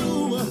about you,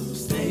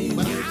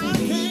 but I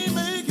can't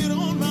make it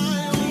on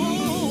my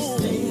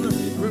own.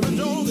 Reverend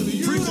Jones, if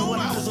you know when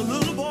I was a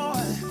little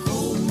boy,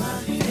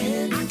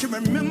 I can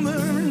remember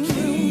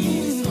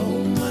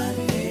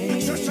the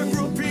church I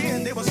grew up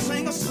in, they would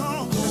sing a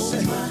song that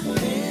said,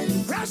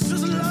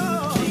 precious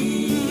Lord,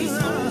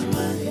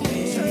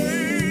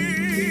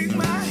 take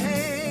my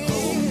hand,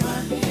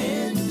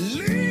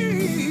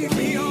 lead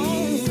me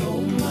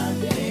on,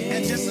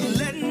 and just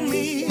let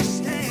me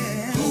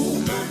stand.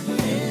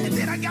 And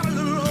then I got a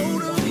little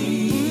older,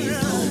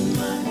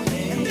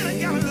 and then I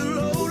got a little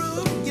older,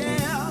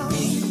 yeah.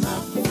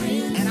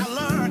 And I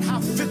learned how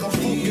fickle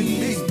folk can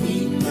be.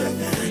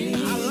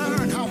 I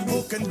learned how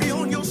folk can be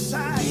on your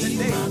side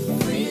today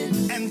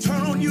and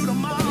turn on you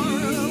tomorrow.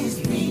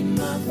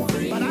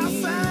 But I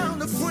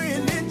found a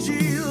friend in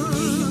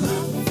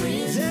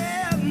Jesus.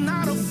 They're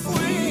not a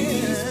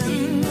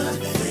friend.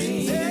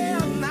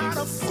 They're not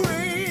a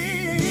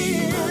friend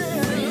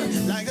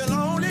like a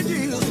lonely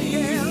Jesus.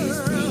 Yeah.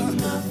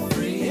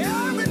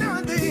 Every now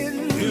and then.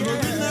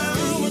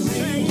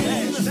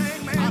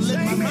 I let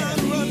my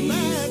mind run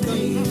back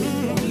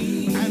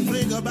and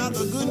think about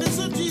the goodness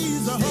of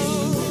Jesus.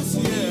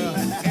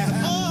 Yeah. And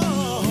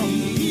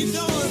he's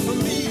doing for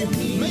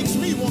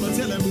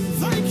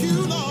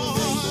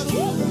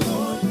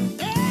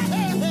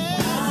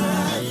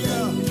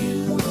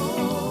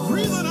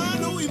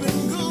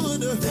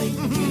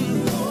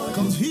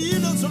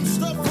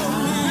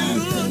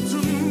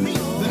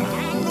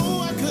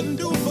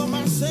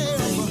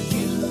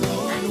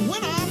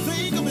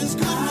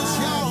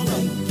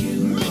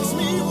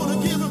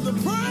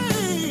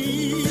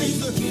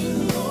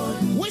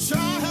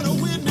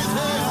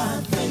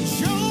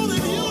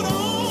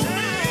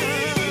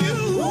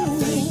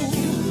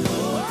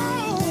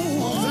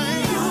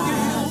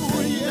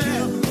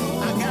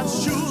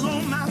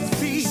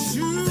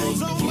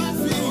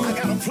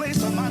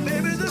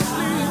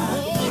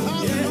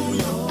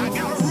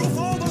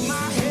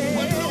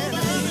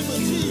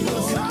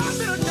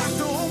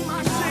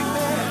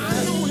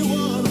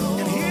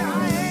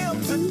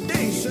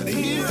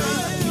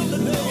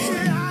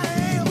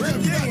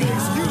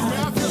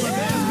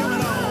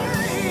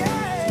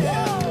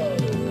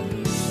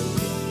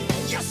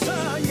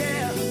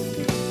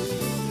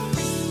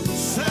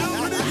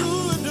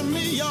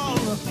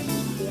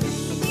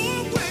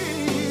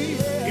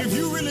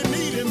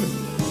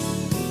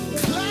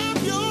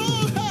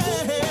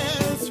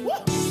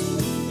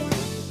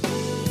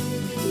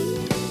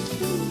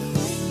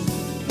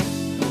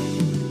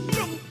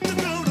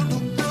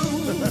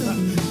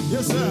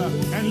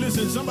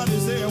Listen, somebody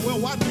said, well,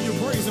 why do you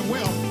praise him?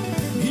 Well,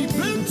 he's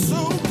been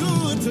so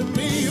good to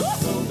me.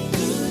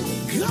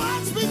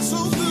 God's been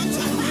so good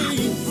to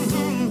me.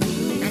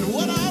 And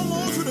what I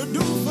want you to do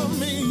for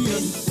me,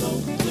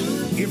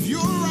 if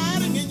you're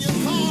riding in your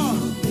car,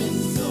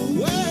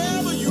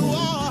 wherever you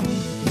are,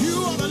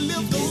 you ought to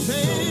lift those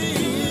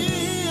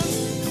hands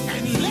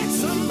and let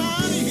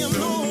somebody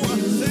know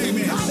God's been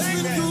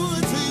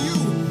good to you.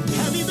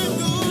 Have he been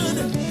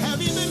good? Have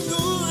he been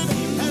good?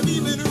 Have he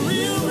been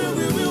real, real,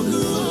 real, real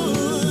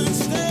good?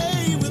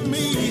 Stay with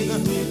me.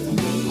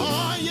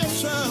 Oh,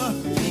 yes, sir. I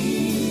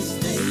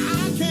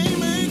can't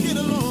make it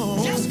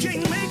alone. Just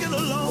can't make it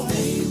alone.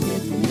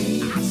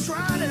 I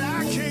tried it,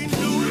 I can't do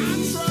it. I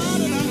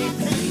tried it, I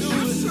can't do it. I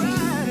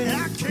tried it, I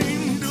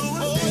can't do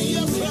it. Oh,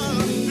 yes, sir.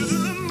 This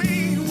is a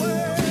mean world. I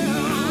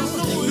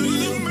know it is.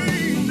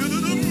 This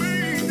is a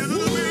mean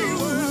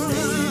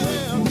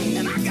world.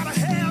 And I gotta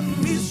have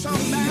me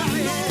somebody. God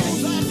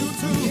knows I do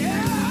too.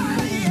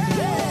 Yeah,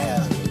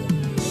 yeah.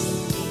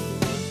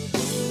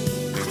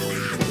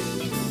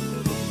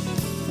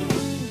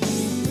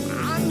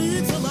 I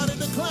need somebody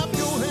to clap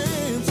your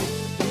hands.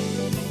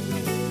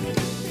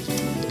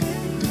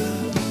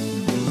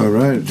 All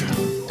right.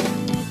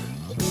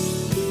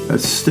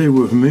 Let's stay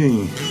with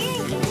me.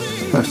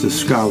 Pastor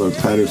Scholar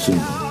Patterson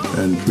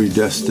and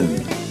Predestined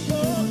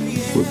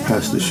with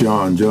Pastor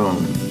Sean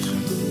Jones.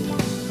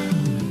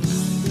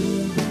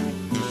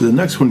 The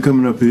next one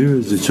coming up here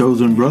is the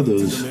Chosen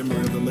Brothers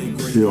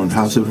here on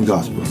House of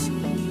Gospel,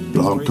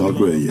 Blog Talk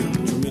Radio.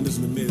 Tremendous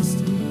in the midst,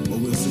 but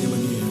we'll see him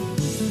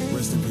again.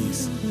 Rest in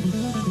peace.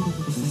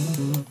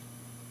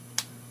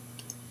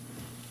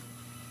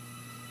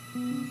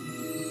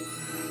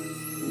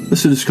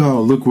 This is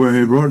called Look Where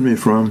He Brought Me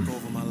From,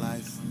 Over my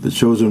life the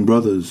Chosen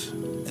Brothers.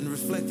 and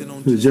reflecting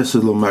on It's just a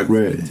little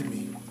McRae. to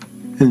me.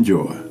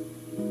 Enjoy.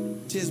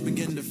 Tears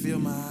begin to fill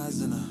my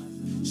eyes and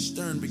a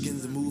stern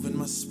begins to move in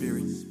my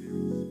spirit.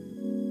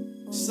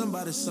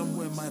 Somebody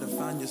somewhere might have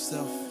found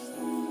yourself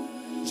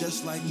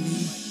just like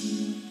me,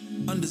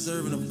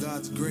 undeserving of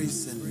God's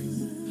grace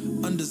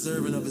and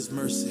undeserving of his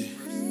mercy.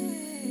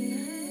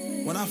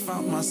 When I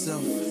found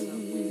myself,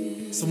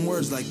 some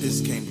words like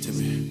this came to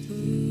me.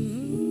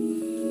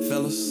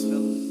 Fellas,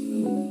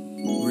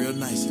 real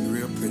nice and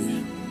real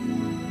pretty.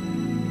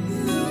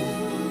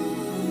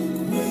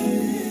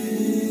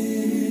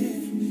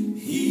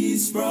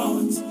 He's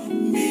brought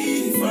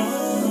me from.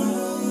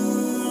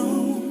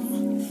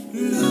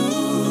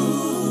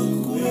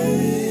 Look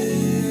where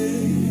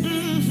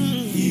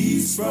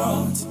he's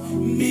brought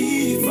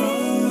me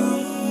from.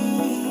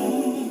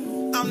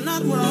 I'm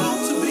not where I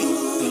ought to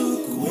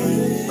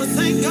be, but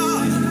thank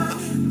God,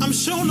 I'm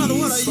sure not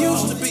what I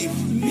used to be.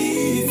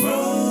 Me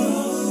from.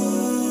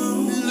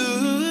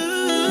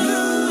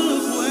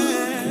 Look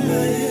where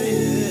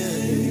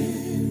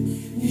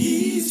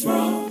he's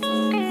brought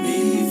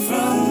me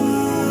from.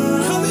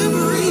 Come and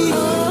breathe.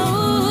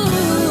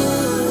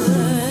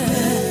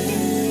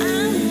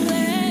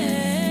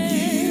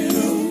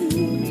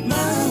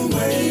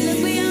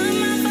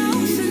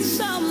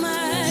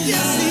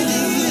 Yes, he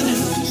did.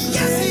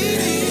 Yes, he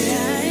did.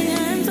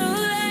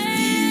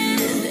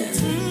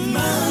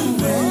 My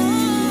way.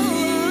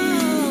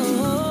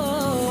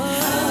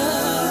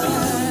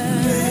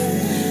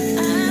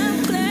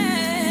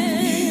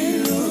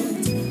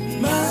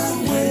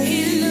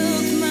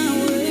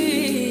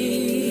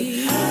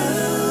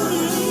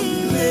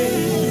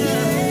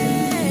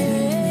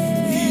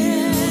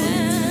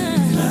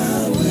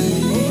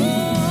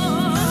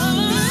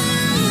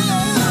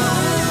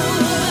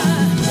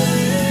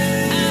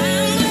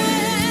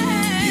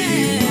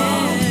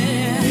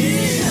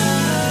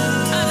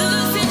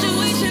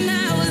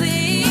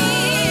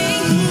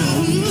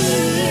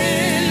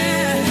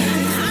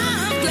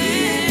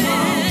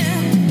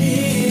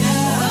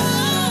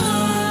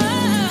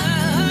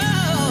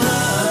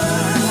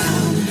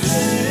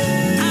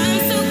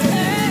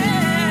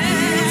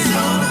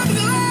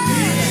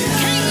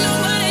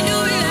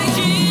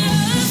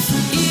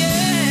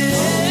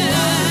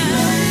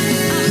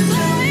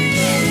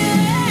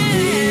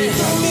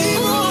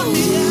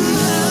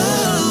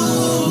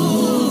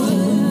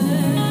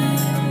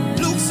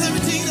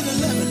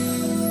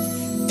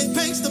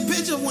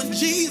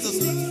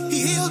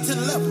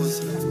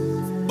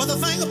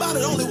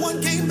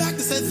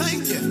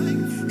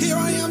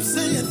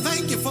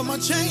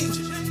 Change,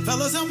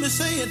 fellas, help me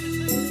say it.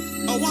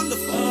 A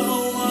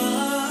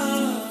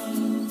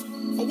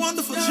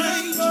wonderful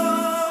change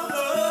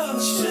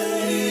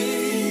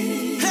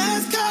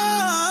has come.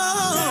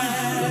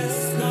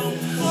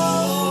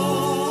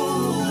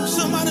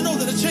 Somebody know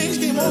that a change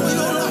came over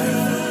your life.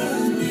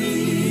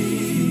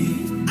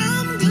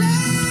 I'm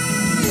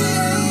glad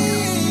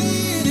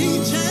he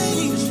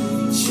changed.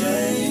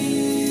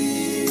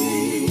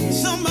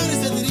 Somebody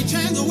said that he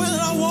changed the way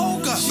that I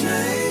woke up.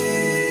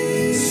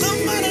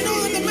 Somebody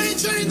know that the man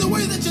changed the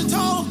way that you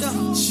talk.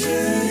 Oh,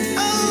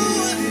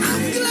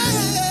 I'm glad.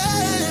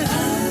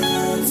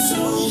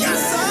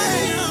 Yes, I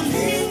am.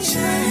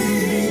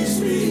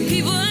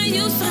 People I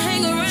used to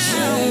hang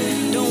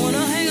around don't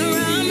wanna hang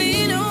around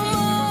me no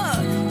more.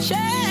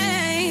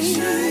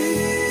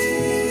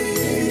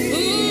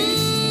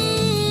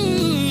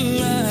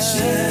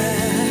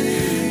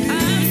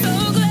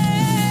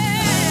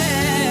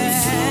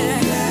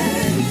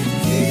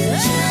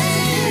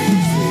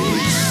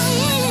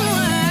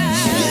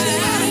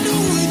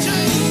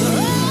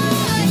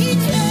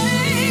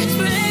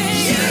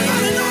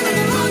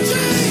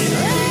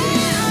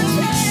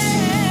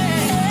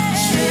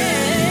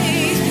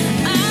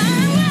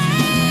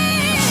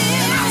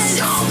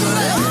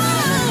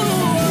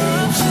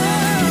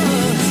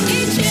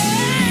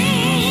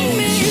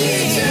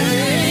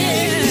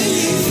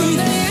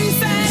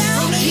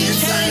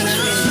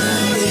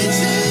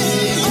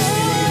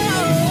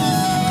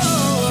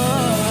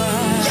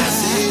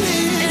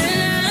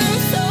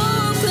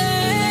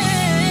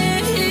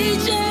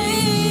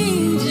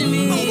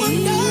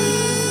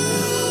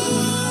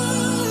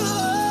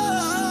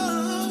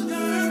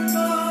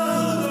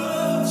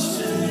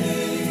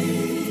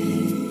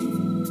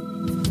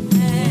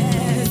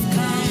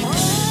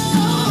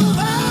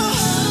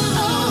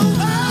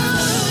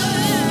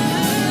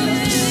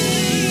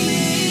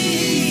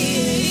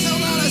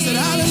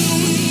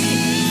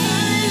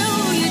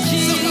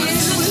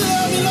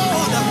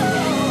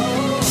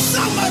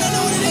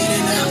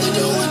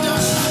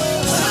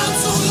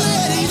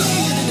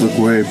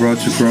 where he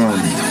brought you from.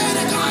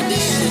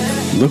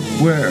 Look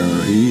where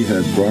he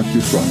had brought you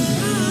from.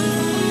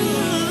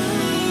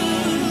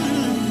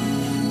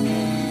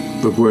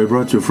 Look where he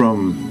brought you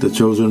from, the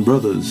Chosen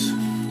Brothers.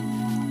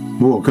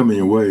 More coming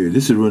your way.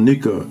 This is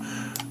Ronika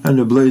and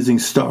the Blazing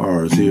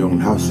Stars here on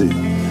Howc.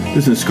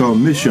 This is called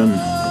Mission.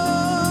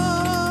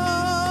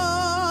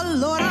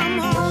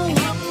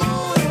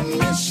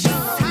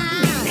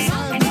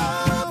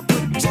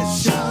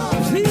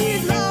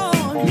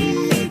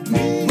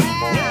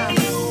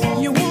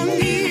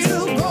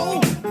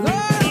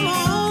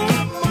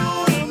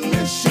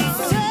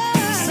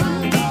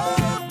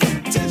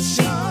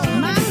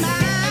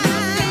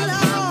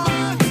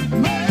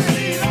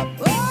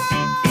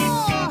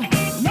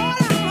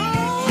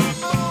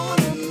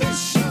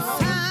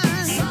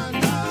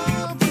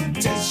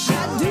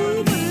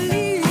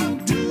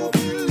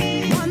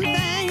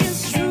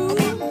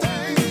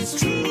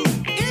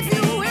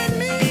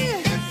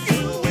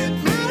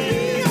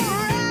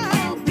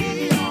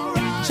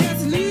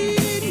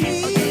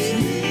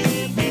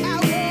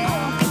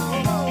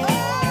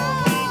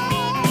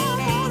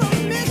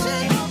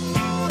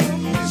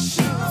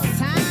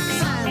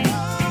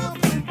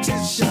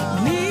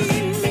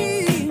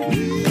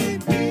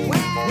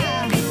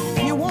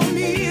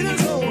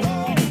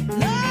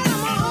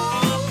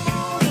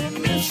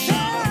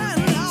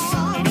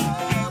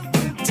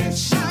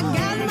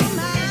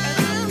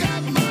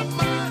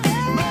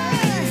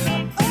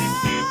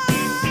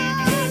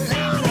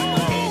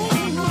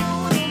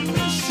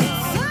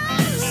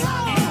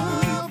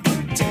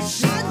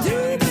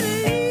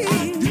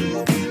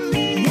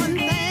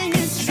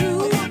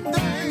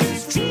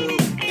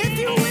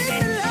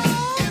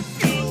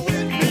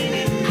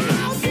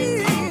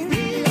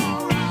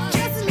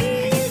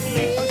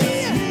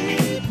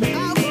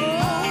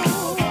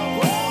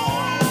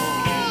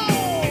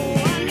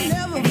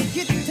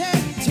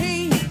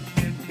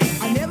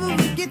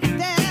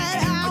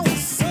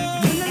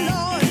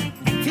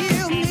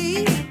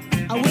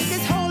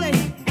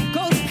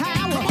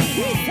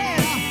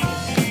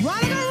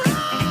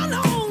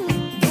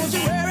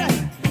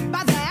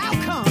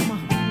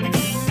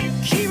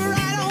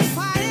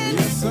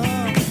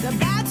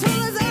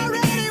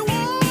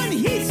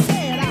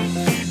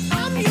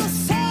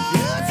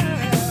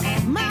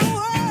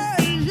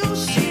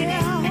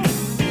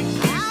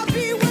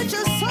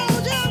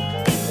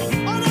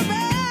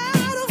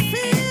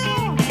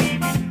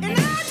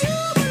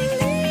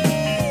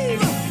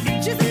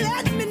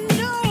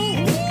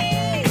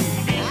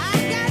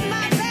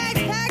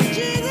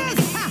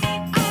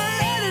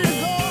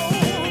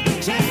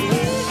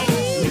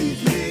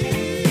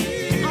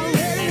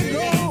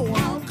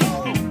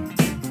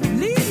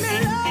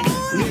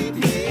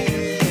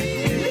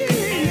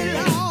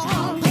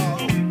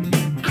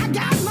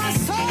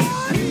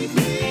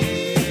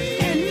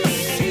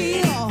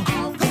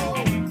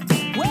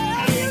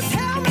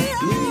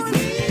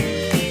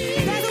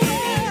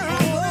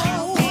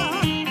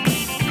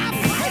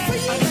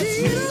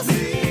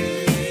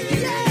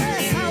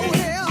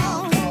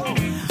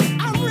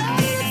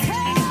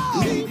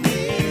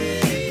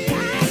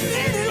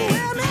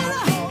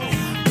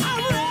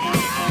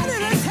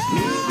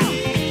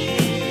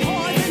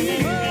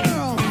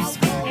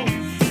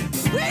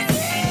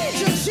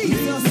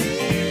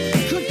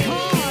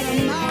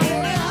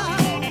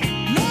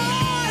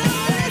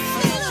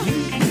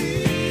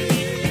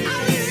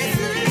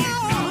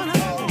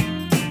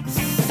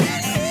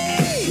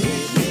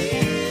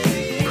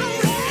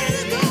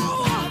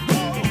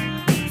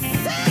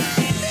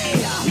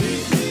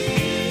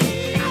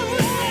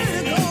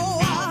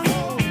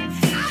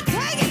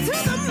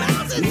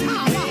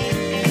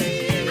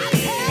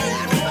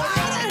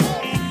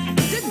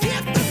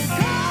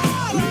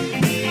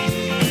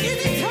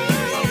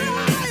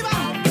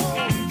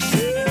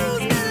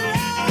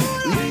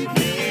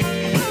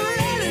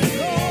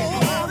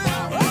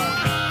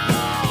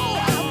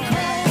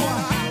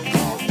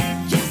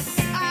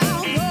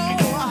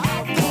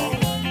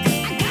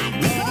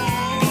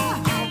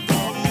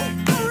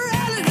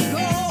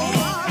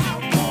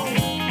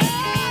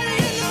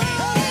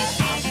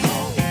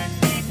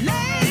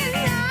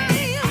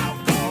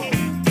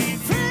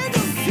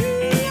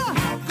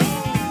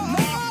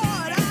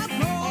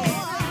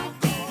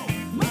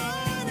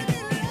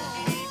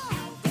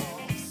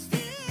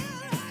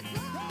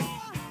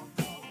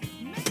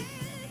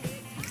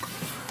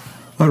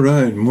 All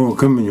right, more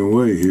coming your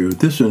way here.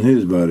 This one here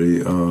is by the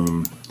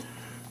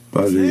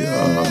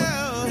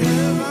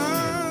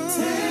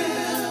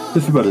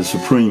this is by the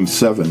Supreme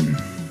Seven.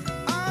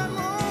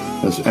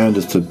 That's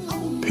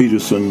Anderson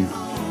Peterson,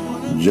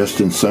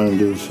 Justin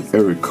Sanders,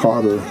 Eric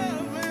Carter,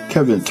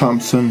 Kevin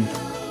Thompson,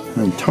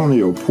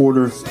 Antonio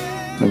Porter,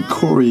 and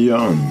Corey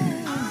Young.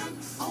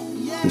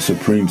 The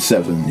Supreme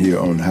Seven here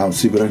on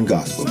Howc and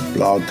Gospel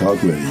Blog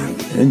Talk Radio.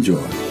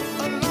 Enjoy.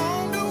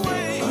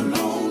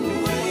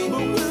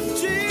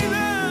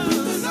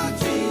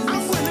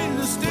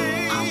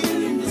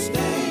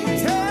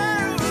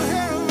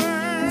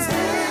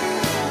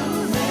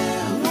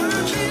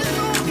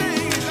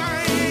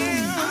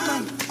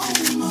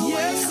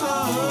 Yes,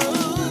 sir.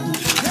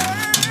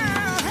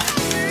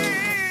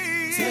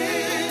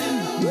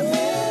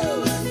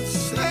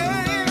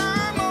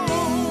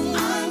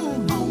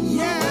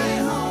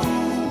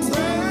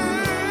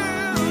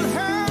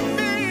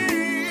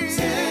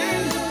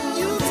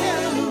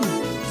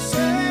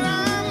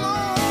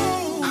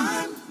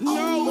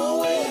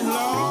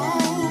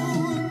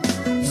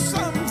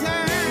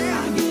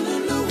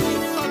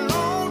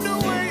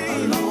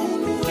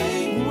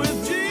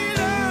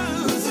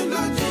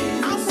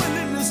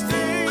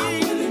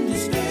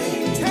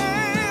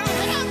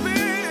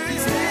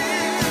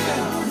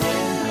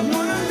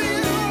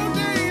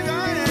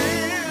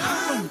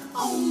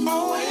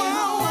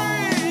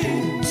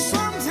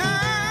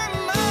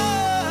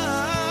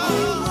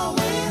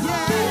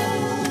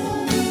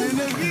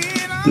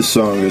 This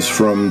song is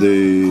from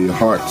the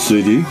Howc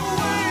CD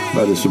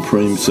by the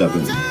Supreme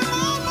Seven.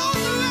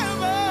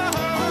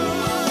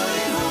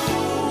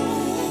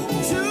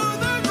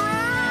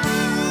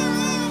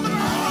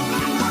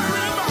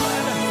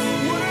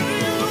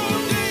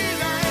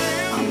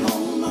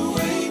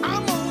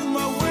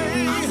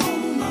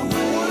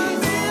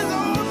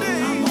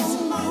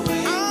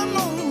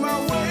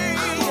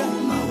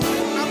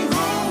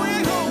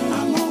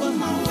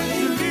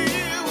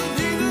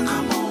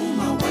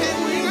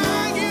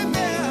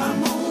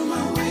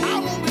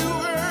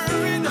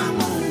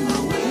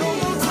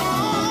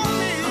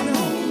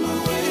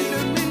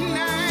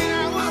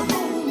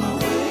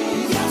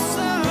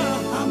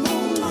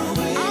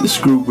 This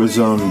group is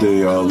on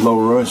the Low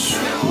Rush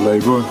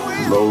label.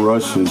 Low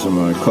Rush is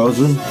my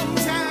cousin,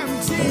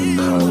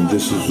 and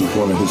this is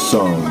one of his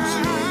songs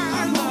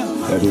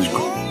that his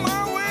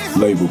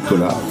label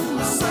put out.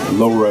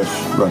 Low Rush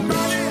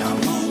Records.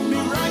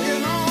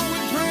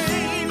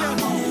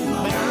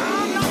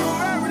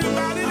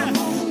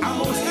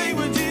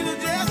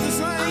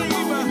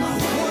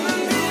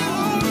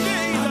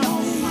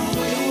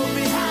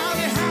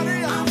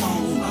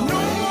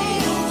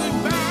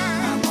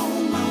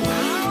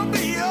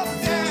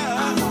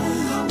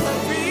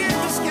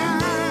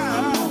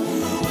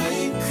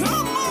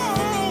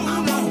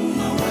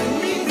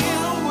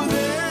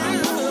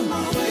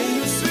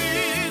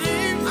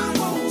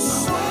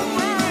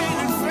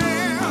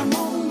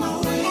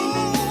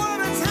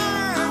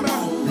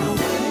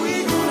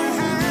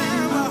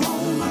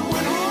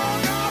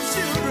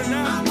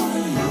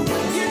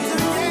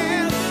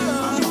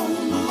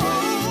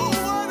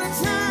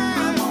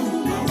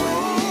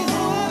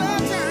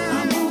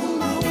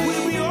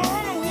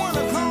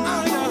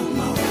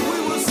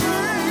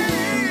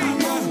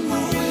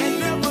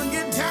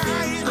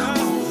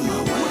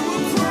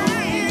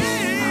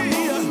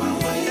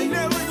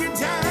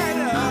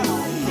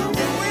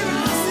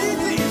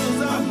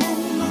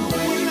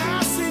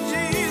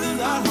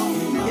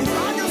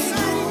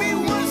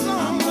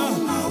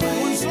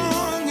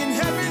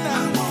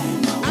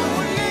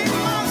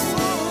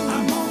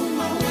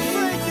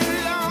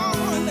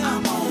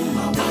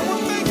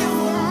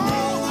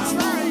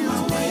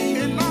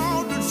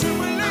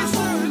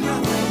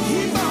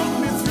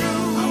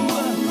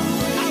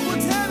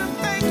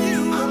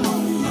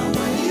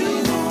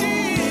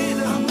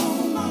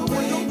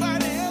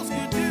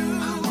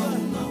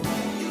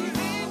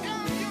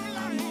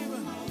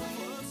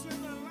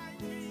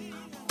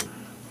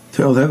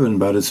 Tell Heaven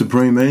by the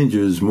Supreme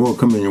Angels. More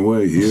coming your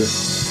way here.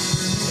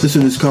 This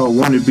one is called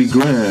Won't It Be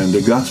Grand,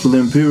 the Gospel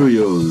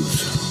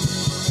Imperials.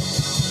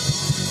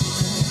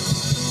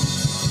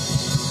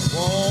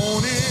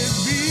 Won't it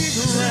be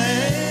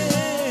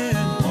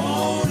grand?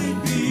 Won't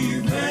it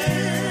be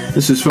grand?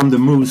 This is from the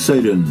Moo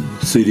Satan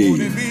CD.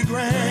 Won't it be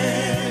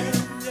grand?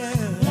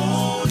 Yeah.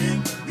 Won't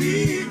it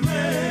be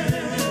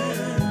grand?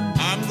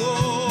 I'm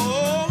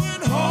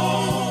going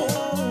home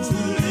to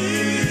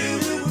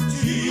live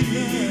with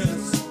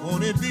Jesus.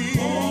 Won't it be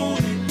grand?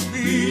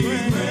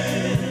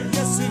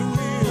 Yes, it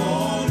will.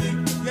 Won't it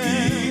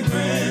be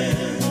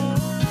grand?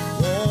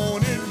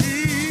 Won't it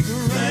be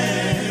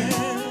grand?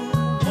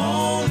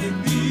 Won't it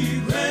be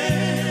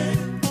grand?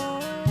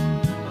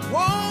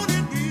 Won't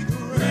it be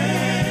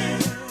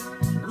grand?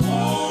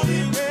 Won't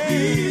it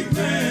be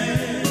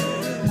grand?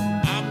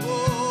 I'm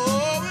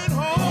going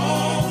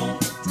home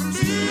to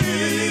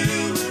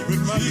live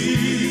with my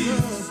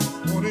Jesus.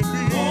 Won't it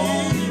be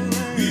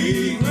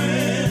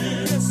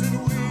grand? Yes, it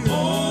will.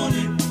 Won't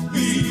it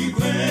be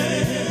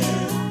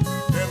grand?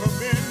 Never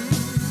been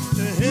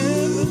to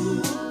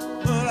heaven,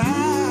 but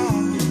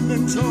I've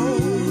been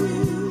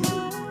told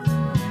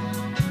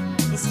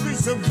the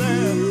streets of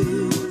there,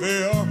 they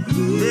are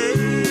they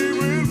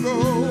will go.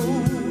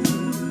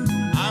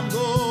 I'm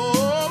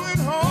going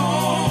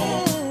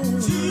home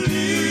to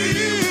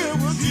live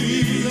with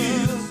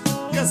Jesus.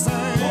 Yes, I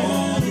am.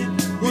 Won't it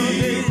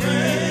be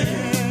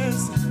grand?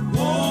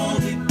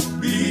 Won't it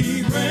be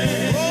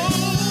grand?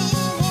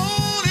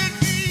 Won't it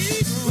be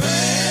grand?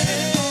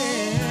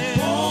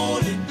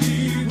 Won't it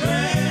be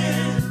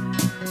grand?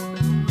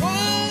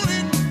 Won't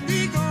it be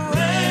grand?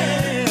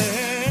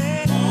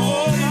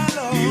 Oh, my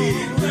Lord.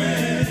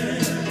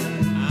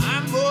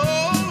 I'm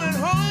going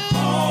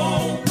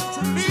home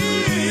to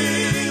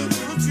live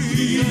with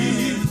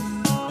Jesus.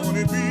 Won't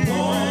it be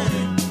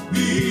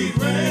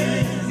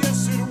grand?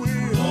 Yes, it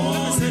will.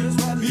 Won't it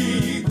be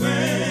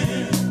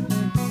grand?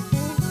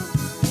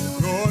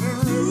 Lord,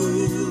 and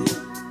rule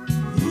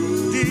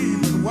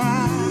deep and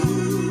wide.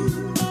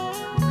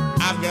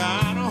 I've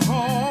got a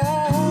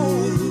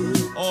home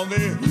on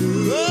the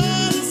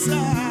other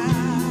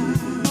side.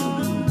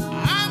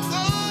 I'm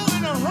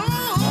going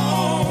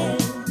home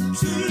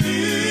to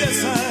live. Yes,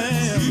 I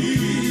am.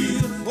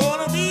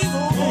 Wanna be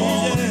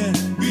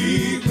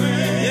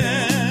grand.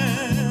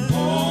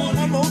 Yeah.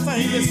 One more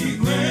thing. Yes,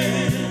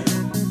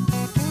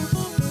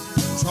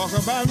 talk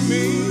about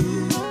me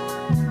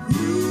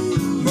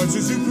much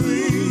as you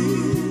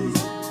please.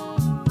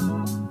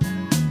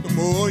 The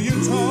more you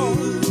talk,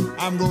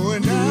 I'm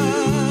going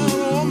down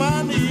on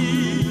my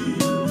knees.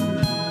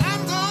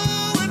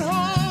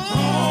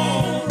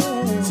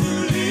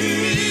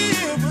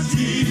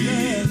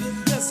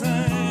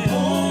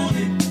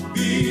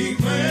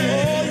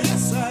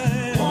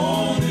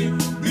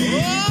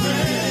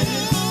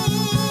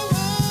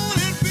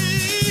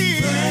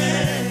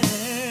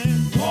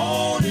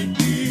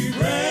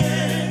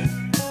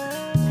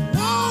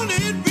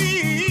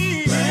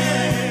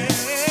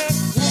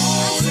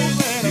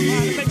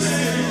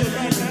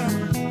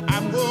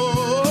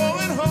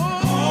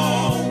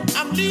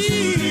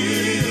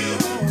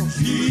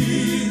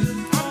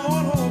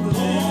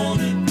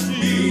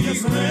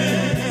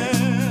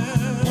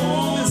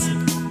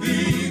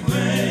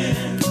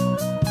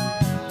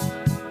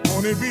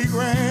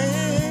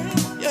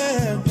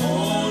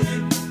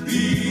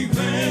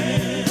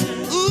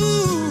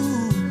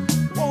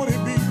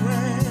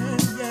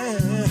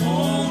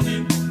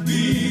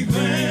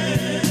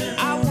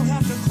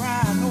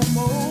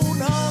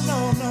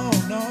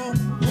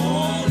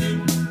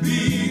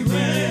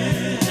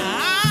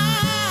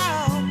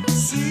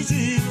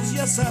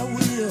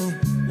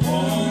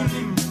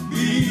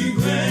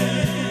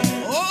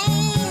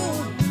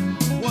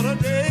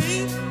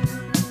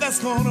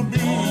 that's gonna be.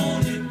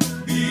 Won't it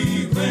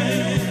be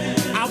great?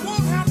 I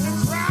won't have to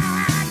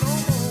cry no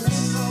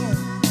more.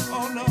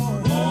 Oh no.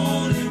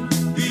 Won't it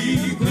be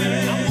I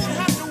great? won't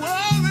have to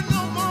worry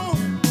no more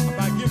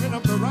about giving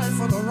up the right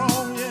for the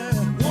wrong, yeah.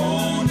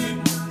 Won't it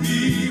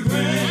be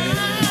great?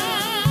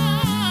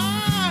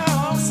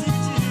 I'll see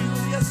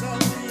Jesus, yes I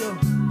will.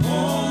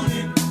 Won't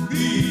it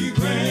be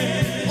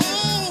great?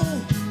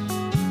 Oh,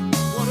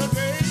 what a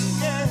day,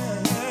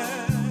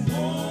 yeah.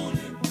 Won't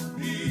it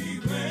be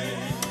great?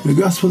 The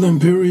Gospel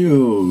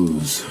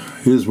Imperials.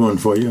 Here's one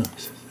for you.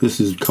 This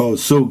is called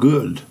So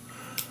Good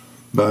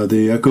by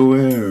the Echo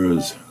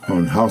Airs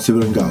on House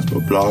Civil and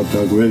Gospel Blog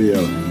Talk Radio.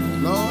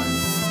 Lord,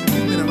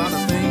 you've been a lot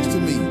of things to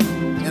me.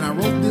 And I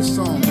wrote this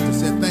song to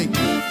say thank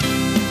you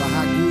for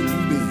how good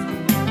you've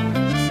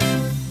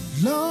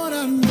been. Lord,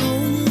 I know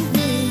you've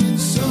been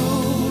so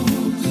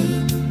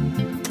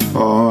good.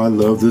 Oh, I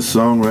love this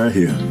song right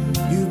here.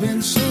 You've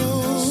been so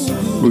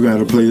good. We're going to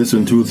have to play this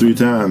one 2 or 3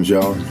 times,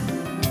 y'all.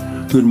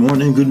 Good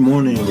morning, good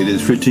morning. It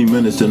is 15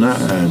 minutes to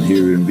 9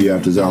 here in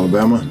Beatrice,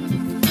 Alabama.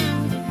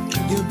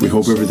 We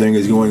hope everything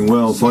is going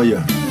well for you.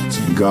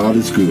 God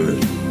is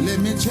good. Let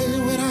me tell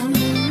you what I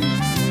mean.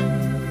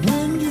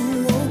 When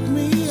you woke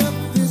me up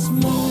this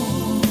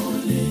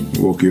morning,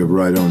 Woke you up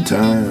right on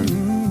time.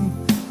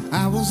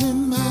 I was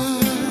in my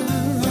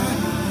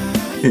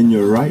right. In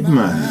your right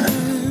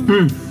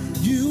mind.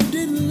 You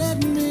didn't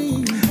let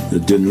me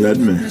It didn't let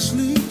me.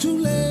 sleep too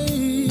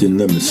late. Didn't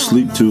let me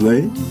sleep too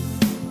late.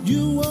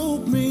 You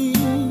woke me.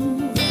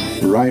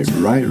 Right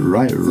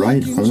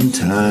on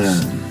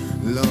time.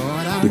 Lord,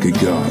 I Look at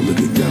God, look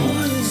at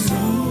God.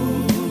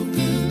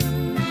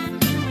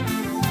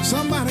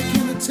 Somebody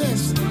can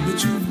attest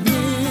that you've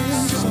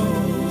been so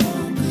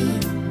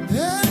good.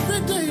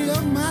 Every day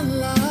of my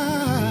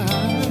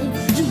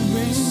life, you've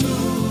been so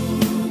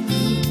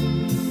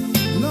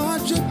good.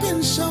 Lord, you've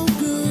been so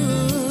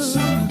good.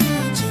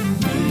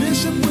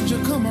 Bishop, would you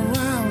come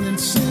around and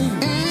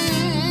sing?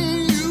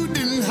 You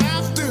didn't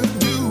have to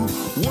do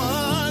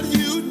what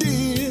you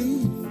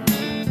did.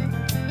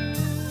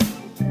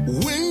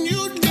 When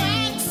you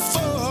died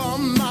for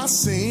my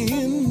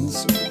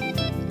sins,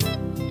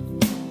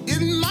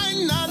 it might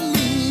not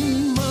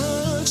mean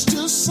much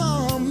to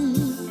some,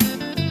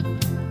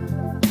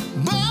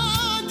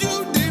 but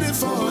you did it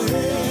for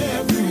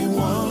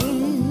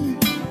everyone.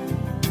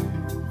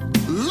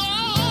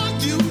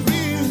 Lord, you've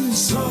been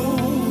so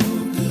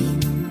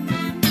good.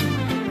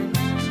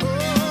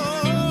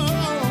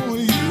 Oh,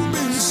 you've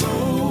been so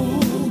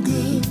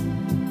good.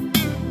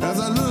 As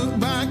I look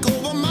back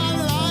over my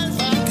life,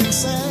 I can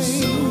say,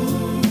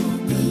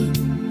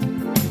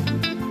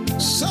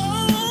 so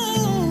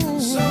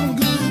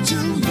good to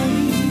me.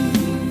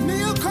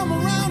 Neil, come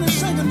around and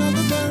sing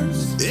another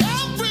verse.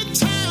 Every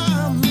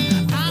time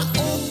I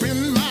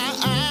open my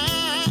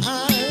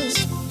eyes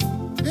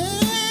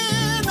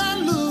and I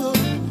look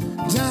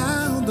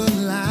down the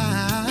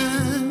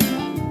line,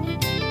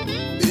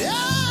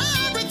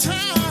 every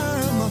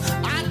time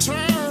I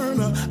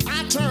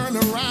turn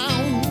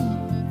around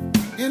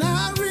and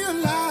I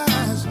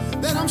realize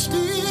that I'm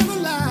still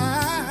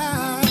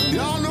alive.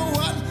 Y'all know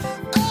what?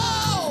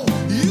 Oh,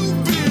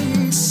 you've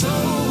been so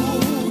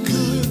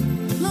good.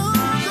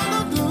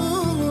 Lord,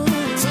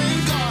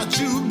 thank God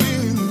you've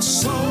been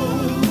so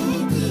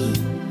good.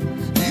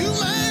 You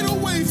made a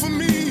way for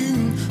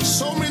me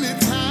so many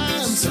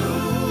times.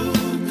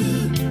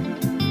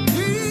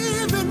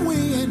 Even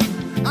when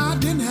I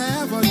didn't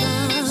have a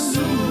dime.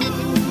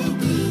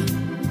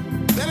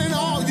 That ain't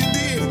all you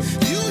did.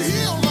 You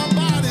healed my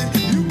body.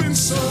 You've been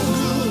so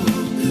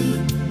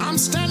good. I'm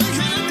standing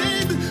here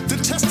today to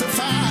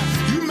testify.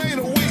 You made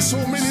a way so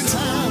many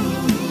times.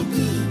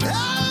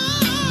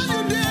 Ah,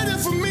 you did it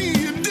for me.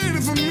 You did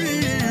it for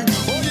me.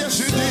 Oh, yes,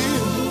 you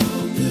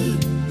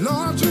did.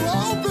 Lord, you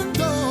opened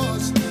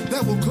doors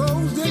that were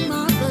closed in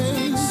my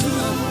face.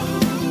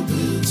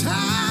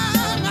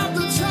 Time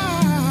after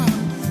time,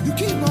 you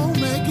keep on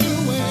making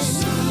a way.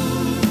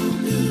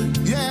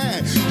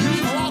 Yeah,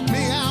 you brought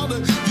me out.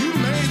 You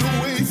made a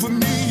way for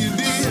me. You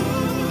did.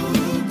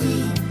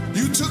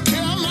 You took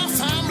care of my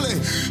family.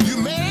 You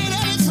made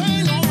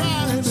everything all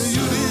right.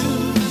 You did.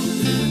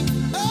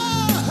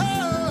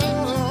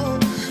 Oh,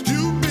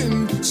 you've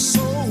been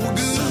so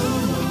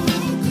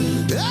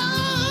good.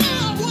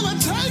 I want to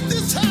take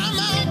this time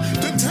out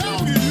to tell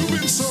you you've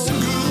been so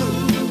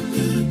good.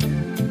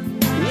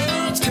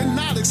 Words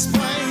cannot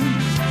explain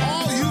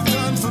all you've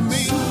done for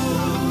me.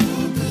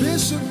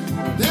 Bishop,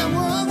 there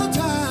was a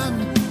time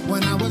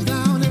when I was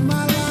down in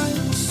my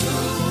life.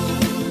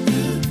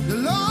 The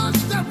Lord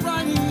stepped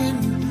right in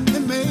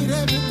and made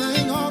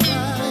everything all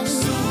right.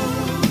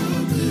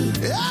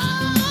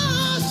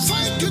 Ah,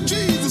 thank you,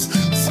 Jesus.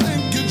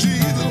 Thank you,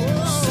 Jesus.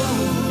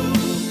 Oh.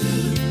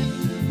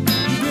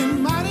 You've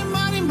been mighty,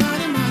 mighty,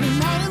 mighty, mighty,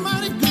 mighty,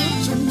 mighty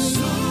good to me.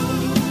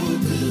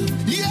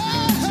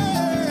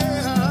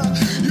 Yeah,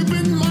 you've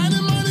been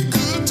mighty, mighty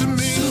good to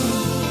me.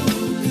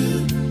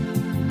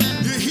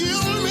 You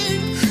healed me,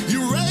 you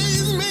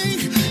raised me,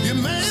 you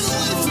made a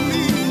way for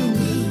me.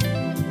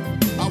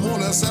 I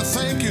want to say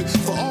thank you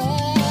for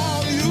all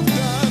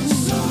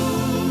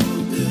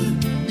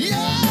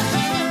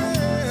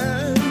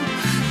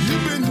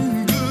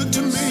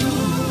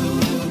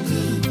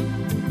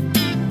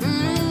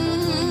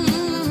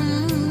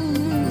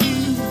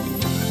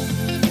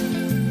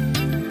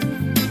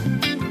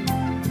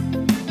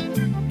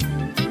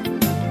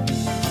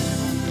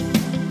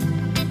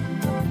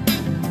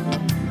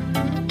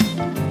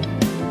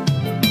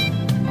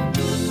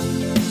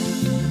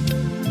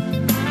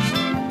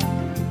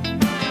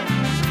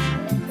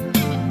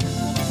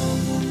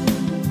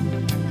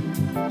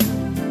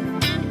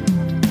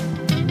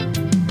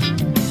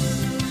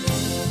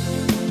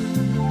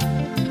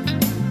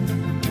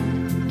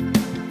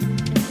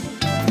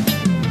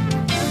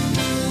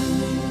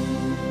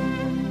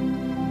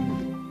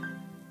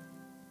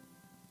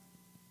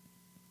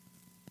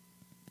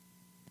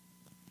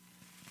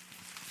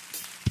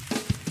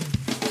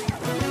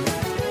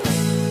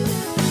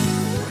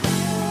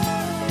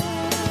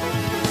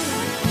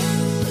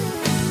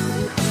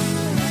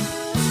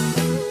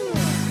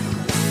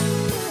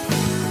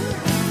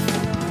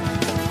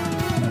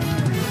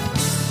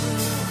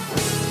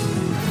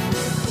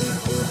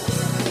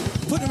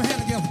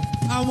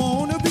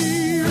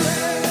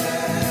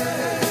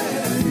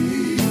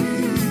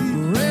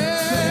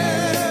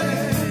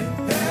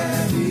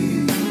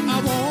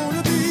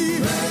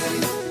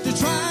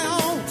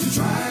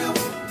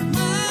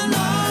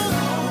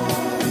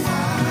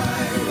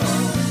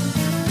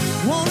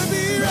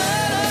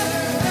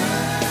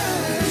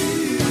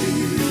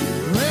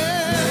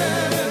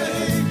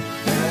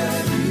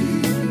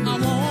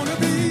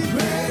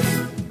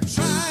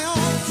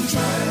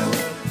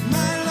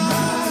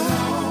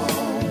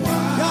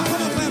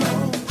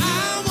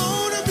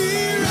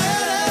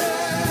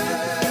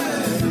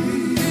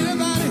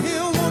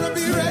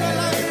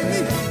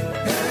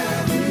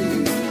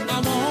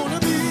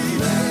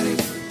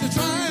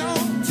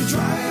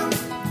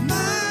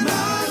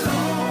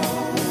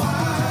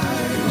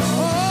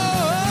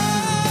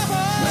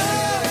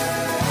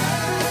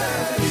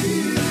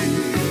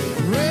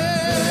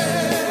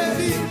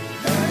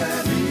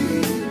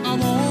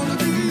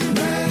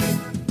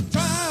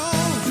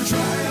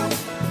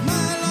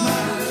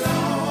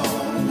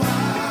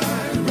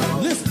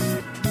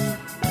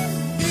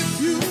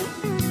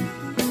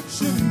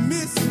should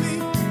miss me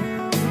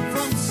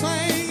from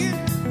singing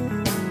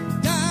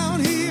down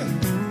here,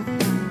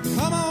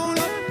 come on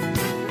up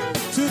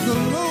to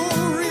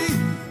glory.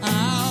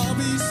 I'll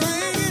be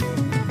singing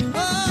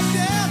up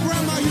there.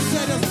 Grandma, you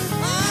said this.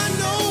 I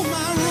know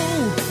my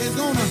road is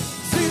gonna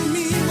fit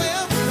me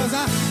well, 'cause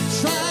I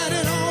tried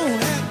it on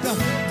at the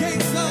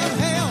gates of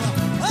hell.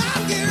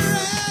 I'll get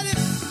ready.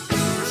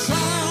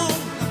 Try on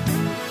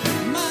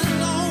my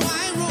long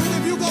white road.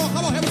 If you go,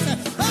 come on, help me say,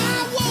 I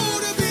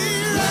wanna be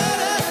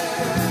ready.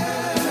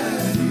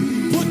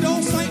 Put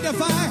those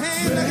sanctified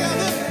hands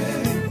together.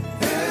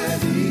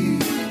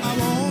 I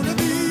wanna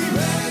be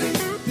ready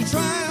to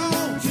try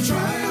on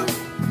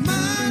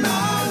my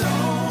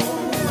long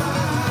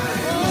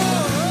white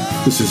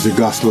road. This is the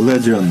Gospel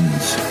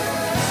Legends.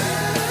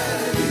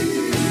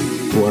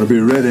 Want to be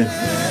ready?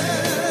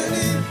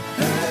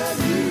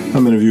 How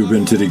many of you have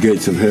been to the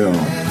gates of hell?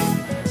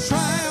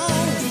 Try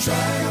on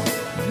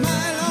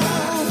my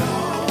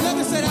long. Let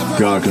me say that verse.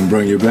 God can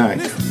bring you back.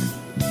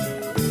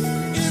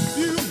 If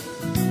you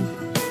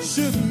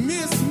should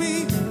miss me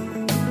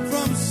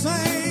from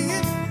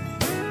singing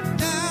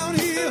down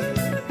here,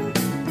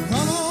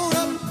 come on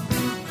up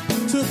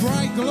to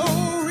bright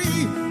glory.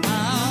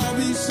 I'll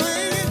be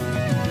singing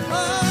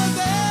up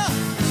there.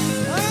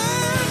 I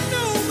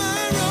know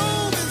my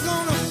robe is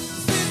gonna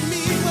fit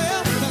me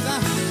well, 'cause I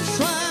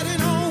tried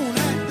it on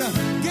at the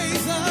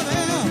gates of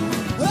hell.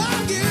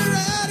 I'll get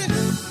ready.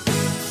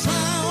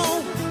 Try on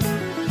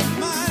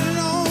my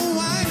long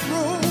white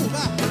robe.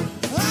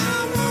 I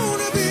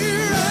wanna be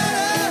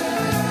ready.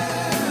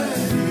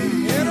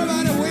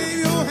 Everybody wave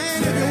your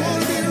hand if you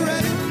wanna be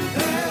ready.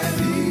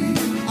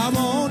 I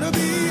wanna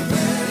be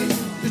ready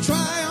to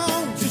try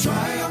on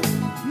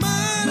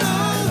my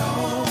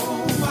long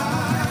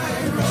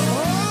white robe.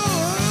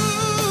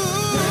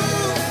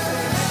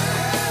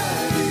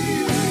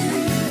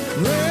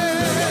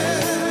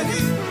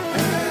 Ready.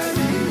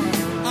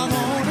 I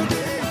wanna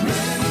be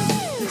ready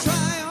to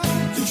try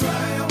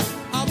on.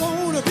 I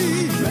wanna be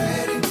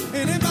ready.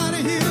 Anybody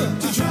here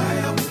to try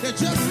on? They're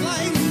just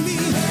like me.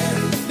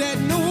 That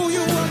know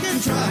you're working.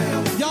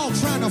 Y'all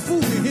trying to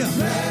fool me here.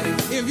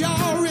 If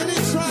y'all really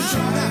try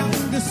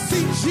to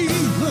see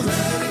Jesus,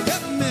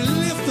 let me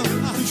lift them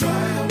a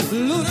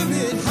little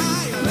bit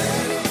higher.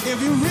 If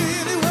you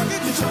really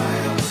working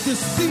to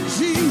see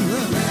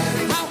Jesus,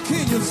 how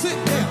can you sit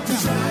there?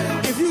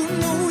 If you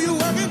know you're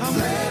working,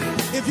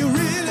 if you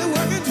really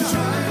working,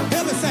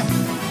 let me say,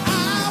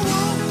 I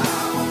want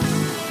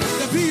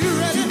to be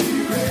ready.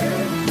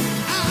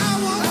 I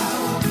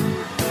want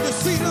to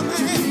see the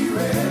man.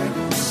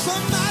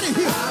 Somebody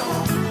here,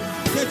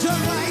 they're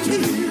just like me.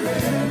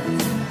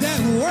 That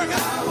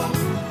working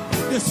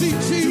to see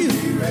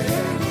Jesus.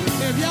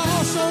 If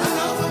y'all show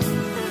up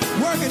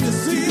working to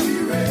see him,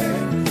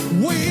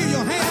 wave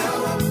your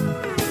hand.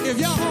 If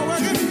y'all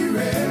working,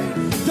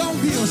 don't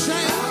be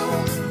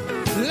ashamed.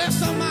 Let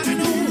somebody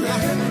know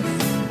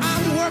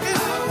I'm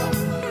working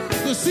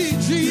to see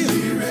Jesus.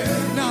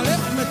 Now let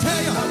me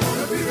tell you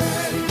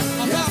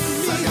about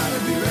me.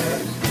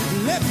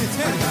 Let me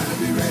tell you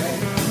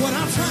what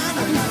I'm trying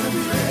to do.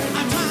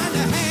 I'm trying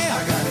to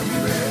have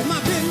my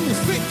business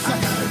fixed.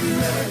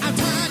 I'm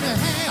trying to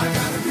have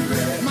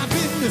my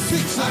business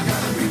fixed.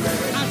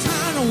 I'm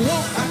trying to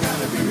walk.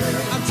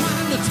 I'm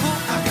trying to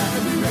talk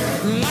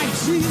like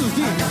Jesus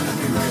did.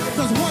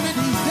 'Cause one of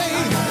these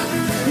days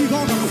he's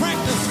gonna crack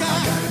the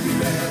sky.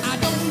 I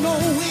don't know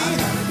when.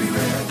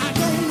 I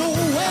don't know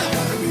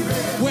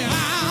where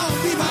I'll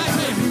be by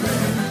then.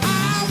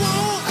 I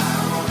want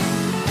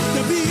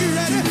to be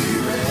ready.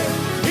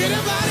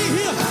 Anybody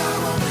here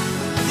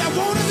that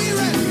wanna be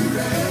ready?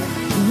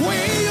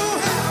 Wave your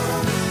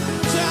hand.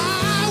 Say,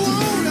 I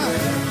wanna.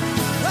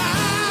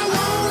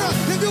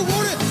 If you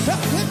want it,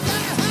 hit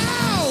that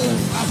house.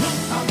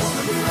 I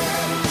wanna be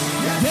ready.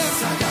 Yes,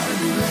 I gotta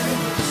be ready.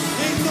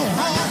 Ain't no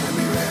harm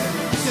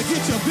to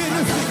get your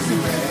business fixed.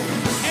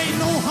 Ain't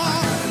no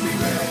harm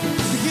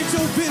to get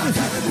your business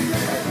fixed.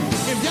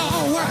 If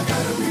y'all work,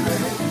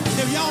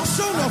 if y'all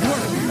show enough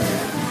work,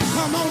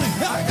 come on and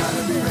help.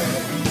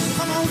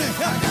 Come on and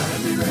help.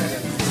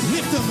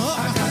 Lift them up.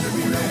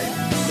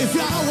 If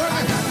y'all work,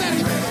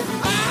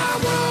 I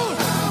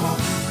want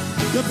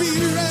to be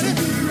ready.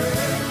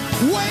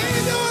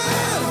 Wave your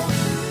hand.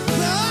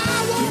 I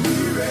want to be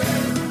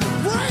ready.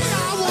 Pray,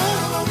 I want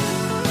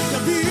to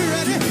be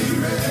ready.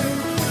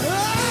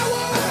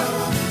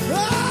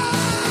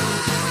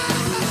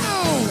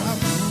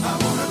 I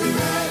want to be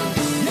ready.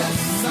 Yes,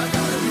 I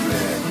gotta be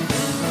ready.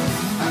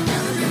 I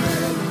gotta be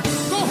ready.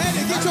 Go ahead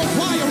and get your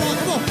choir on.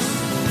 Come on.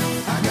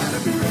 I gotta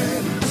be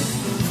ready.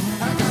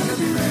 I gotta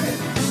be ready.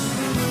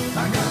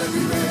 I gotta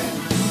be ready.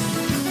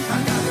 I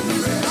gotta be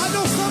ready. I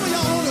know some of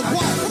y'all on the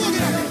choir. Come on,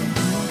 get up.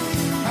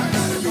 I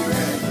gotta be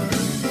ready.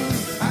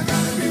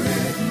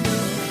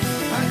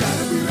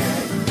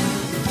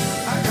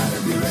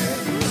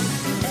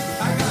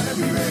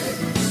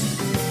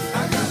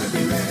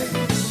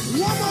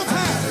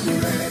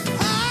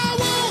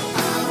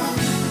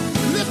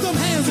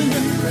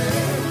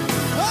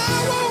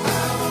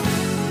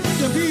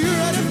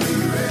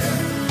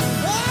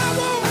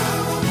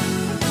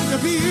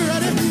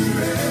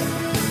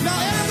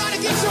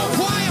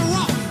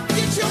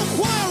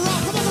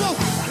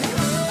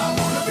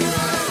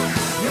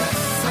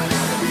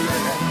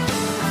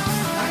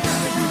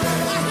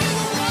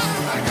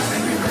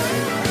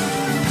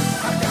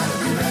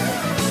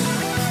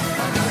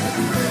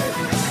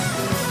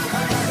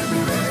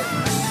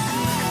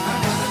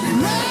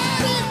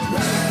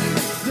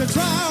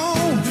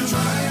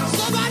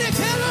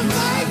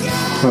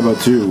 How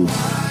about you?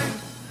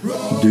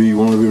 Do you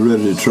want to be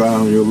ready to try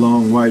on your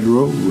long white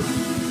robe?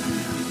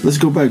 Let's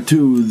go back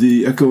to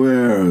the Echo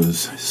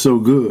Airs. So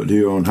good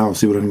here on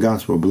Howc and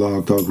Gospel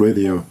Blog Talk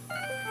Radio.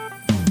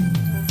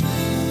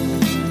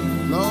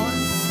 Lord,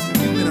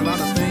 you've been a lot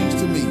of things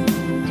to me,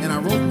 and I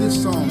wrote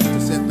this song to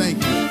say thank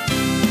you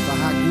for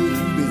how good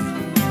you've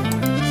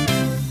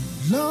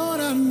been.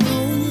 Lord, I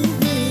know you've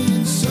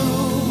been so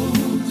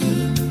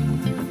good.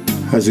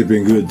 Has he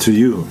been good to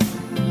you?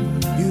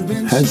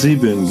 Has he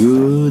been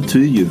good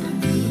to you?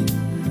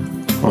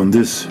 On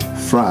this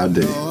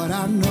Friday,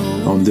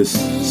 on this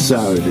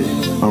Saturday,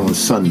 on a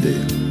Sunday,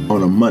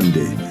 on a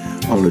Monday,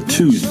 on a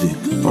Tuesday,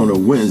 on a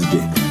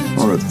Wednesday,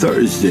 on a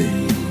Thursday.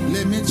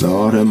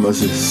 Lord have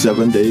mercy,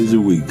 7 days a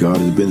week. God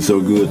has been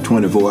so good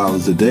 24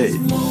 hours a day.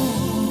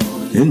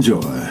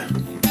 Enjoy.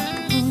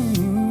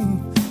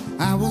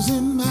 I was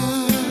in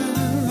my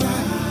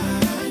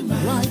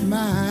right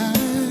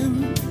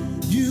mind.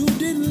 You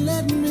didn't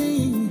let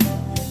me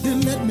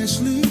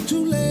sleep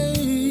too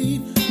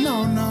late.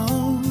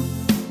 No,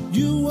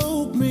 you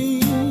woke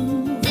me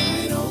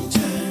right on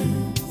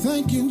time.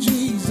 Thank you,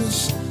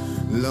 Jesus.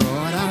 Lord,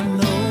 I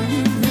know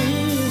you've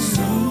been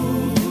so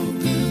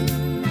good.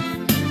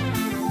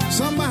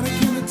 Somebody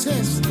can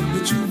attest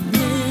that you've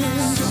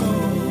been so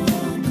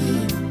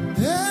good.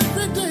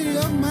 Every day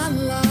of my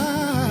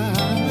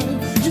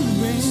life, you've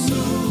been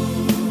so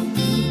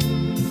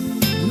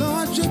good.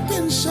 Lord, you've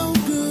been so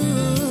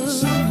good.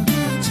 So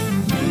good to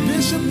me.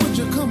 Bishop, would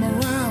you come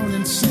around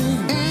and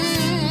sing?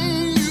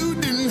 You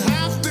didn't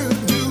have to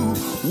do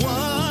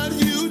what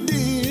you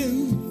did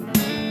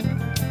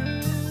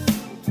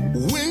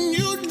when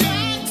you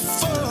died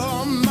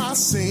for my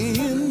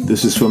sin.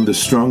 This is from the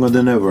Stronger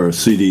Than Ever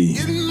CD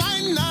It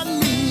might not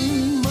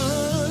mean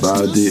much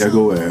by to the some,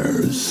 Echo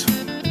Airs.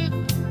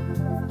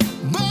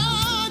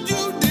 but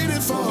you did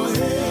it for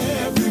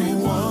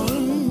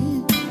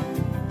everyone.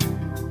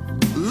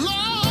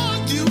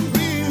 Lord, you've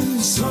been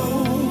so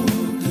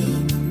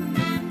good.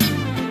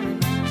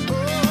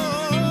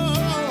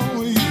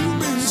 Oh, you've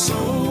been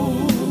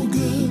so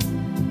good.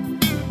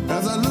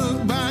 As I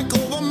look back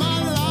over my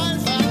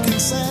life, I can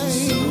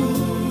say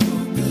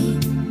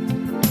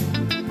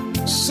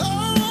so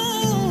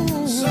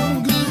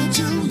good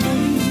to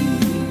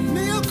me.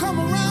 Neil, come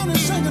around and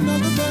sing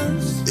another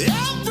verse.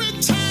 Every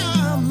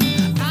time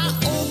I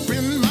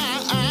open my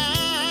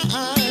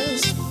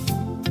eyes,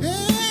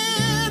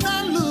 And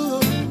I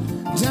look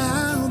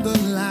down the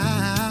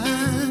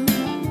line.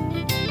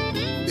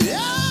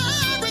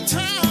 every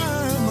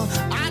time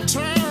I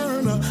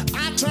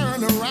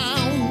turn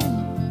around,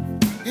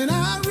 And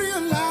I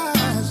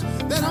realize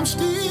that I'm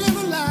still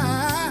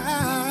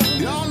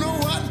alive. y'all know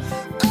what?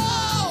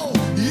 Oh,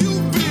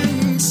 you've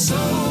been so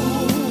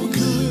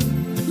good.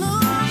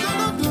 Lord,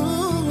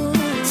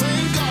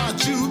 Thank God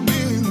you've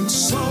been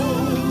so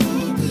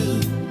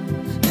good.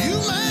 You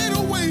made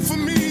a way for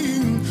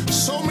me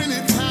so many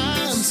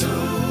times.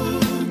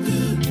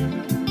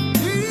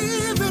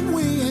 even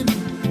when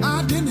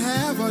I didn't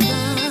have a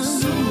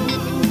dime.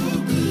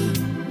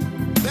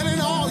 That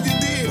ain't all you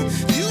did.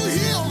 You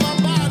healed my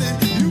body.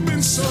 You've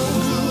been so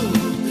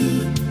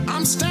good.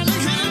 I'm standing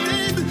here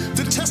today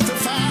to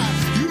testify.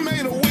 You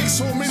made a way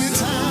so many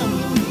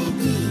times.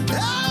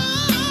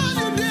 Ah,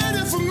 you did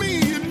it for me.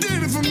 You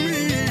did it for me.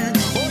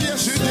 Oh,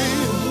 yes, you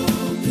did.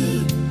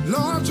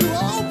 Lord, you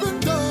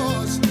opened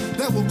doors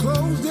that were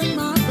closed in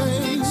my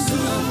face.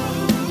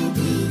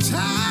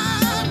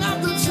 Time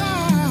after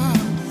time,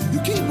 you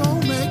keep on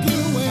making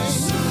a way.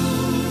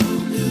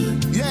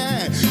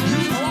 Yeah,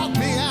 you brought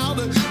me out.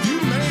 You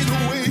made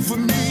a way for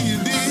me. You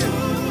did.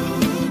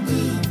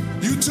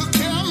 You took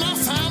care of my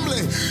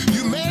family.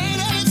 You made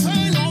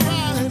everything all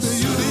right.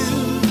 You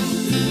did.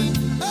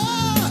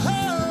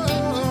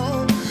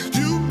 Oh,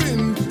 you've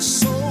been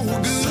so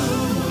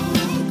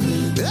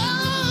good.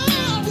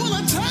 I want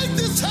to take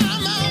this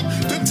time out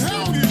to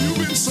tell you you've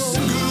been so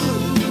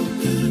good.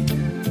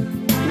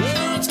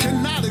 Words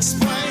cannot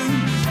explain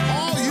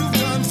all you've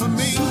done for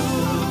me.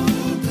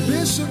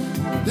 Bishop,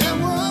 there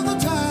was a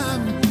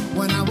time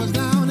when I was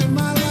down in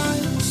my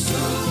life.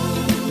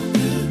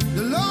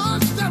 The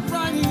Lord stepped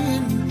right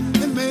in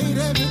and made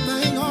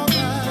everything all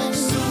right.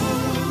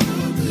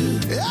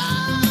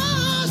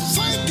 Ah,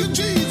 thank you,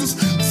 Jesus.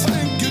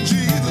 Thank you,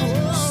 Jesus.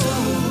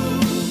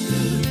 Oh.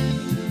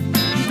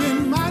 You've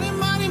been mighty,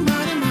 mighty,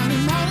 mighty, mighty,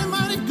 mighty,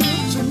 mighty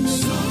good to me.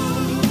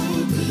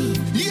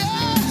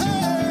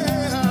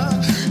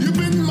 Yeah, you've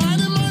been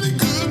mighty, mighty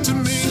good to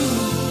me.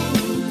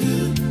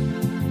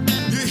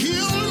 You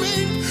healed me,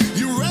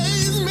 you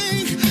raised me,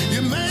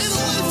 you made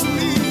a way for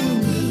me.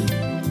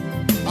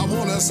 I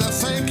want to say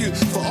thank you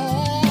for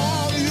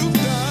all you've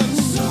done.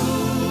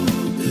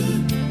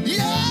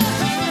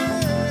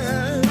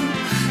 Yeah,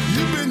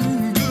 you've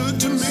been good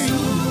to me.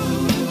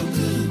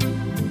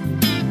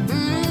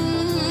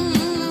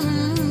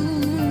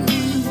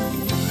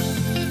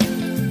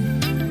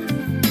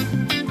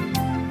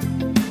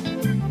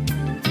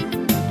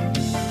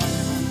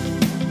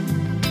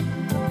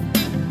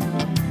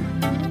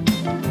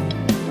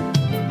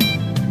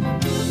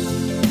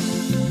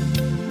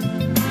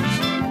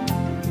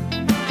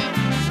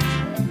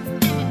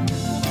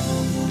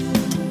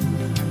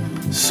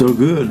 So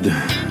good.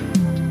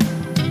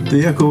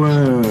 The Echo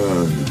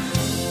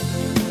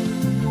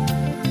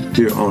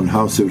here on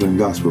House and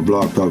Gospel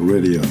Blog Talk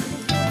Radio.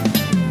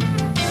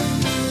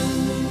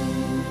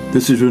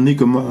 This is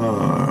Renika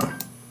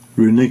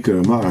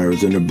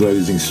Myers and the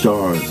Blazing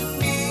Stars.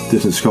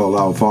 This is called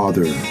Our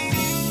Father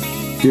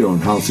here on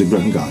House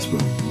and Gospel.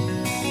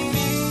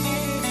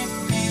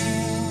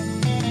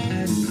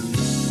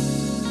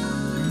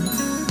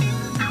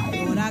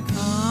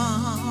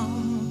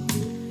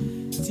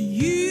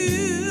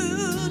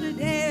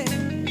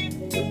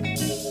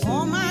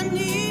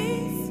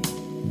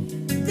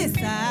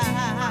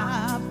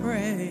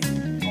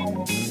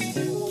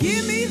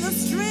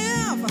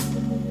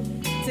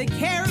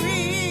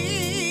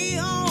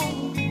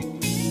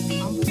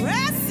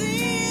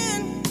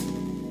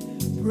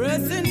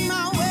 Pressing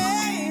my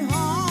way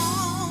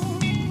home,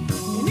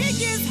 and it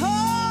gets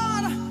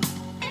hard,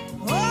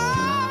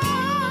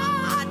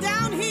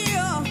 down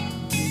here,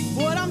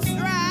 but I'm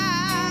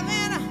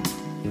striving,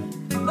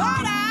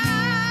 Lord,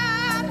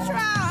 I'm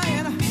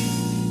trying,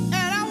 and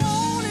I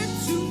wanted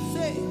to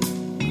say,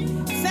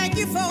 thank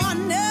you for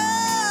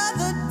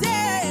another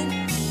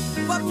day,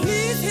 but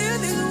please hear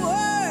these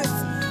words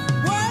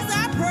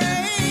I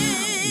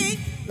pray,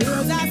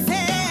 words I say.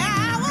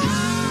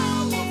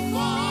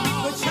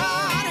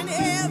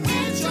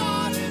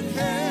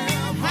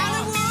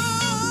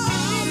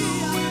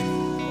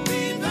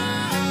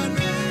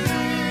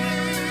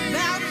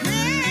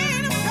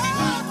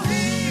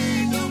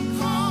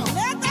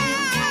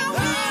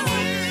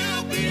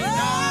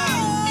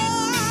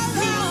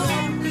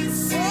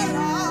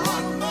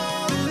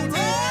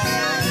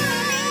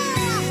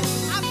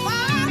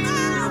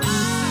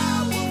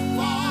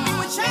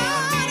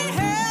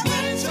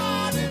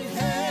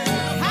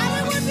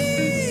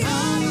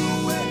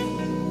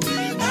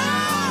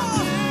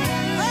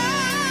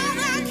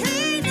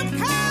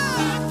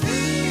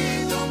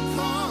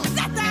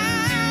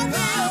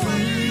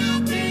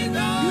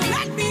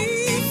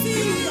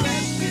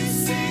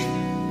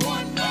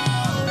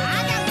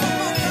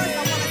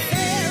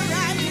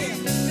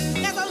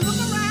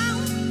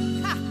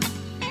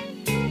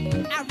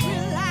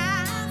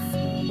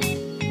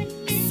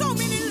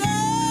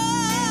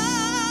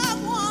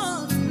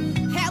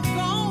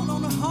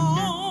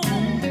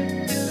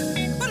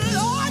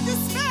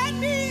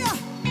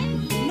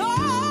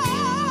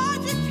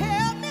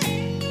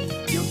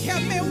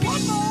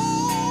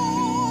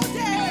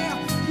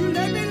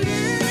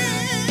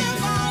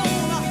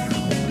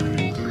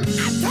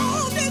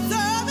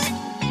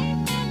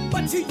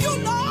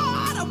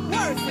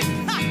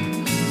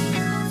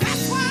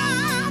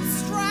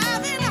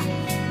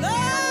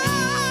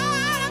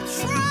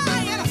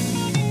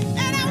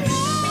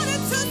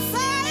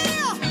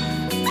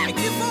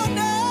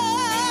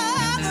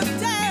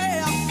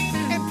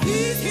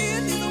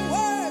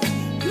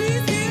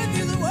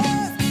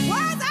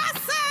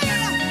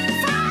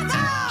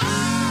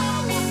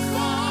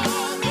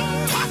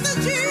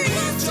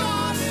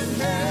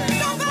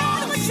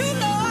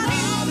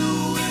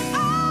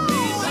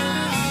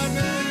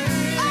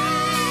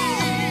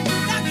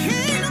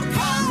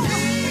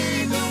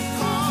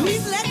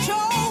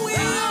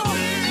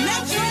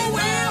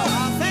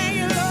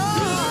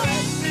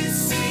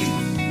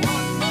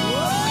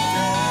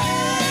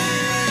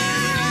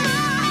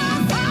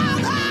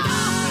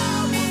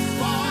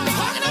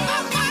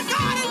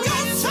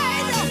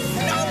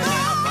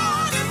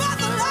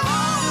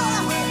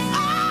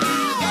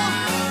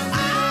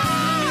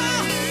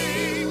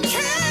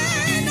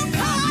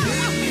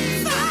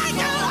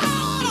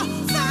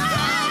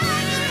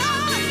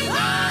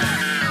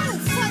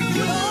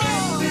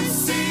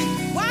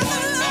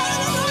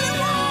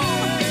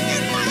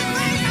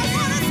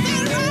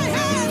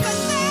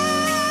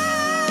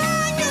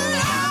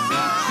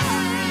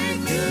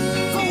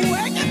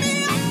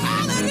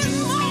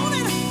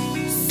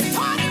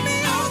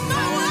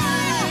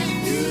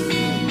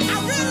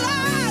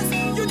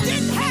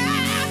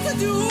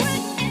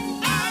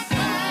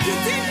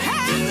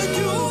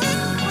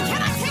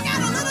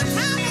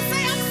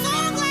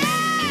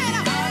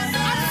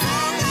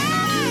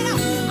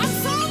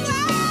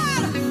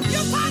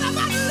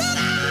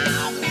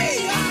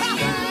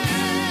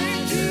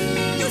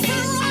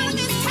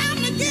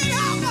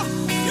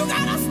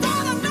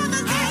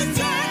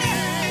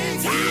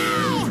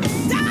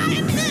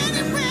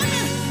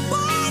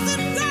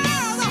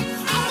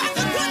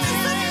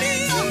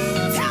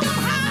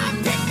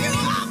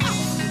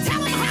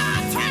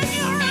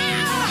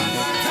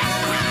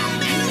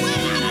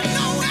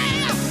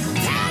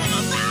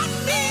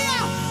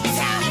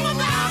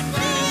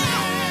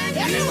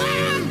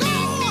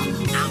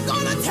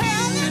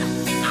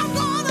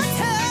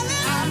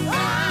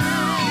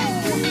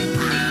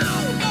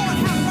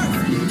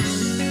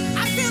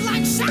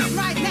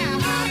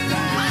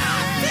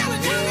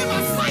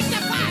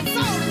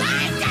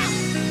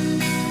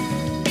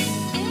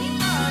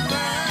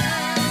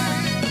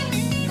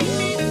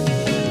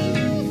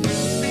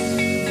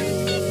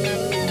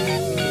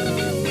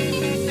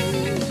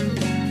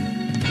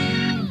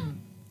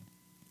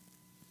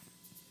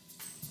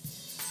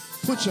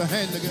 Put your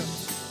hand together.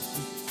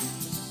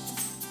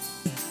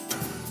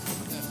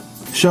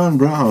 Sean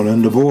Brown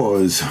and the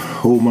boys,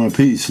 Hold My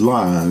Peace,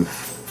 live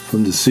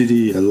from the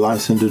city of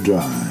Lysander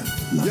Drive.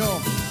 Yo.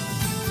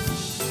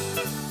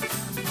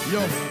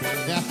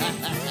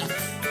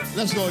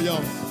 Let's go, yo.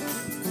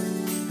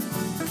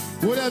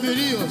 Whatever it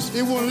is,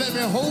 it won't let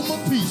me hold my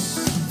peace.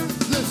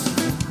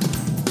 Listen.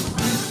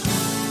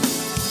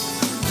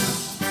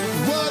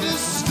 What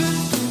is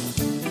this?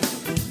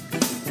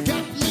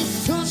 Got me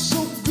feeling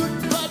so good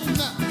right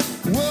now.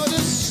 What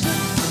is this?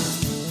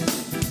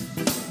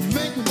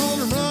 Make me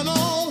wanna run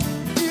on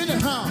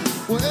anyhow.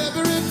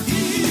 Whatever it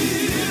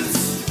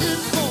is, it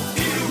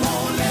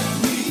won't let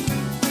me.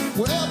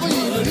 Whatever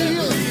it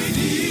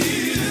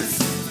is,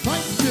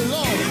 thank you,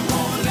 Lord. It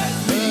won't let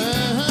me.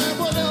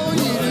 Whatever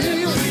it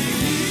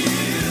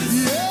is,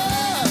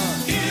 yeah,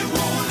 it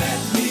won't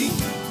let me.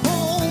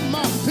 Hold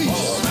my peace.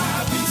 Hold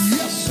my peace.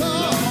 Yes, sir.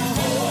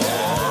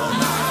 Hold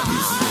my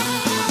peace.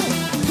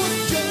 Put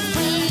your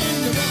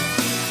hand up.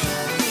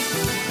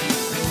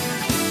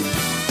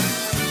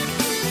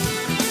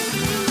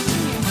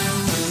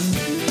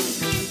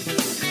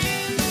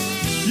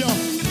 Yo,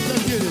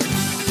 let's get it.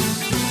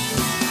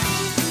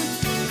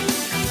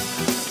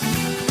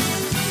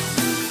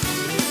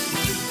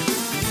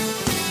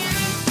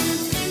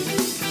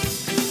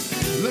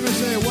 Let me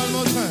say it one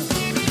more time.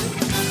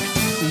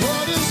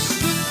 What is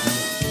this?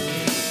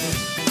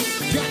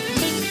 Got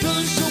me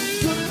feeling so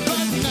good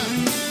right now.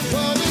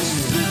 What is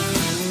this?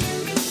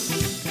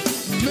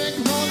 Make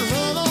me wanna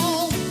run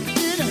on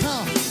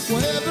anyhow.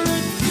 Whatever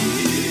it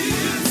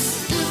is,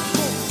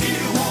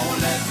 it won't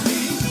let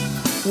me.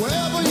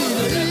 Whatever it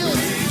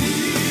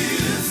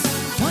is,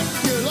 thank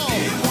you, Lord.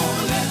 It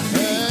won't let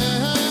me.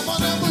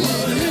 Whatever it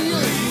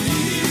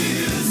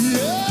is,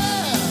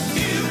 yeah,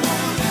 it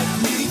won't let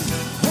me.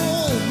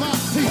 Hold my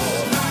peace.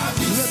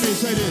 Let me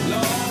say this.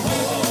 Lord,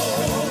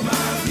 hold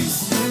my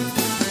peace.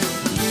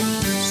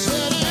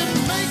 Said it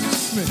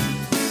makes me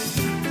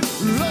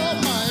love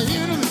my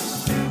enemies,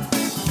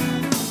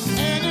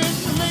 and it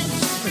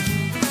makes me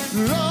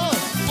love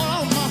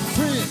all my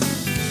friends,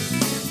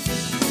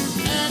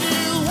 and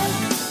it won't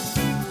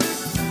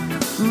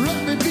let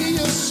me be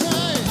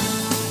ashamed.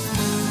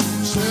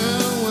 Tell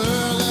the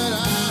world that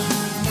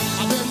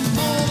I've been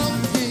born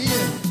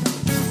again.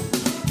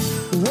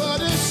 What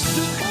is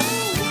this?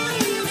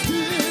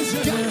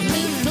 Got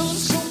me feeling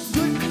so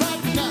good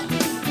right now.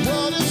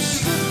 What is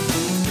this?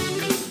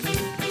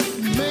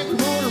 Make me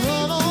wanna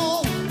run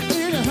on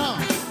anyhow.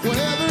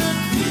 Whatever it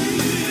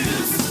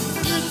is,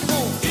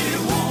 it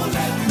won't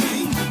let me.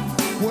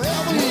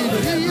 Whatever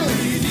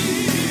it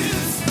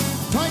is,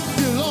 thank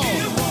you, Lord.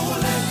 It won't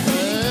let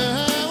me.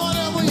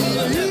 Whatever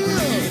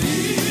it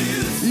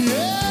is,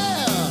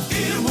 yeah,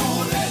 it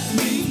won't let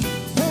me.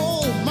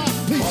 Hold my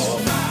peace.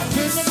 Hold my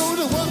peace. Can I go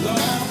to work now?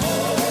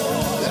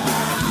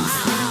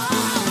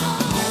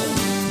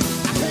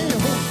 I can't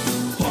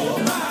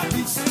hold my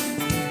peace.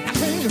 I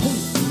can't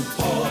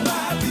hold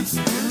my peace.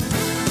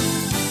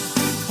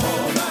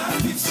 Hold my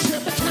peace.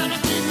 Every time I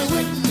give a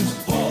witness,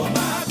 hold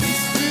my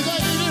peace. Is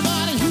there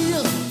anybody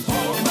here?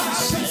 Hold my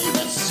saved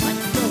and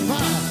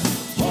sanctified.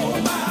 Hold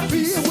my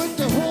peace. Be with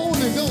the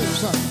Holy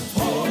Ghost.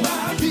 Hold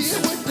my peace. Be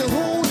with the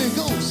Holy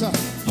Ghost.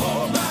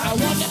 Hold my I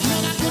wonder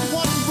can I get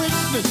one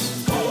witness?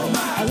 Hold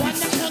my I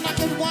wonder can I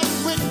get one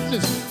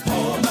witness?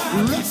 Hold my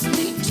Let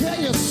me tell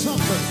you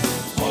something.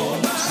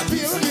 Hold my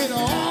Spirit get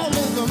all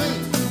over me.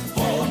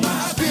 Hold my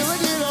Spirit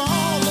get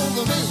all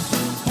over me.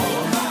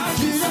 Hold my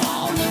Get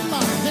all in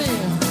my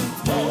hand.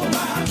 Hold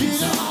my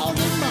Get all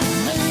in my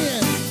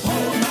hand.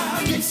 Hold my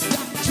Get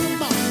stuck to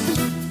my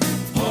feet.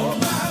 Hold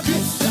my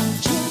Get stuck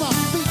to my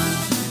feet.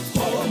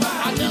 Hold my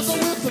I never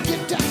will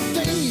forget that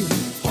day.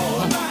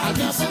 Hold my I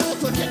never will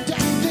forget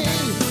that day.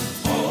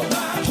 Hold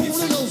my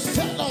Holy Ghost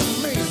fell on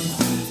me.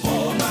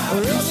 Hold my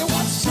Really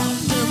was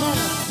Sunday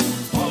morning.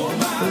 Hold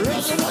my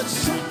Really was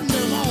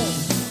Sunday morning.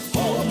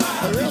 Hold my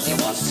Really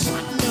was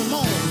Sunday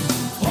morning.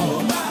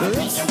 Hold my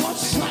Really was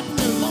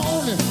Sunday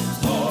morning.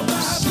 Hold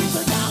my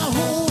Something got a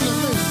hold of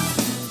me.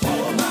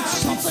 Hold my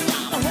Something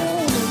got a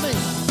hold of me.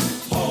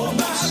 Hold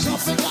my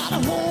Something got a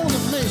hold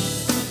of me.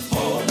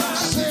 Hold my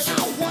Said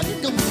I wasn't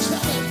gonna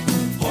tell it.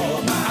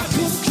 Hold my I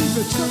couldn't keep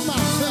it to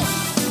myself.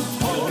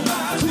 Hold my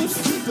Couldn't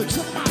keep it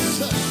to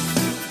myself.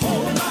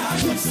 Hold my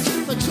Couldn't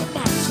keep it to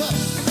myself.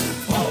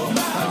 Hold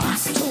my I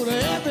told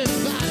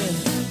everybody.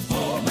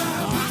 Hold my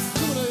I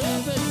told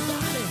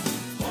everybody.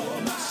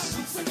 Hold my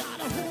Something got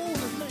a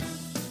hold of me.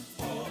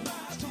 Hold my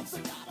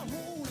Something got a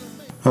hold of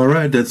me. All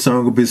right, that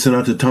song will be sent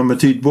out to Tommy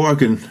T.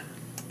 Bork in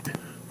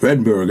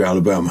Reddenburg,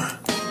 Alabama.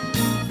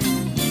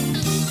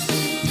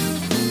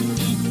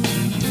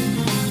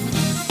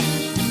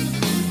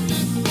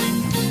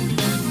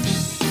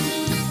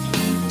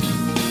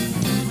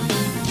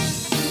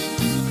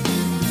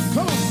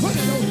 Come on, put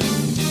it over.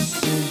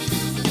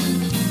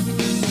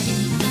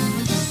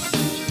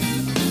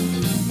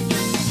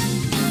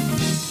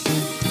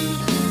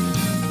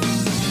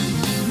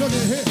 Look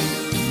at here.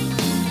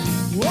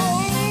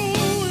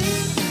 Whoa,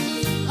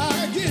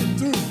 I get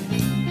through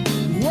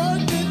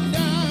working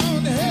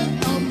down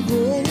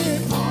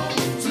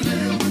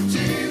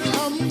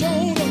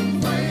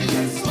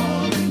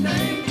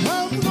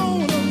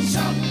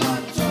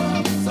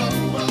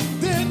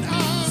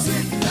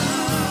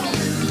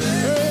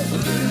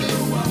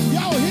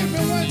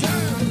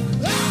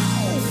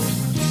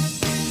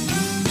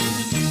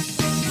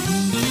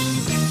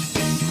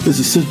This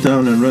is Sit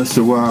Down and Rest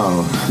a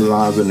While,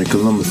 live in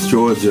Columbus,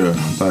 Georgia,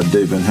 by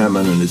David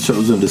Hammond and the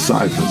Chosen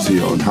Disciples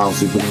here on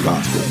Howc and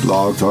Gospel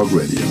Blog Talk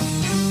Radio.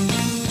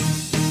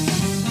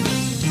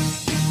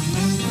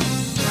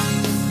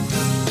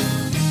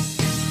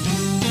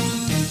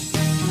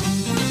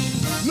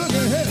 Look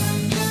ahead.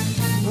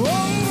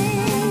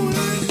 Oh,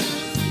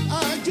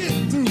 I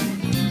get through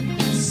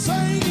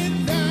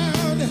singing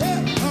down the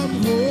head.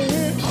 I'm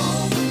going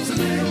home to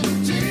live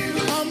with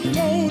Jesus. I'm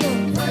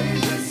gonna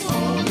praise His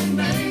holy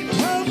name.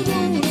 I'm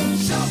gonna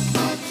shout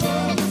my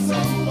troubles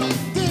over.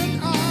 Then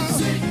I'll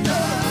sit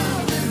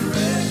down and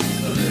rest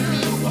a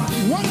little while.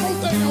 One more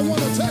thing I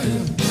want to tell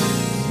you.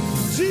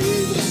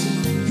 Jesus,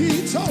 He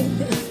told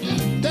me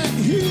that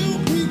He'll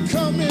be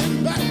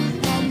coming back.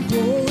 I'm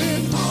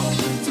going home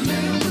to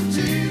live with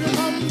Jesus.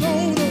 I'm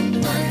gonna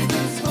praise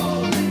His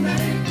holy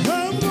name.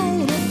 I'm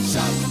gonna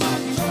shout my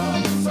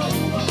troubles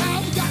over.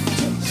 I've got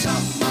to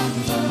shout my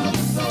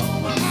troubles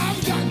over. I've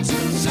got to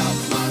shout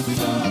my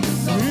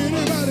troubles over.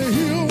 Anybody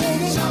here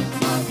wanna shout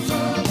my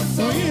troubles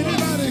over?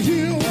 Anybody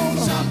here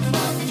wanna shout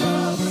my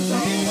troubles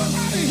over?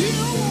 Anybody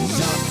here wanna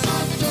shout my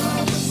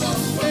troubles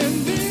over? And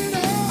then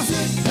I'll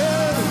sit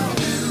down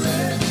and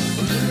rest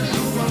a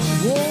little while.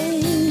 Whoa,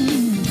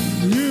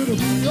 it'll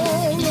be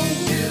all over.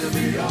 It'll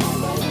be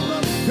all over.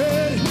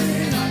 Hey,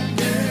 when I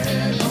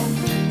get home.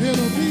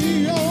 It'll be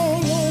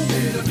all over.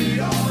 It'll be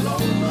all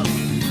over.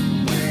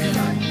 When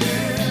I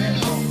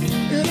get home.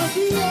 It'll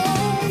be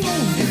all over.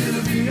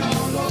 It'll be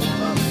all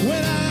over.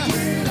 When I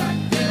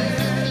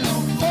get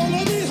home. All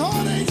of these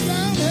heartaches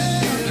down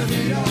there. It'll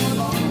be all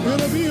over.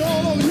 It'll be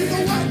all over. You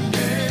know what?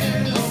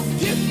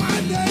 Get my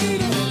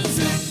data.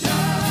 Sit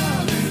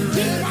down and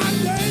get my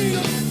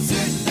data.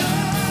 Sit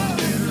down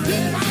and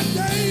get my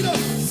data.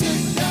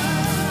 Sit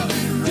down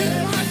and get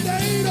my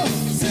data.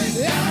 Sit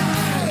down.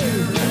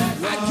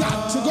 I got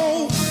to go.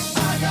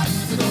 I got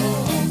to go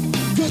home.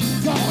 Good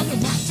God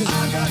Almighty. I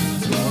got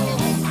to go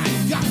home. I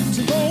got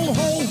to go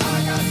home. I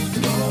got to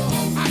go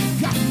home. I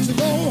got to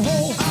go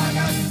home. I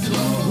got to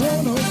go home.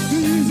 One of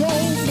these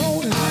old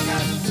mornings. I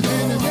got to go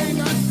home. And it may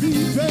not be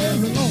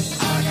very long.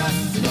 I got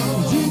to go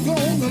home. You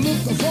gonna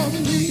look for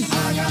me. I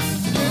got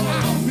to go home. And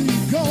I'll be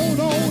going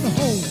on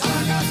home. I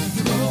got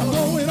to go home. I'm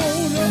going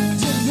on up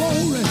to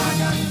glory. I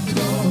got to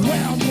go home.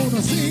 Where I'm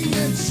gonna sing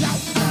and shout.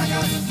 I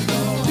got to go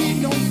home. Be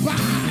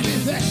nobody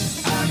there.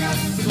 I got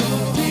to go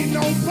home. Be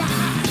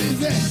nobody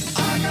there.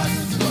 I got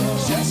to go home.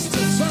 Just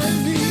to turn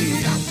me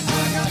out.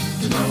 I got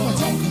to go home. I'm a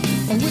talker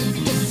with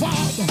the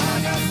Father. I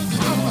got to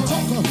go home. I'm a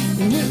talker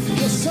with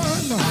the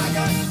Son. I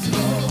got to go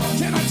home.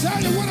 Can I tell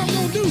you what I'm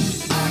gonna do?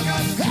 I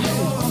got to go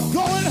home.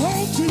 Going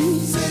home to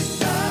sit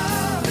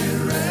down and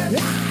rest.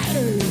 Yeah.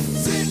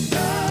 Sit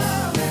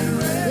down and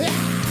rest.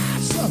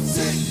 Yeah.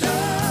 Sit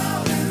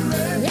down and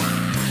rest.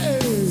 Yeah.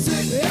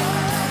 Sit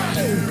down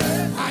and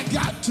rest. I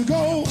got to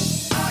go.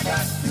 I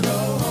got to go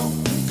home.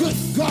 Good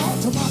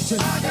God Almighty.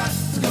 I got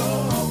to go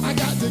home. I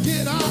got to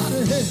get out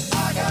of here.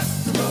 I got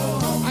to go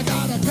home. I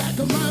got to pack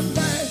up my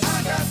bag.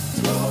 I got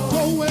to go home.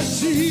 Go where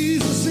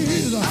Jesus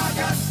is. I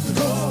got to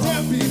go home.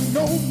 There'll be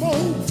no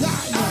more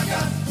dying. I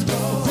got to go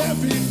home.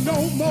 There'll be no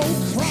more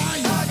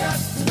crying. I got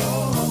to go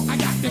home. I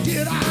got to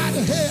get out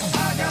of here.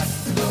 I got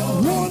to go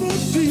home. One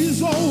of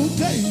these old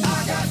days.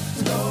 I got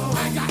to go home.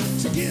 I got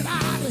to get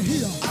out of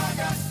here. I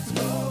got to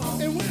go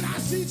home. And when I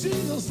see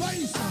Jesus'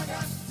 face, I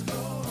got to go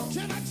home.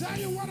 Can I tell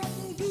you what I'm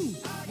gonna do?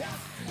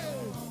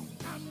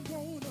 I'm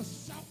gonna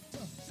shout.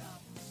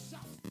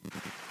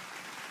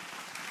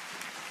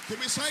 Can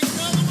we sing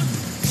another one?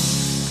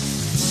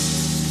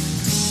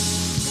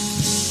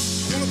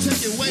 Gonna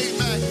take it way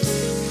back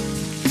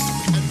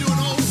and do an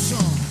old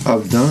song.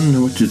 I've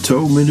done what you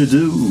told me to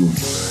do.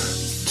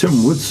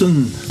 Tim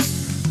Woodson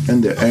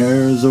and the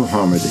Heirs of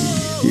Harmony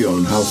here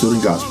on Howc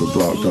and Gospel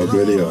Blog Talk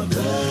Radio.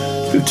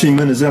 15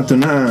 minutes after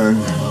 9.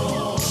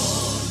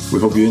 We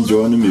hope you're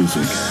enjoying the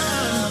music.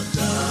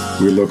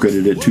 We're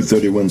located at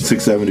 231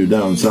 6th Avenue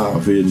down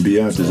south here in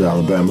Beatrice,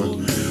 Alabama.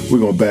 We're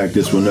going to back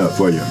this one up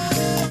for you.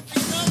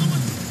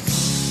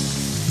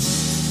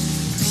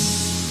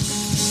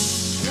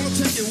 Gonna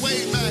take it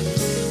way back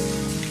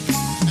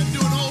and do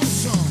an old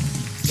song.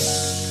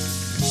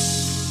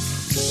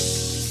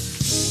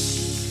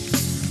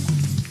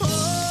 Oh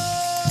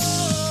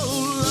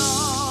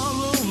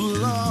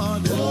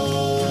Lord, oh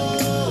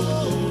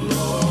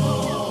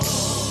Lord,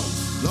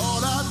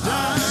 Lord, I've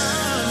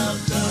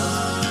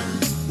done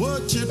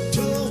what you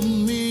told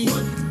me.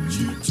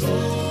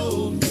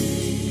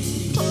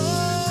 Oh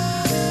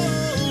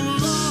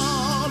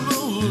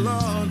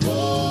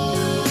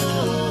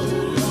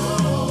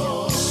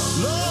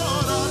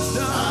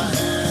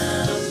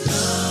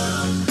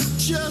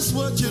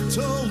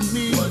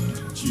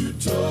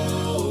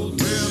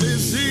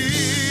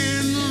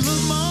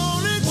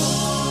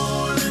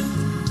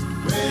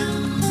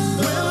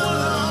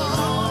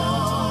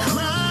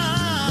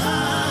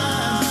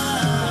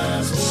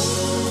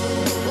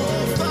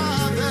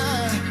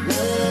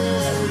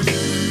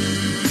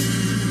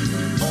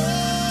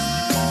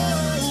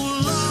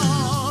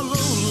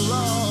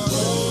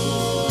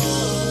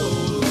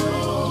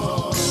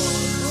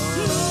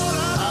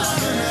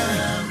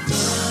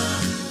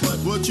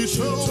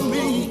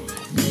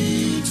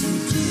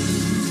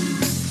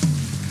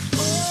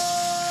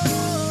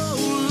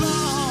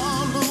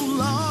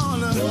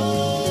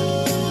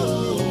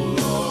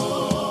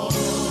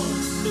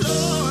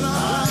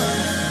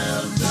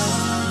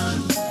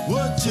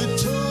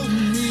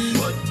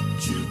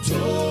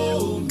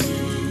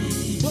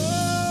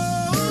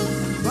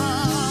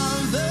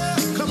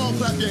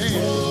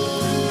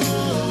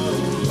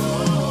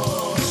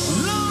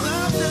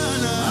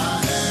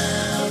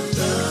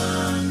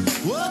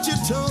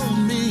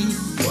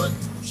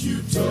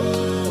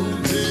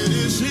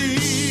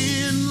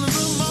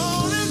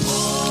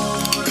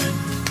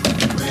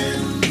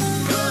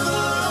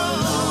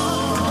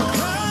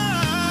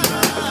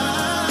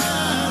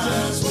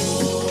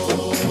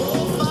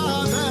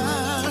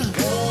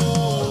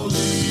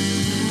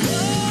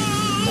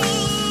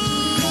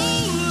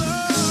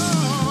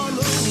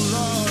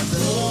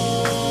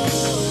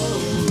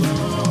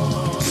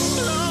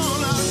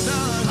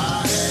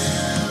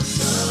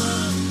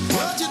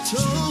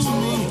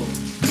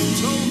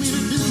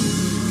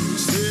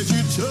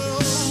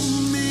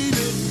told me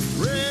to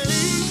pray.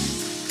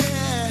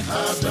 Yeah.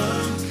 I've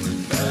done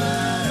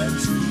that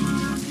too.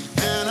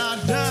 And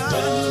I've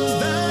done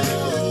that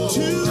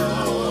too.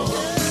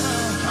 Yeah.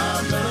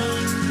 I've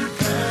done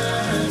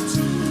that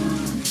too.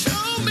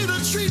 Told me to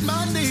treat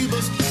my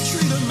neighbors,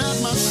 treat them as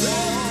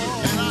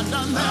myself. And I've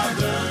done that. I've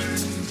done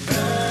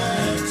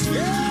that too.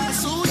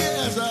 Yes, oh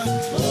yes.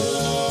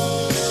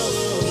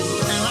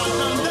 And I've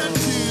done that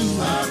too.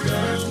 I've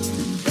done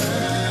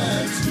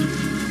that too.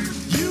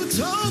 You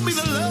told me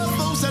to love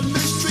those that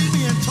mistreat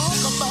me and talk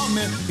about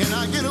me. Can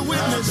I get a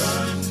witness? I've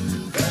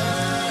done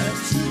that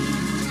too.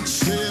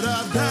 Said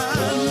I've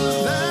done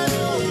that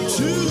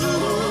too.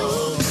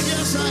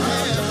 Yes, I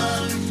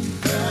have.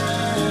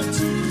 That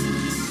too.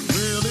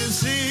 Well,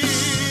 it's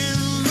in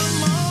the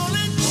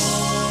morning,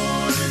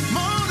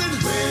 morning,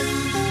 when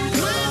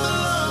the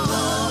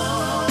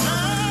Lord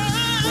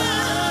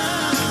rise.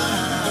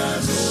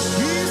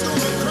 He's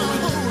gonna cry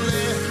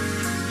holy,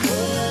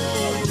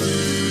 holy.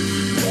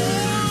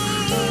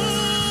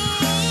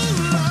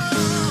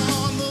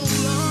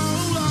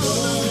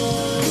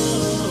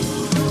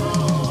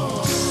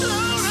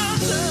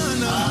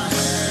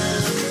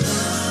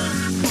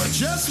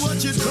 Just what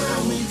you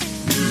told me.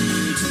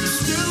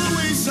 Still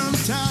away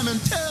sometime and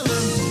tell him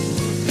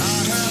I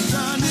have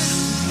done it.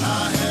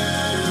 I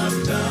have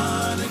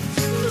done it.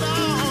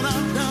 Lord,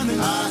 I've done it.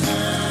 I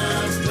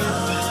have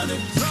done it.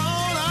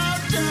 Lord,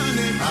 I've done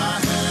it. I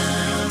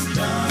have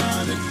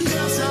done it.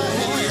 Yes, I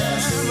have.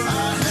 Yes, I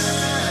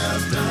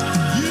have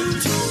done it. You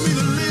told me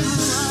to live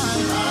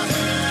right. I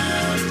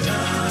have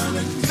done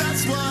it.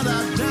 That's what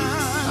I've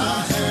done.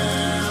 I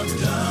have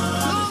done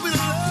it. Told me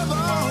to love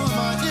all of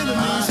my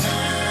enemies.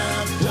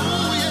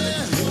 Oh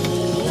yeah,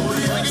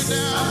 break it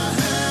down. I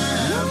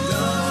have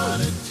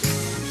done it.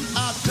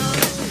 I've done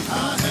it. I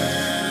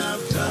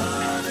have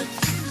done it.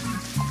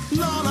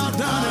 Lord, I've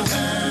done it. I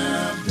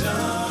have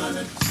done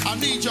it. I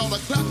need y'all to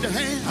clap your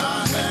hands. I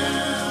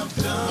have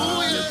done it.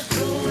 Oh yeah.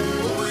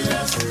 Oh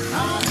yes. I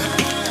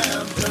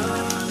have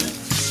done it.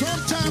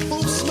 Sometimes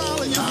folks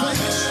smile in your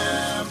face. I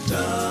have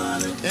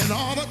done it. And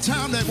all the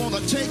time they want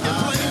to take your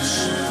place.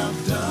 I have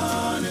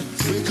done it.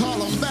 We call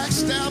them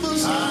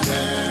backstabbers. I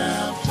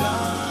have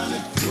done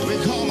it. We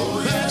call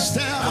them backstabbers.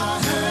 I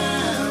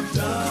have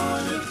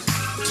done it.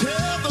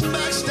 Tell the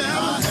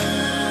backstabber. I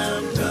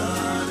have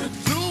done it.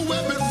 No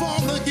weapon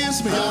formed against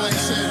me. I ain't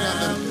saying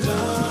nothing.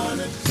 Done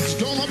it. It's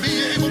gonna be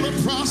able to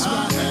prosper. I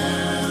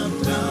have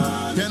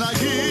done it. Can I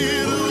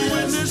get a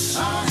witness? I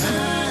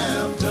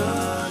have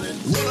done it.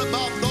 What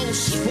about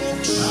those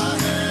folks? I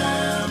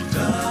have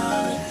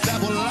done it. That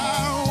will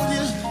lie on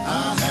you. I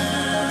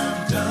have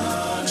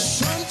done it.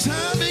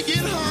 Sometimes it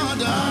get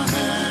harder. I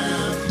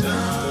have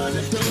done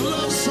it. To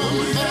love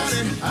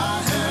somebody. I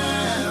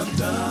have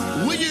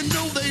done it. When you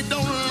know they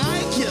don't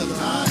like you.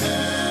 I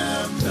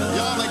have done it.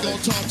 Y'all ain't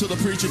gonna talk to the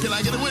preacher. Can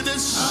I get a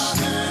witness? I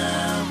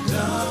have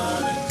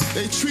done it.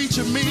 They treat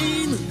you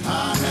mean.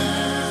 I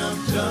have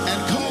done it. And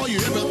call you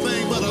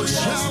everything but a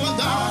child of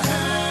God. I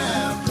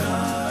have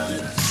done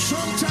it.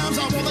 Sometimes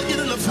I wanna get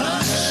in the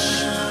flesh. I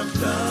have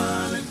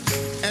done it.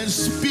 And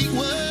speak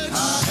words.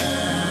 I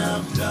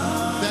have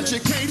done that you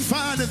can't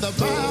find in the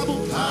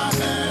Bible. I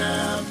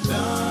have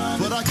done it.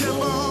 But I kept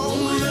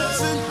on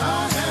listening.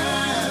 I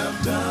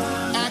have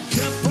done it. I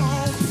kept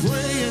on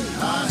praying.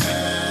 I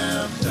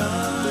have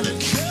done it.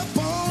 Kept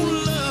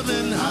on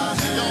loving. I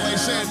have y'all ain't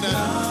saying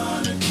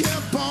that.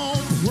 Kept on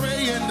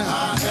praying.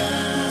 I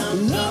have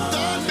won't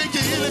God make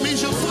your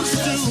enemies your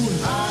footstool?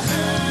 I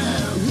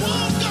have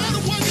won't God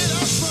work it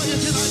out for you?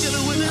 Can I get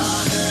a witness? I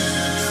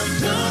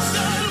have won't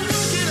God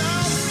work it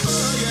out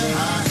for you?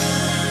 I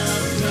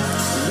have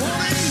done it.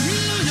 Wanna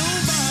heal your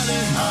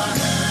body? I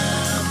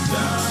have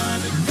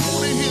done it.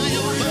 Wanna heal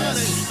your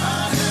body?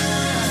 I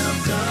have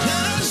done it.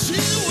 Can I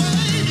see you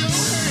wave your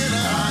hand?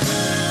 I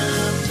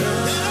have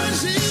done it. Can I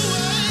see you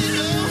wave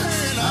your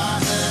hand? I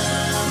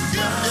have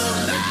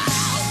done it.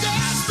 Now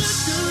God's been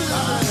good.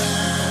 I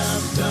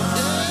have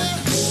done it.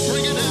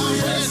 Bring it down,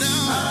 bring it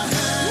down. I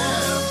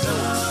have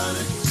done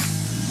it.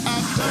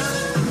 I've done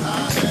it.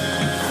 I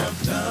have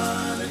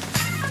done it.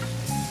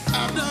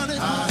 I've done it.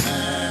 I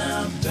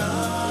have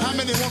done it. How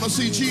many want to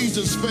see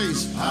Jesus'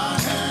 face? I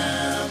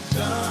have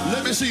done it.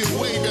 Let me see you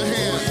wave your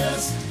hand. Oh,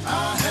 yes, I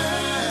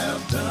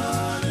have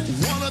done it.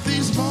 One of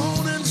these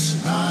mornings,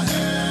 I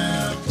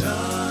have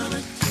done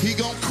it. He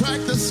gonna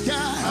crack the sky. I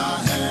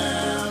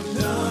have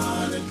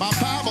done it. My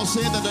Bible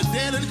said that the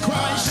dead in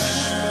Christ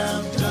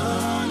have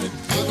done it.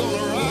 Are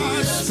gonna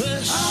rise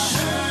first. I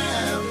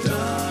have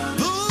done it.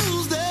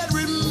 Those that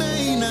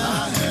remain,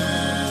 I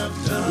have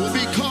done will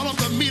be caught up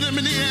to meet him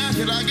in the air.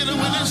 Can I get a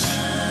witness? I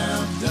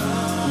have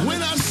done.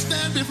 When I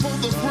stand before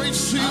the great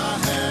seat, I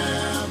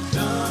have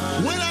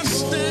done. When I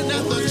stand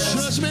at the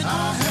judgment,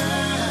 I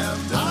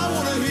have done. I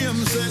want to hear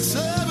him say,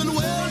 "Servant,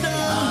 well done."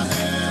 I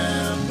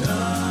have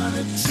done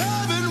it.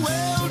 Servant,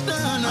 well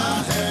done.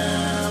 I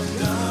have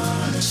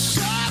done it.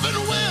 Servant,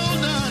 well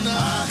done.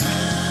 I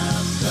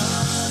have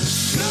done it.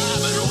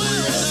 Servant,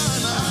 well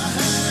done. I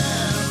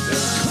have done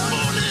it. Come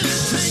on in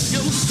and take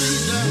your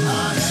seat.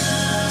 I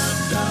have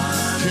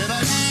done it.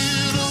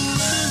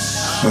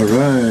 All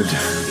right.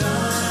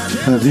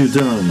 Have you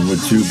done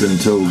what you've been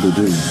told to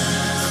do?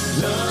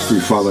 You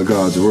follow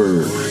God's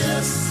word.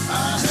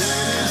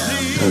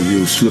 Have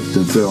you slipped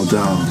and fell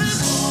down?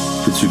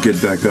 Did you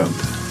get back up?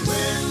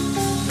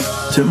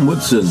 Tim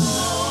Woodson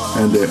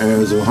and the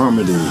Heirs of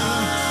Harmony.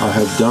 I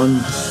have done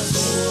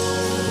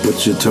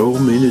what you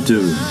told me to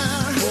do.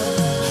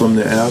 From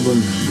the album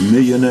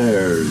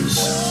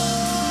Millionaires.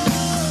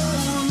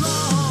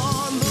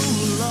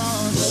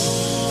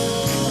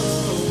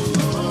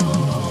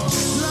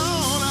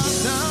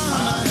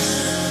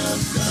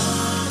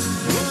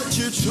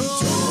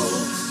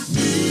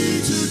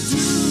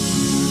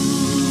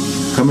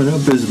 Coming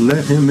up is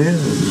Let Him In,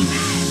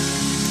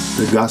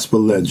 the Gospel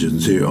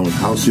Legends here on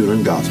House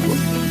and Gospel.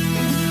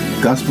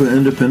 Gospel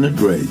Independent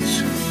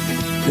Greats.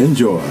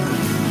 Enjoy.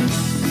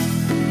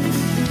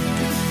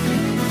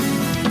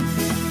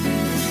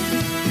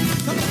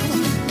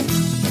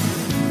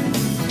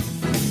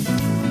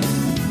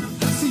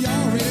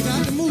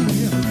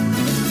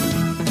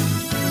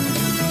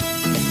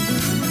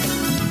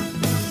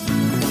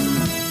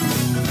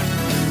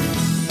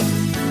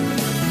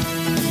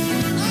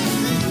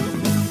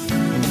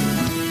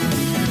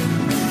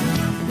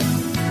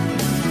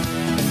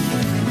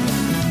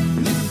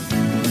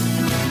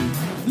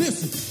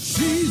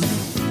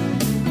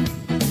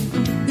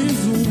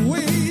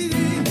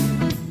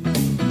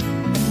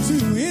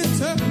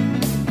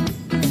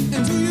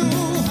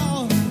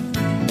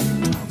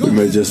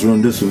 Just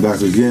run this one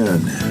back again.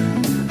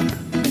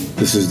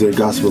 This is their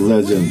gospel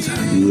legend.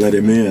 Let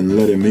him in,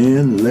 let him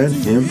in, let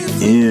him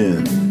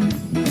in.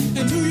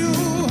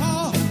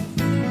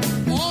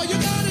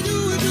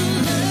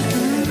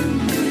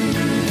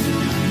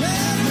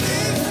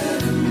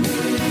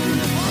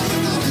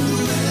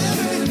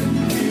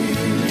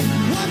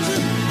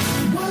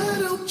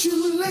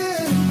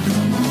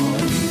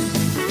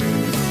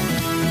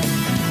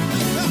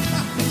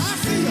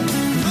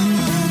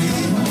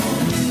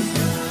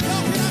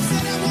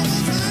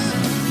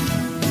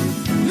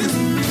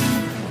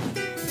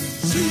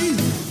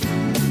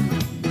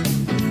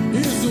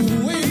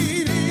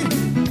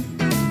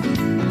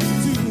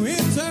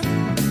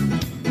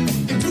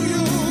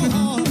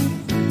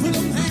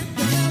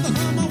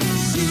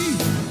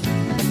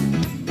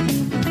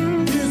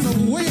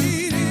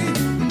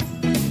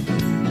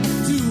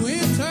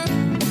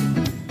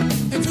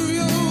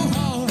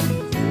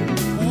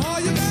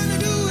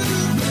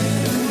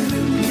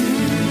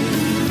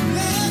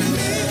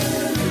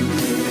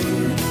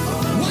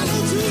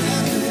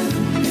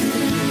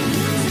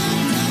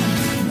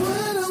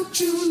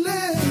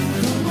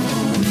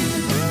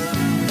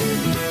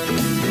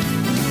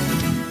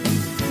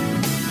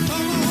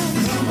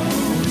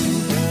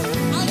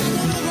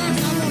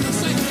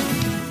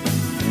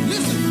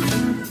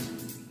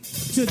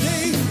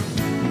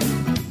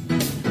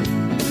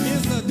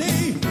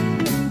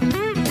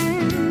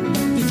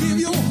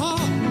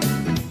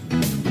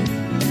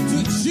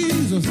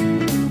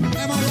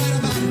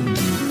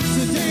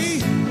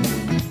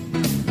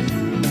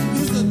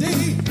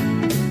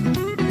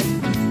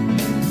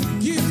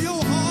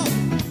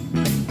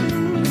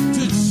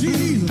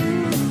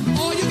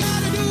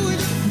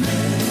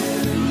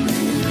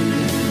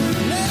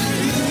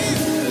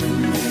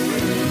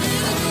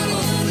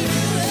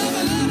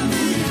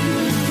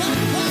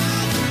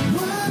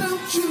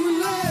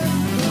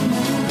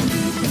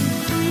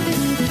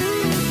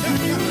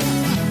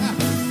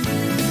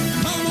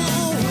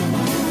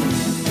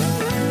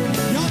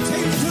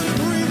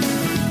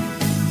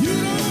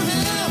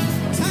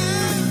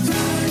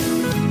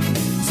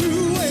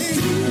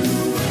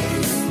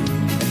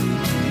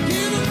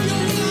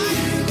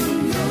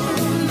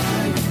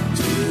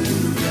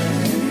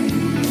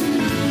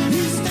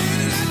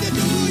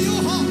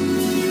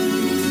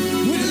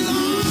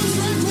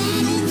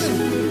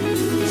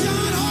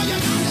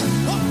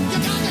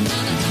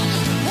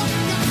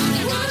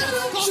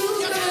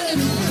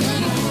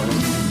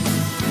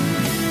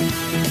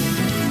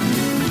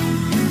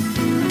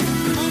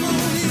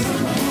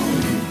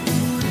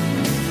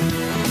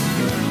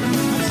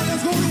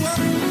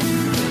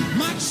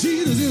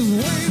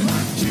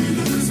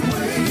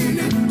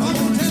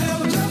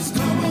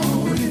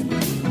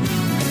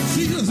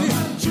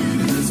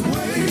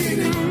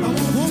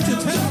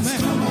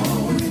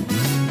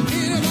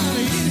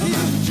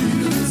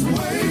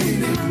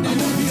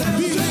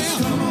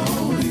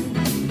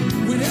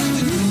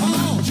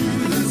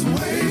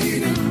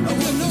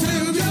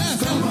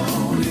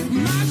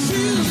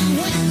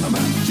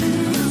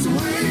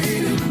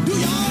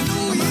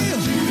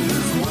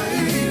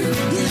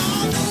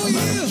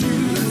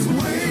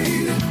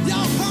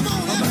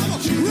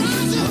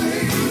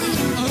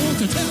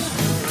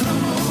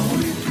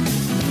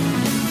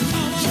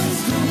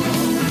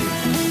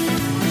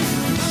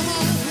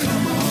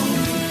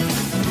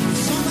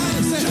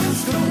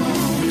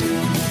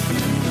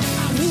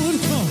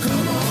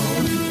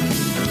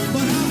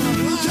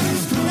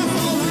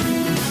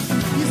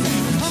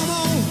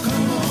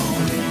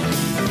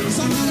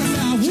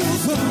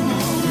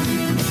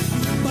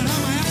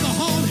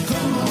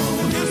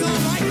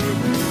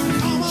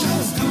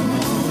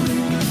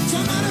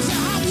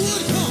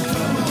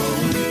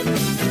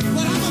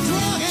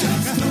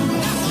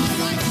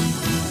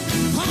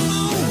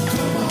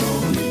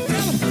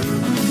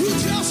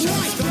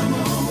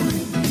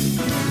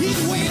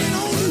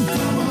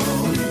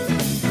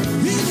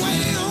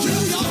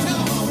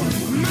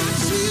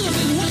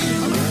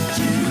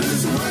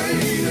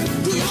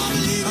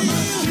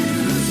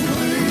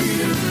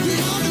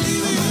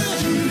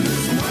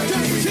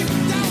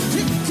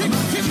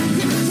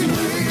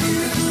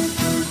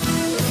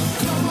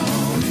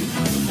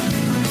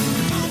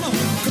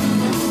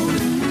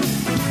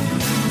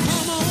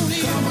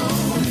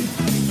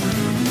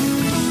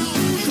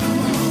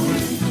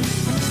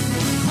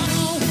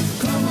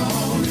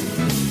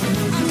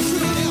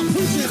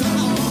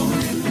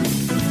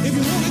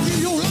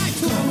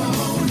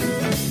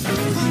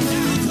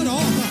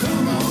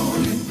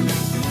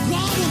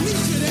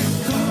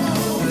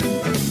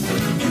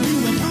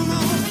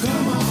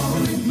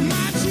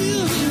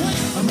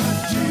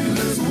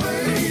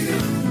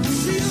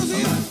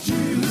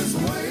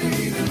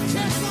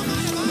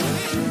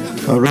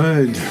 All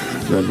right,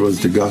 that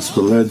was the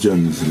Gospel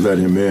Legends, Let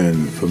Him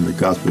In, from the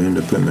Gospel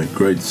Independent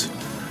Greats,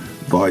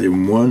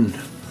 Volume 1.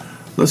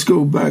 Let's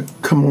go back,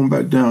 come on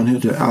back down here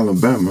to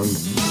Alabama.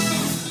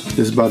 This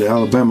is by the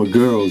Alabama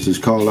Girls. It's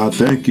called I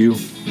Thank You.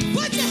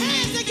 Put your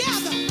hands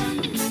together.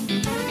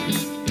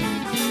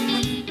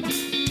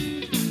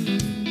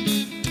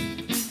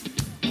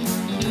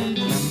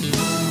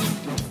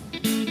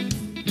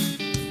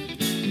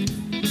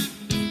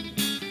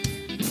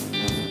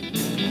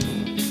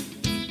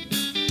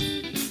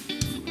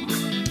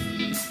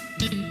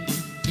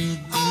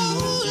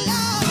 Oh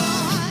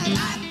Lord,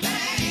 I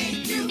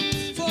thank you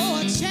for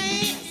a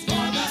chance,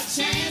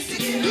 to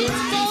get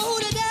right.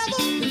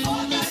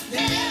 Before the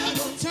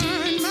devil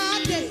turn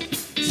my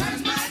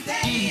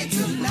day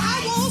into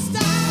light. I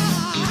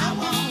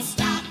won't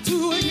stop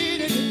till I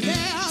get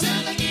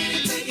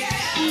it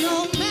together.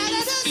 No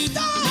matter the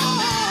storm, no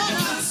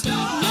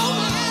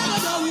matter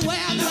the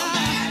weather.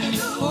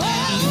 Oh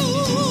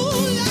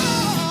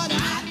Lord, I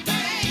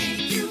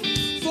thank you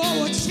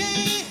for a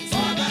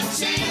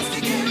chance,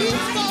 to get right.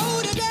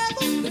 Before the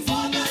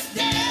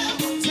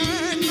devil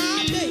turn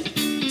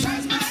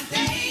my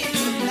day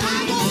into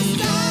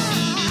light. I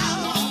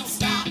won't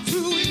stop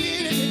till we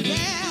get it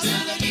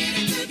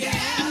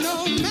together.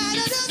 No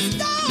matter the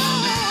storm,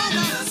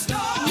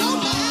 no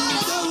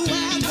matter the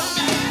weather.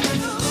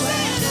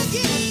 When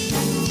again,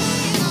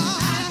 I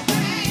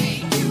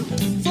thank you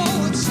for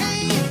a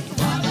chance,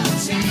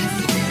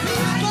 to get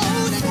right.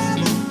 Before the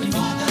devil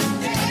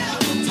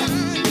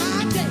turn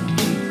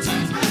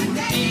my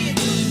day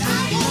into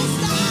light.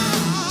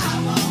 I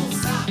won't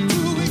stop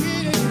till we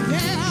get it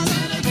together.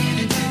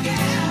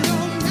 No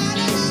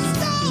matter the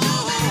storm, no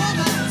matter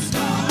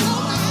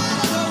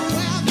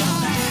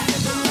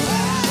the weather.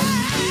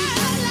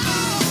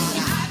 Lord, I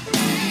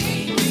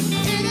thank you.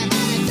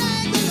 Anybody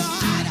thank the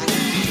Lord?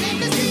 Let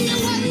me see you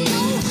wave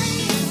your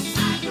hands.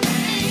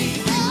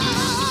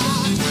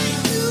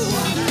 Thank you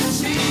for the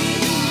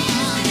chance.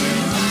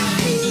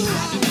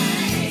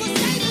 For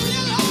taking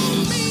little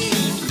old me.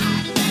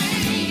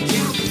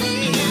 Kept me.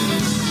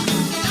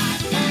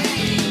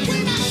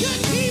 When I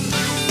couldn't keep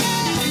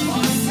myself.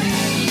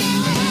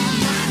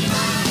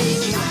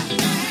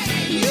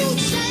 You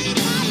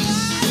changed my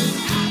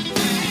life.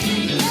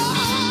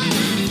 Lord,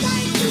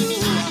 thank you.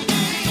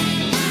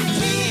 My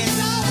tears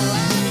are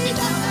wiped.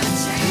 Lord,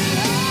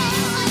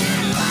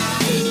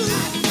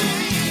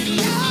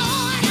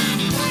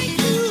 thank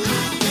you.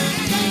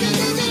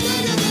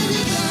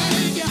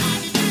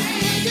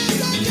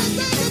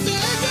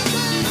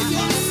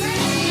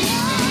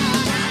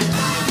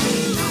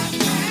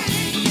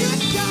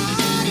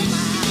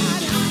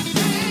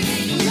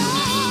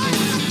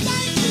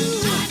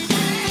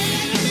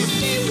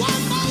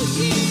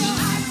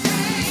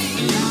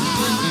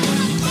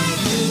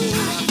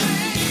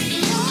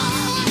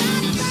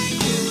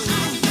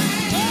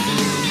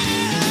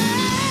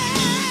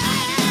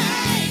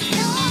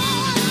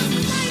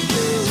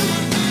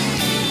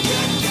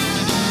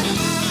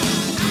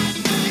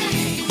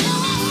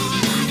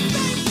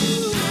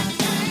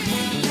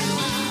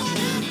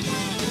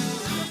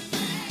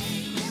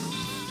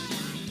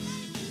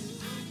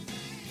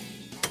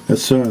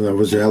 Yes, sir, that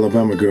was the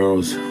Alabama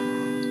Girls.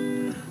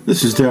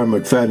 This is Darren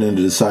McFadden and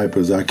the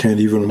Disciples. I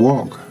can't even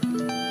walk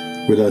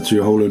without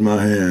you holding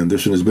my hand.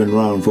 This one has been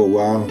around for a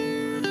while,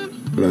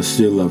 but I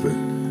still love it.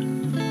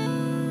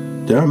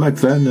 Darren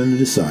McFadden and the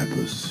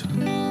Disciples.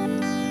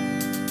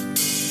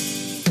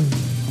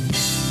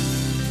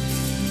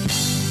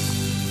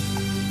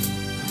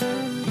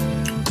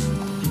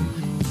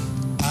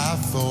 I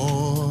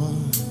thought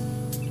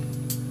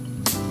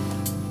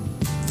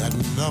that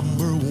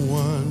number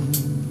one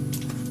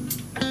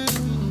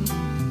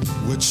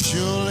would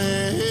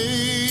surely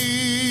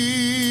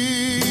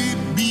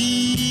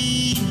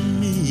be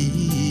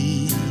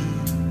me.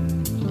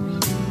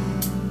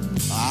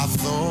 I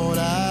thought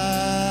I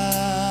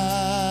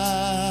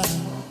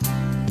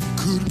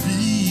could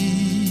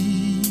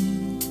be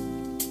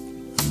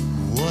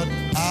what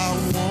I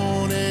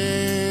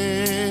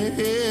wanted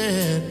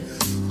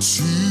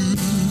to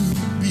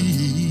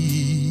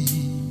be.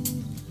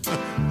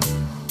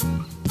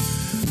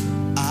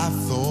 I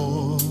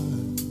thought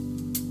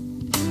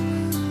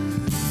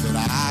that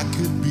I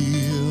could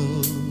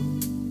build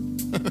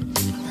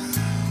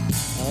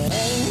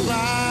all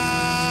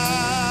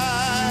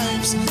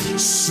life's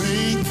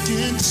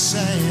sinking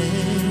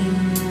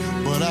sand,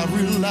 but I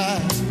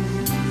realized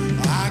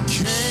I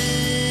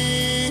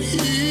can't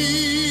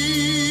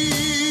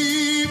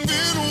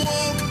even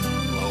walk,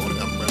 Lord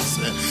have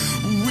mercy,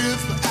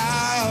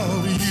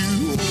 without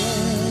you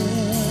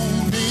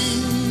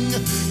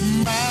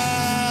holding my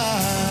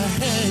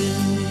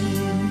hand.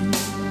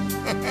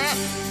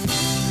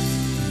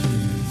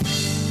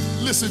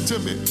 Listen to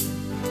me.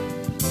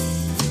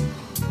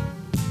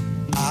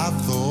 I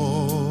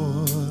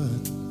thought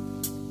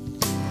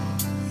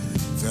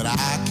that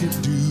I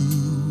could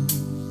do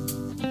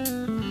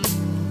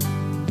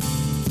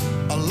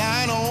a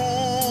line on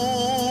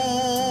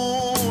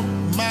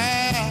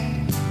my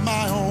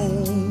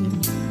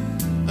own.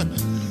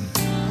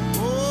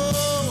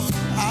 Oh,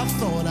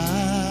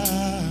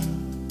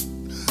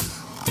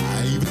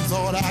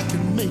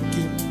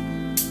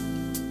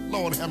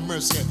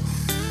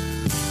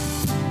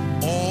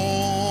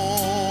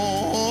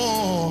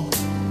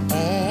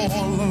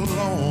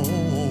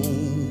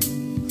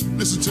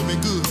 to me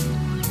good.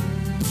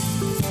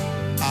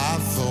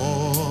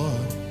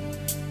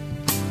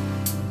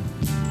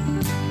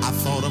 I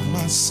thought of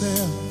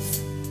myself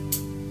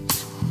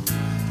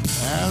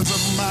as a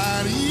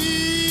mighty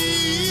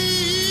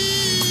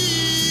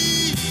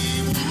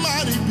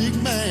big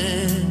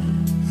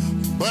man,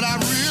 but I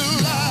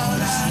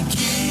realized I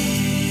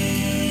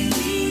can't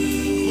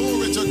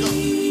glory to God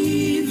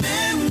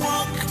even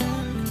walk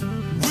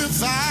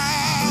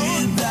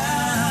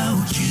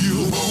without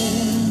you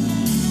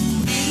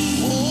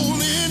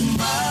holding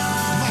my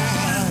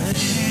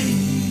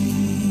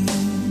hand.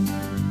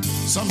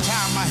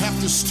 Sometimes I have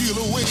to steal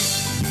away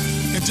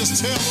and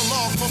just tell the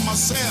Lord for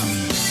myself,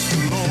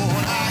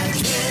 Lord, I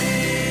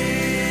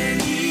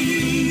can't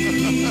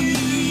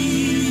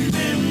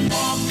even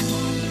walk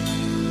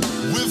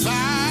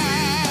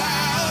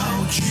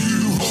without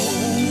you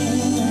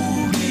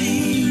holding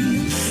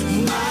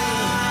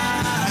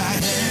my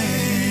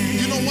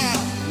hand. You know why?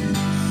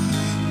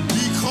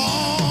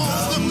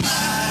 Because the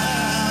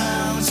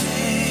mountains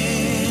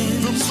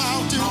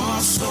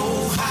are so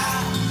high.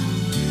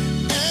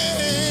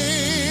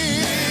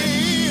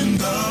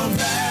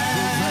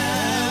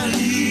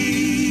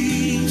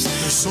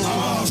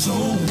 So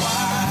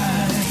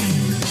wide,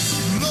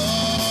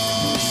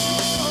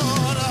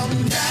 Lord, I'm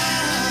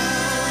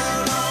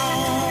down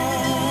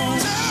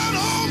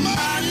on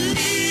my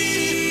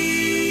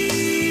knees.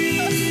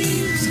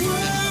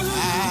 I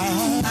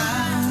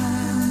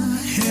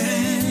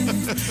had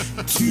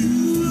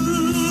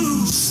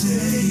to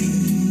say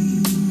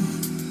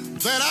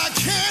that I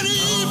can't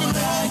even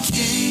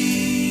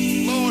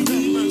Lord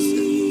have mercy.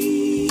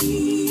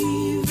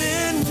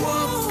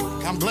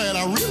 I'm glad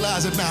I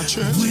realize it now,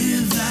 church.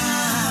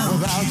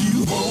 Without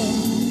you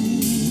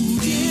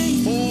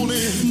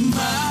holding my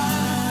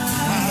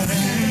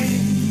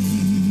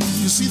hand.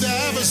 You see, the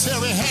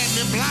adversary had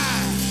me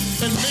blind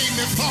and made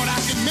me thought I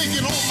could make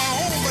it on my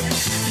own, but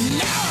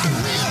now I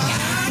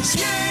realize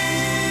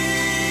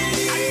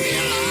that I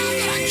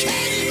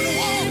can't even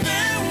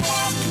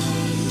walk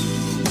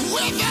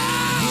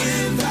without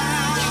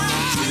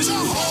you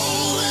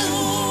holding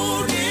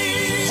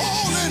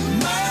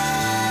my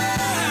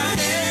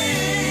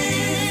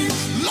hand.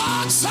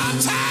 Lord,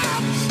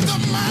 sometimes the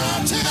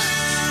mountains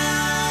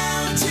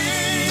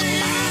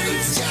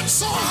get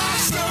so high,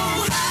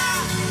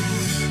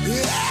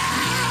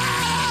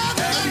 yeah,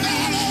 the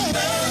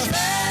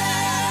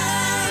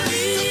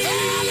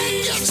valley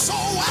gets so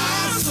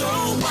wide,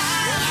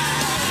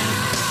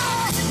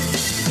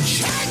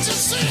 can't you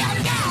see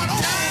I'm down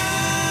on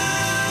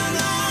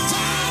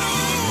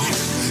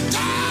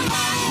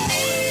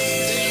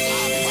these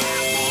are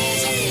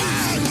purples of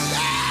mine,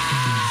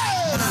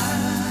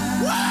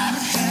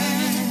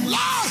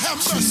 Lord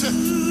have mercy.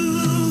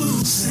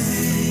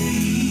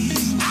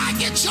 I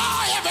get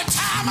joy every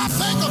time I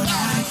think about it.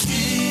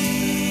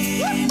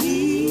 I can't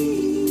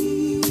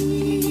even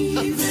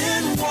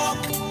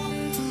walk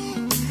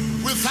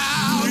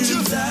without you.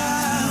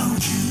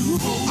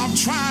 I'm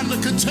trying to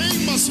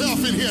contain myself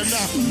in here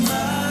now.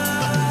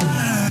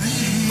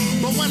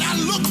 But when I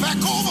look back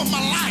over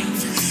my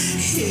life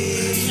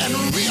and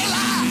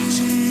realize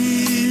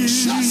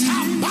just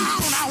how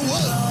bound I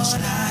was,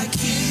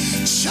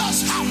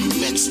 just how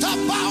mixed up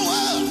I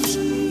was,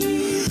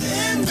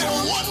 then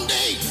one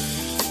day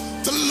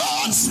the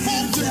Lord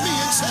spoke to me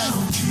and said,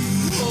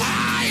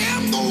 I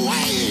am the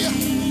way,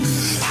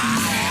 I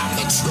am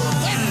the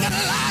truth and the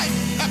life.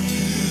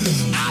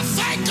 I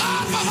thank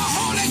God for the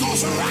Holy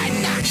Ghost right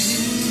now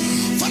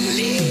for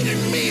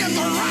leading me in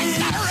the right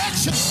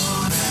direction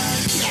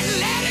and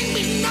letting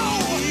me know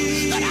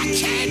that I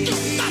can't do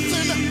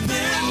nothing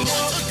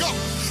but to go.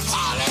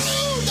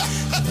 Hallelujah.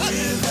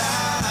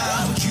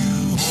 Without you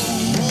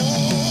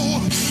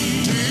holding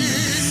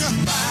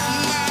my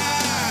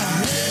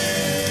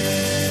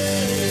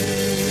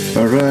hand.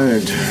 All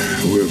right,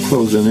 we're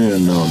closing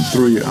in on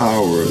 3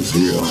 hours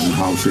here on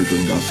Howc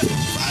and Gospel,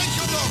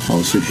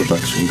 Howc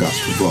Production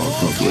Gospel Blog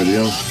Talk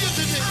Radio.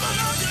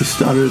 We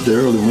started at the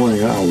early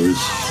morning hours.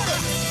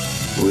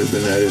 We've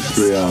been at it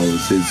 3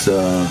 hours. It's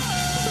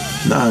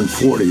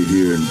 9:40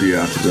 here in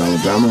Beatrice,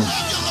 Alabama,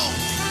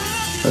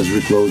 as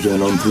we close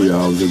in on 3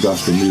 hours of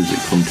gospel music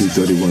from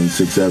 231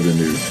 6th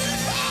Avenue.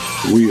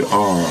 We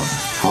are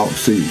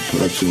Howc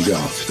Production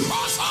Gospel.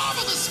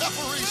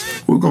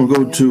 We're going to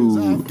go to,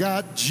 I've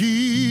got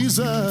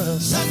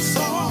Jesus. That's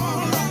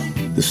all right.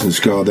 this is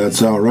called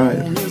That's All Right.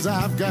 As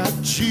I've got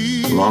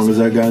Jesus. As long as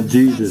I got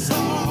Jesus,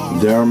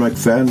 Darryl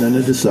McFadden and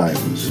the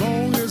Disciples.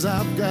 Long as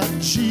I've got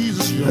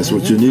Jesus. That's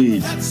what you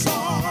need. That's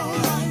all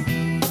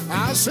right.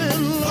 I said,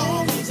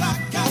 long as I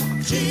got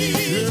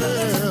Jesus.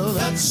 Yeah,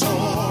 that's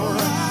all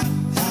right.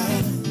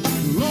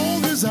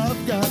 Long as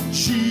I've got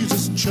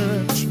Jesus,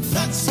 church.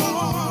 That's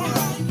all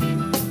right.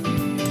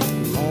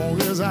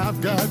 Long as I've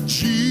got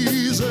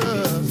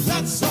Jesus.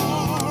 That's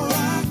all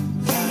right.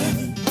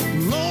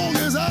 Long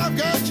as I've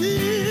got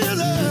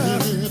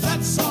Jesus.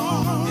 That's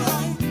all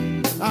right.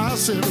 I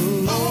said,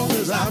 long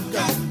as I've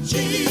got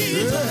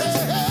Jesus.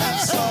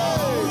 That's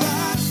all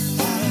right.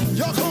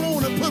 Y'all come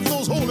on and put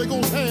those Holy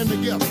Ghost hands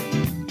together.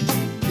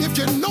 If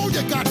you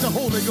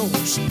Holy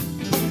Ghost.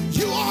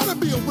 You ought to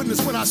be a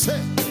witness when I say,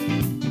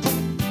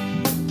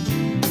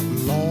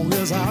 long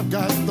as I've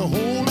got the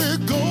Holy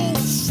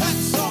Ghost,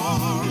 that's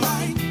all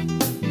right.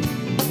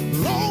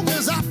 Long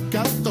as I've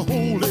got the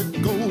Holy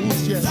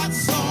Ghost, yeah,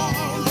 that's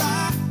all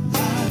right.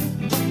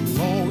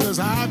 Long as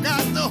I've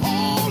got the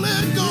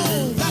Holy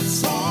Ghost,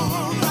 that's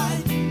all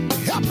right.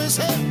 Help me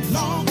say,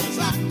 long as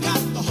I've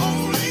got the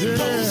Holy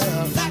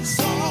Ghost, that's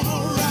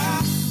all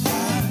right.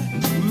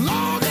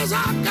 Long as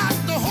I've got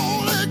the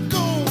Holy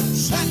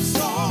Ghost, that's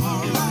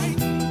all right.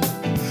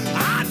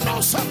 I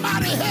know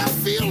somebody here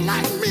feel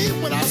like me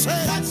when I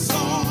say, that's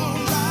all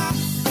right.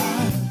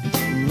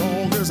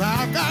 Long as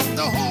I've got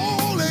the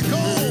Holy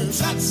Ghost,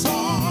 that's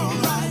all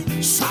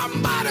right.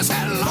 Somebody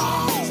said,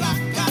 long as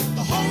I've got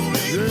the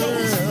Holy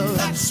Ghost,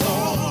 that's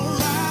all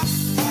right.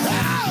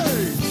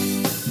 Hey!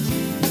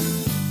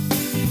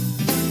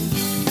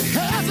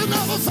 Here's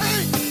another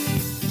thing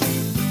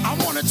I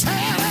want to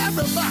tell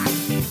everybody.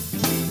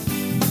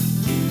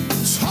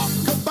 Talk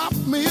about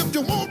me if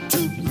you want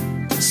to,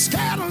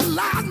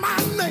 scandalize my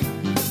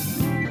name.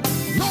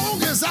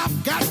 Long as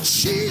I've got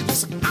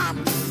Jesus,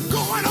 I'm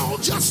going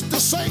on just to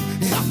say,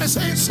 help me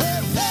say,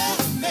 there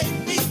may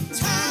be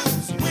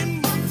times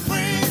when my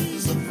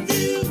friends are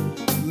few.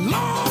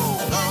 Long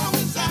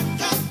as I've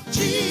got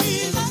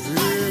Jesus, I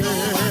know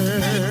I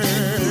make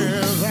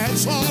it.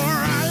 That's all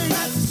right.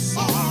 That's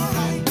all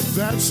right.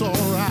 That's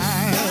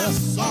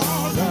all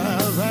right.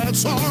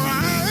 That's all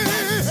right.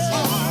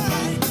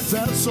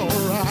 That's all right. That's all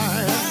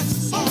right.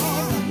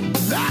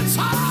 That's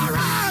all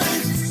right.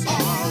 That's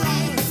all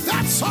right.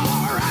 That's all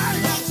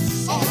right.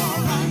 That's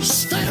all right.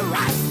 Stay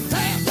right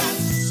there.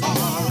 That's all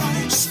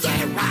right.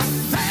 Stay right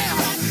there.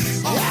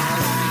 That's all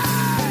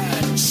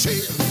right.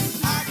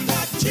 Jesus. I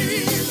got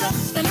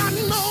Jesus. And I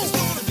know it's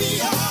gonna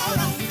be all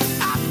right.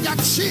 I've got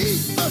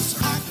Jesus.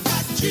 I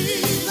got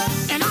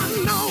Jesus. And I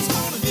know it's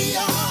gonna be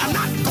all right. I'm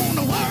not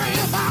gonna worry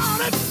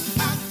about it.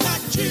 I got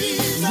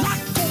Jesus. Not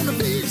gonna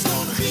be. It's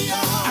gonna be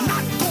all right. I'm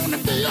not gonna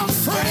be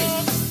afraid.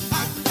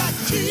 I got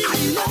Jesus. I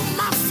know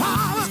my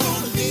Father. It's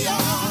gonna be all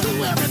right. Do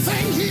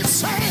everything He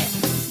said.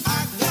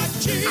 I got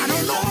Jesus. I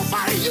don't know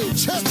about you,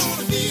 church. It's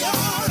gonna be all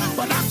right.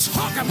 But I'm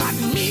talking about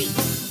me.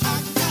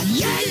 I got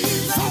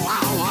Jesus. Though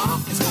I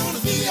walk. It's gonna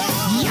be all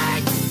right. Yeah,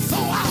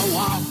 though I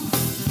walk.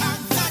 I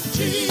got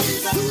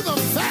Jesus. Through the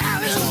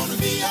valley. It's gonna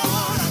be all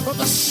right. Of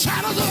the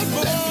shadow of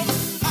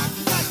death. I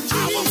got Jesus.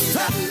 I will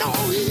fear no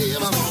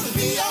evil. It's gonna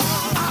be all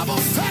right. I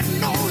will fear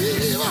no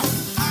evil.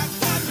 I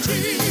got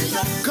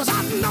Jesus. 'Cause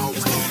I know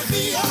it's gonna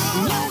be all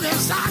right. Long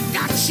as I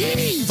got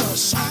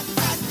Jesus. I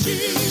got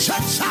Jesus.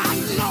 Church, I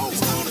know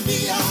it's gonna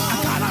be all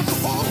right. I got him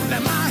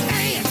holding my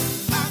hand.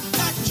 I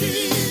got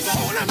Jesus.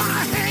 Holding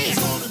my hand. It's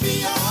gonna be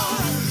all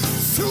right.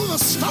 Through the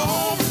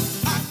storm.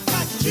 I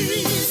got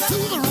Jesus.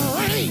 Through the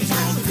rain. It's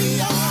gonna be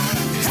all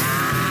right.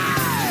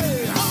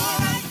 Hey! All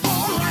right.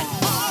 All right.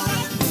 All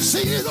right.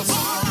 Jesus. All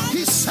right.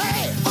 He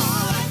said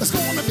it's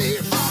gonna be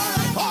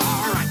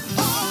all right.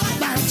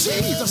 Now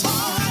Jesus,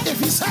 if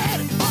He said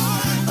it,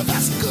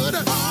 that's good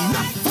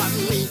enough for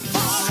me.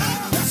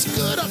 That's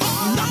good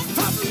enough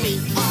for me.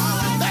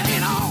 That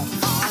ain't all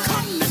I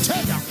come to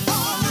tell you.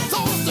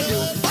 Those of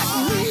you that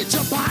read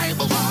your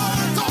Bible,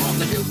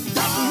 those of you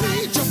that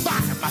read your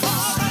Bible,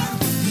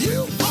 you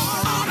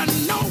ought to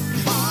know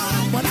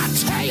when I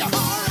tell you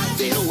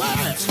the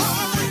words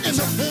in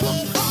the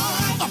book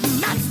of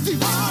Matthew.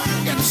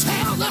 It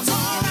tells us,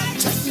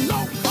 take no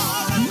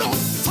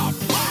thought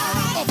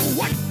of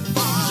what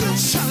you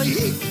shall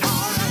eat,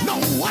 no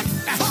what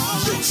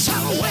you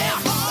shall wear,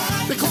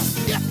 because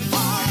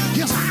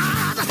His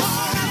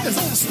eye is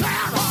on the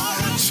sparrow.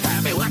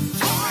 Tell me what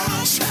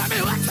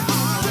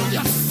do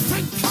you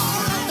think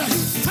that He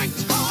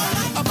thinks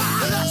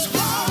about us?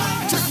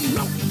 Take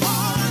note,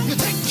 you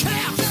take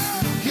care of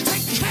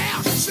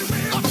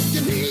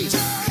your needs,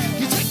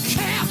 you take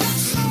care of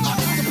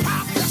your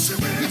problems,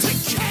 you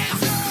take care of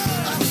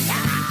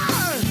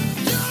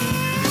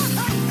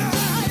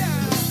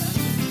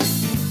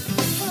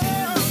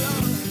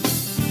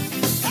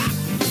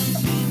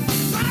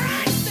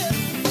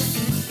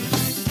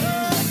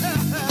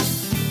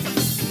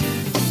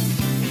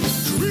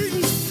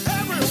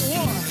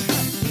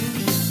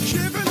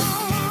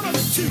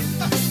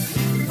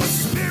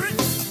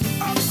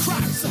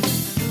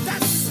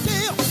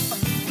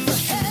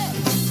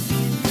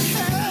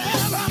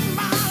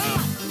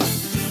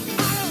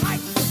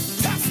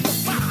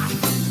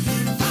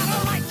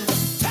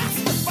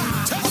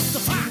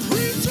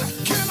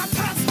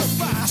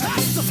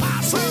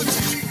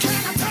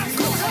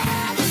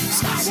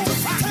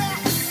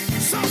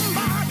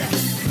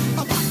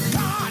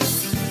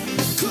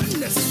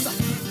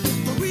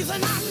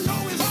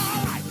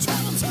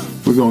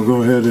We're going to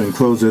go ahead and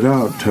close it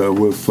out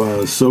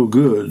with So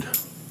Good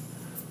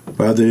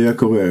by the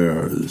Echo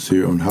Airs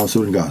here on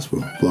Household and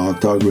Gospel, Blog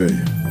Talk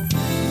Radio.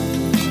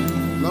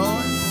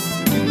 Lord,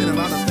 you've been a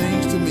lot of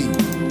things to me,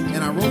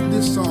 and I wrote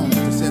this song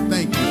to say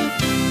thank you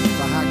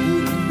for how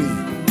good you've been.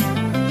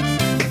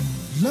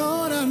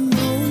 Lord, I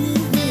know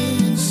you've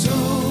been so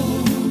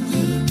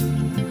good.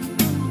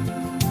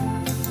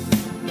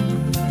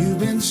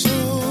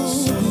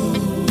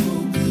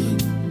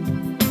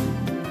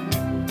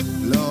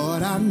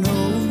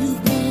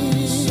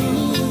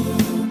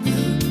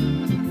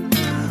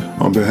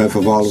 On behalf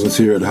of all of us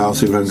here at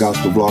Howc and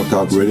Gospel Blog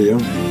Talk Radio,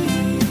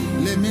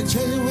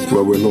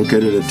 where we're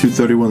located at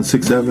 231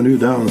 6th Avenue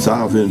down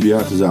south in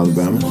Beatrice,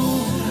 Alabama.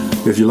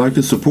 If you'd like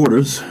to support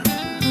us,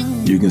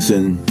 you can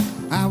send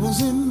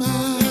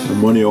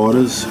money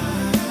orders,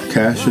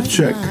 cash, or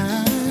check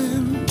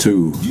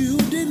to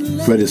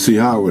Freddie C.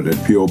 Howard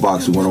at P.O.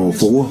 Box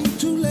 104,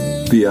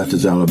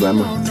 Beatrice,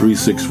 Alabama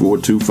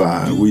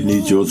 36425. We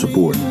need your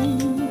support.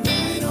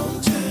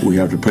 We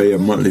have to pay a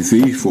monthly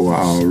fee for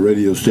our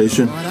radio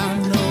station,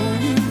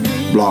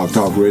 Blog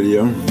Talk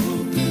Radio.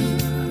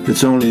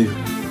 It's only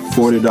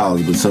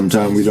 $40, but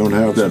sometimes we don't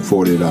have that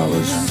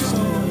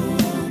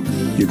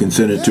 $40. You can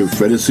send it to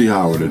Freddie C.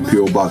 Howard at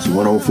P.O. Box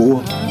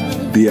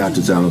 104,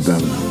 Beatrice,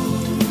 Alabama.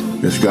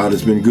 Yes, God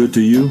has been good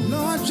to you.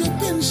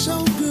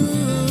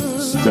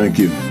 Thank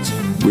you.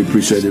 We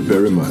appreciate it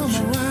very much.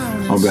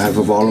 On behalf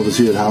of all of us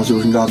here at Howc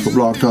and Gospel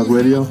Blog Talk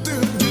Radio,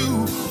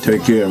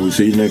 take care, and we'll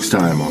see you next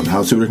time on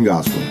Howc and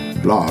Gospel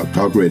Blog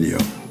Talk Radio.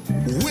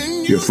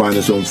 You'll find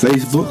us on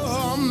Facebook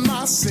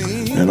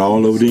and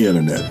all over the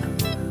internet.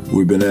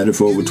 We've been at it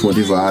for over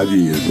 25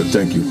 years, but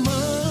thank you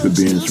for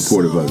being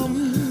supportive of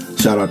it.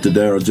 Shout out to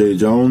Daryl J.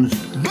 Jones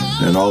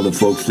and all the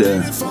folks there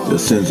that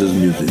sends us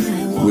music.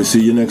 We'll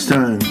see you next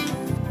time.